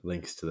have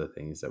links to the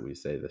things that we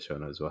say the show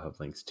notes will have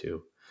links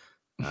to.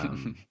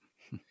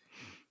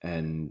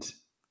 And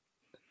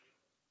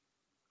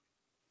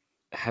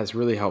has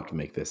really helped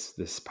make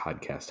this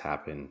podcast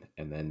happen,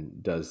 and then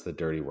does the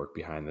dirty work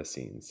behind the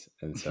scenes.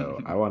 And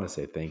so I want to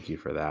say thank you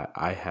for that.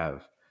 I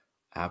have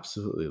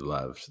absolutely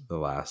loved the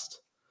last,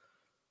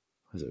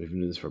 we've been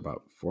doing this for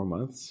about 4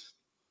 months.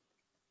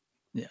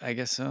 Yeah, I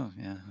guess so.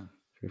 Yeah.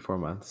 3-4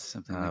 months.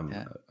 Something like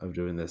that. Of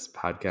doing this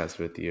podcast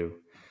with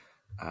you.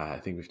 I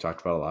think we've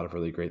talked about a lot of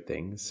really great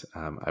things.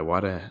 I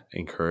want to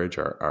encourage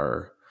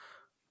our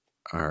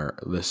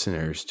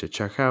listeners to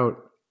check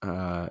out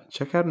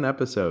an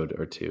episode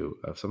or two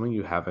of something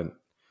you haven't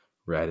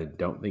read and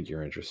don't think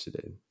you're interested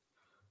in.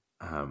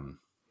 I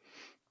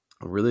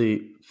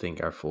really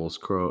think our Fool's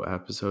Crow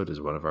episode is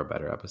one of our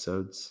better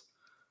episodes.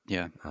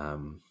 Yeah.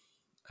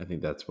 I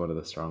think that's one of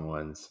the strong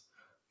ones.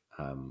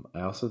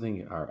 I also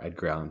think our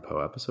Edgar Allan Poe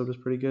episode was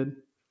pretty good.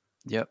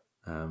 Yep.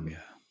 Yeah.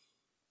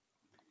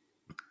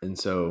 And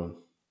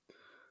so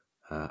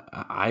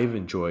I've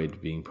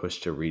enjoyed being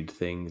pushed to read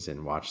things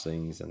and watch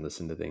things and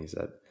listen to things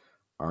that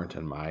aren't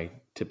on my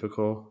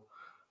typical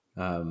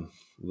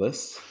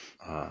list.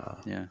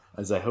 Yeah.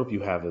 As I hope you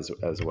have as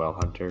well,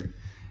 Hunter.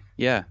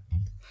 Yeah.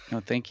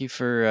 No, thank you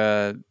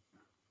for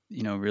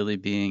really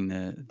being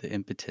the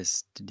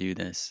impetus to do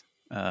this,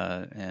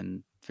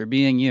 and for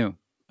being you.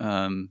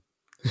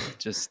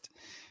 Just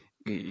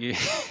it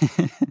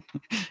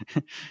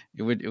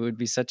would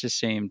be such a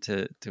shame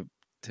to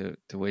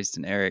waste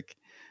an Eric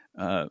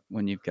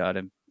when you've got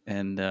him,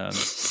 and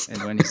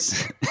when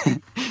he's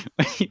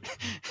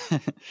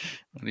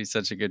when he's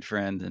such a good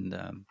friend,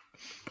 and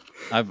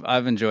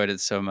I've enjoyed it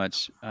so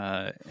much,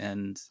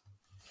 and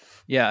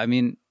yeah, I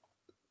mean,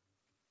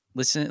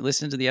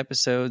 listen to the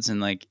episodes,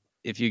 and like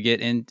if you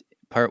get in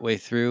partway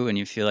through and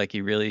you feel like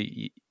you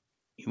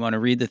want to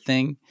read the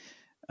thing,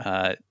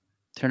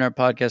 turn our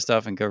podcast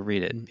off and go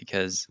read it,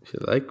 because if you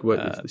like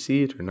what you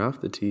see, turn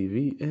off the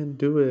TV and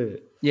do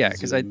it. Yeah,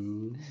 because I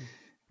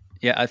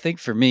think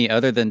for me,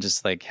 other than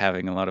just like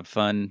having a lot of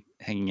fun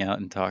hanging out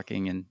and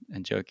talking and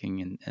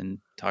joking and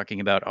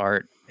talking about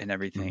art and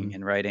everything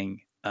and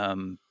writing,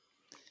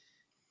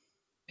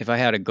 if I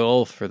had a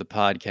goal for the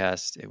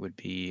podcast, it would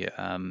be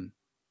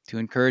to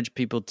encourage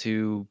people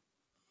to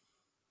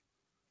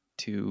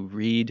to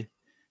read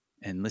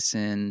and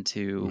listen,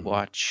 to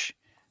watch,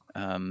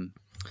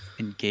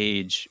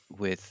 engage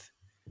with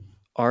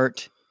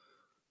art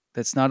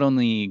that's not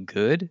only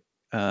good,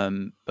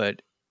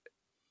 but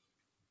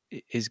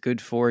is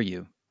good for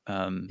you.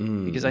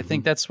 Because I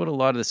think that's what a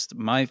lot of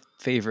my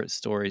favorite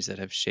stories that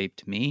have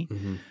shaped me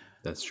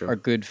That's true. are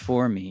good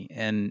for me.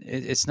 And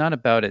it's not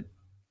about it.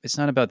 It's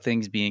not about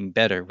things being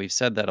better. We've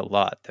said that a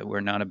lot, that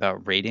we're not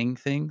about rating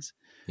things.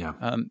 Yeah.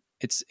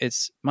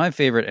 It's my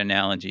favorite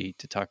analogy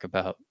to talk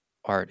about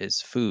art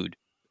is food.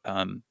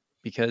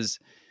 Because,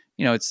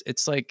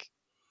 it's like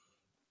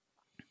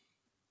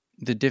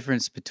the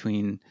difference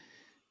between,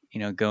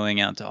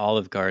 going out to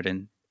Olive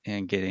Garden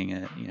and getting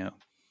a,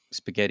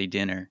 spaghetti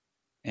dinner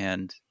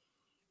and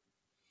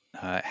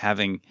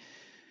having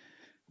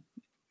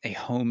a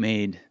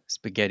homemade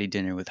spaghetti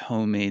dinner with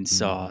homemade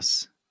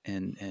sauce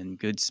and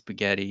good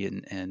spaghetti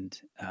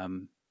and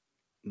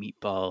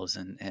meatballs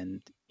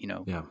and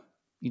Yeah.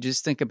 you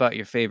just think about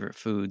your favorite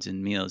foods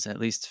and meals. At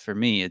least for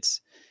me,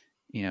 it's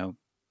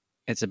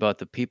it's about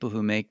the people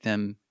who make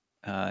them.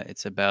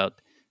 It's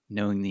about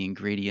knowing the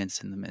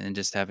ingredients in them and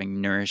just having a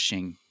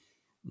nourishing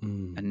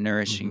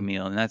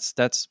meal. And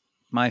that's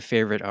my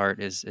favorite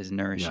art is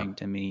nourishing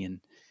to me.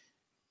 And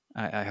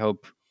I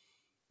hope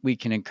we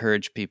can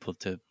encourage people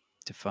to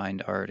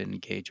find art and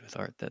engage with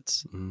art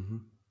that's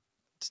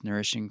it's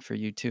nourishing for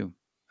you too.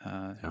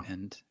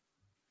 And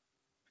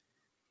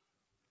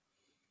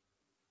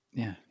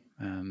yeah.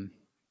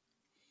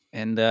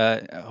 And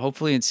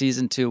hopefully in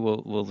season 2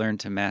 we'll learn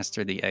to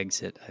master the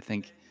exit. I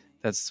think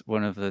that's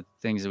one of the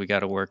things that we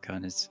got to work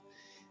on is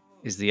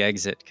the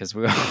exit, because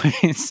we're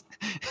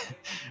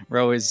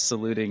always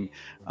saluting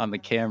on the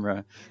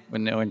camera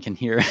when no one can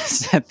hear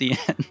us at the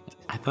end.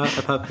 I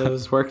thought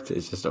those worked.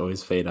 It's just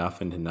always fade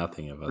off into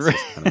nothing of us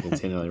just kind of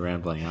continually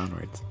rambling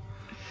onwards.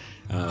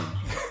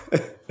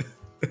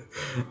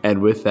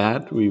 And with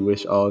that, we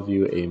wish all of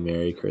you a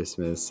Merry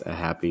Christmas, a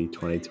happy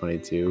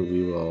 2022.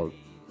 We will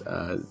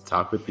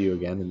talk with you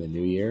again in the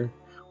new year.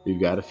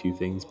 We've got a few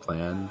things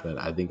planned that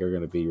I think are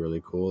going to be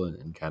really cool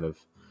and kind of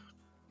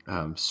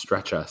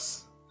stretch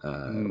us.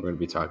 We're going to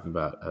be talking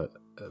about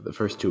the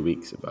first 2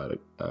 weeks about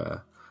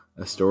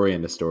a story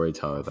and a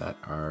storyteller that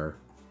are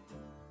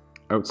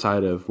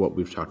outside of what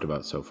we've talked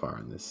about so far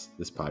in this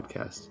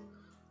podcast.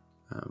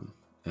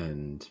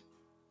 And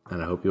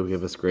I hope you'll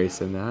give us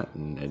grace in that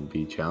and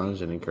be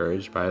challenged and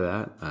encouraged by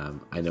that.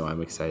 I know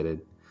I'm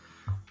excited,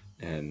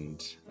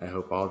 and I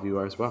hope all of you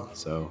are as well.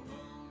 So,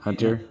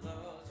 Hunter,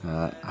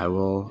 I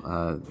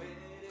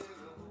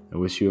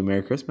wish you a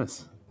Merry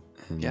Christmas.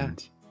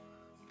 And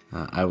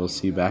I will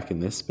see you back in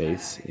this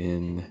space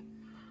in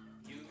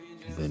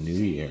the new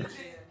year.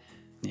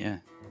 Yeah,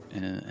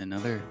 and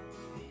another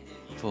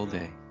full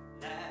day.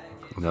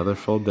 Another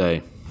full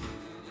day.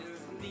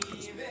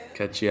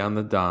 Catch you on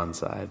the dawn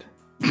side.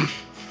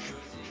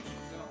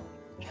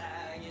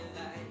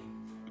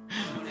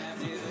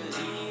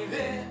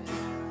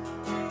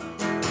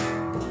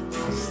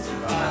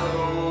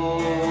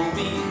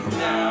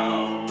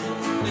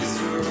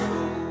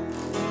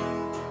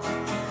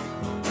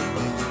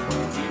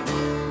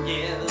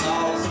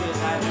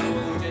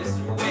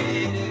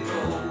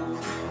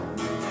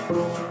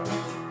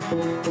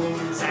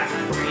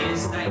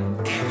 Sacrifice, like,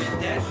 damn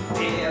it, that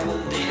devil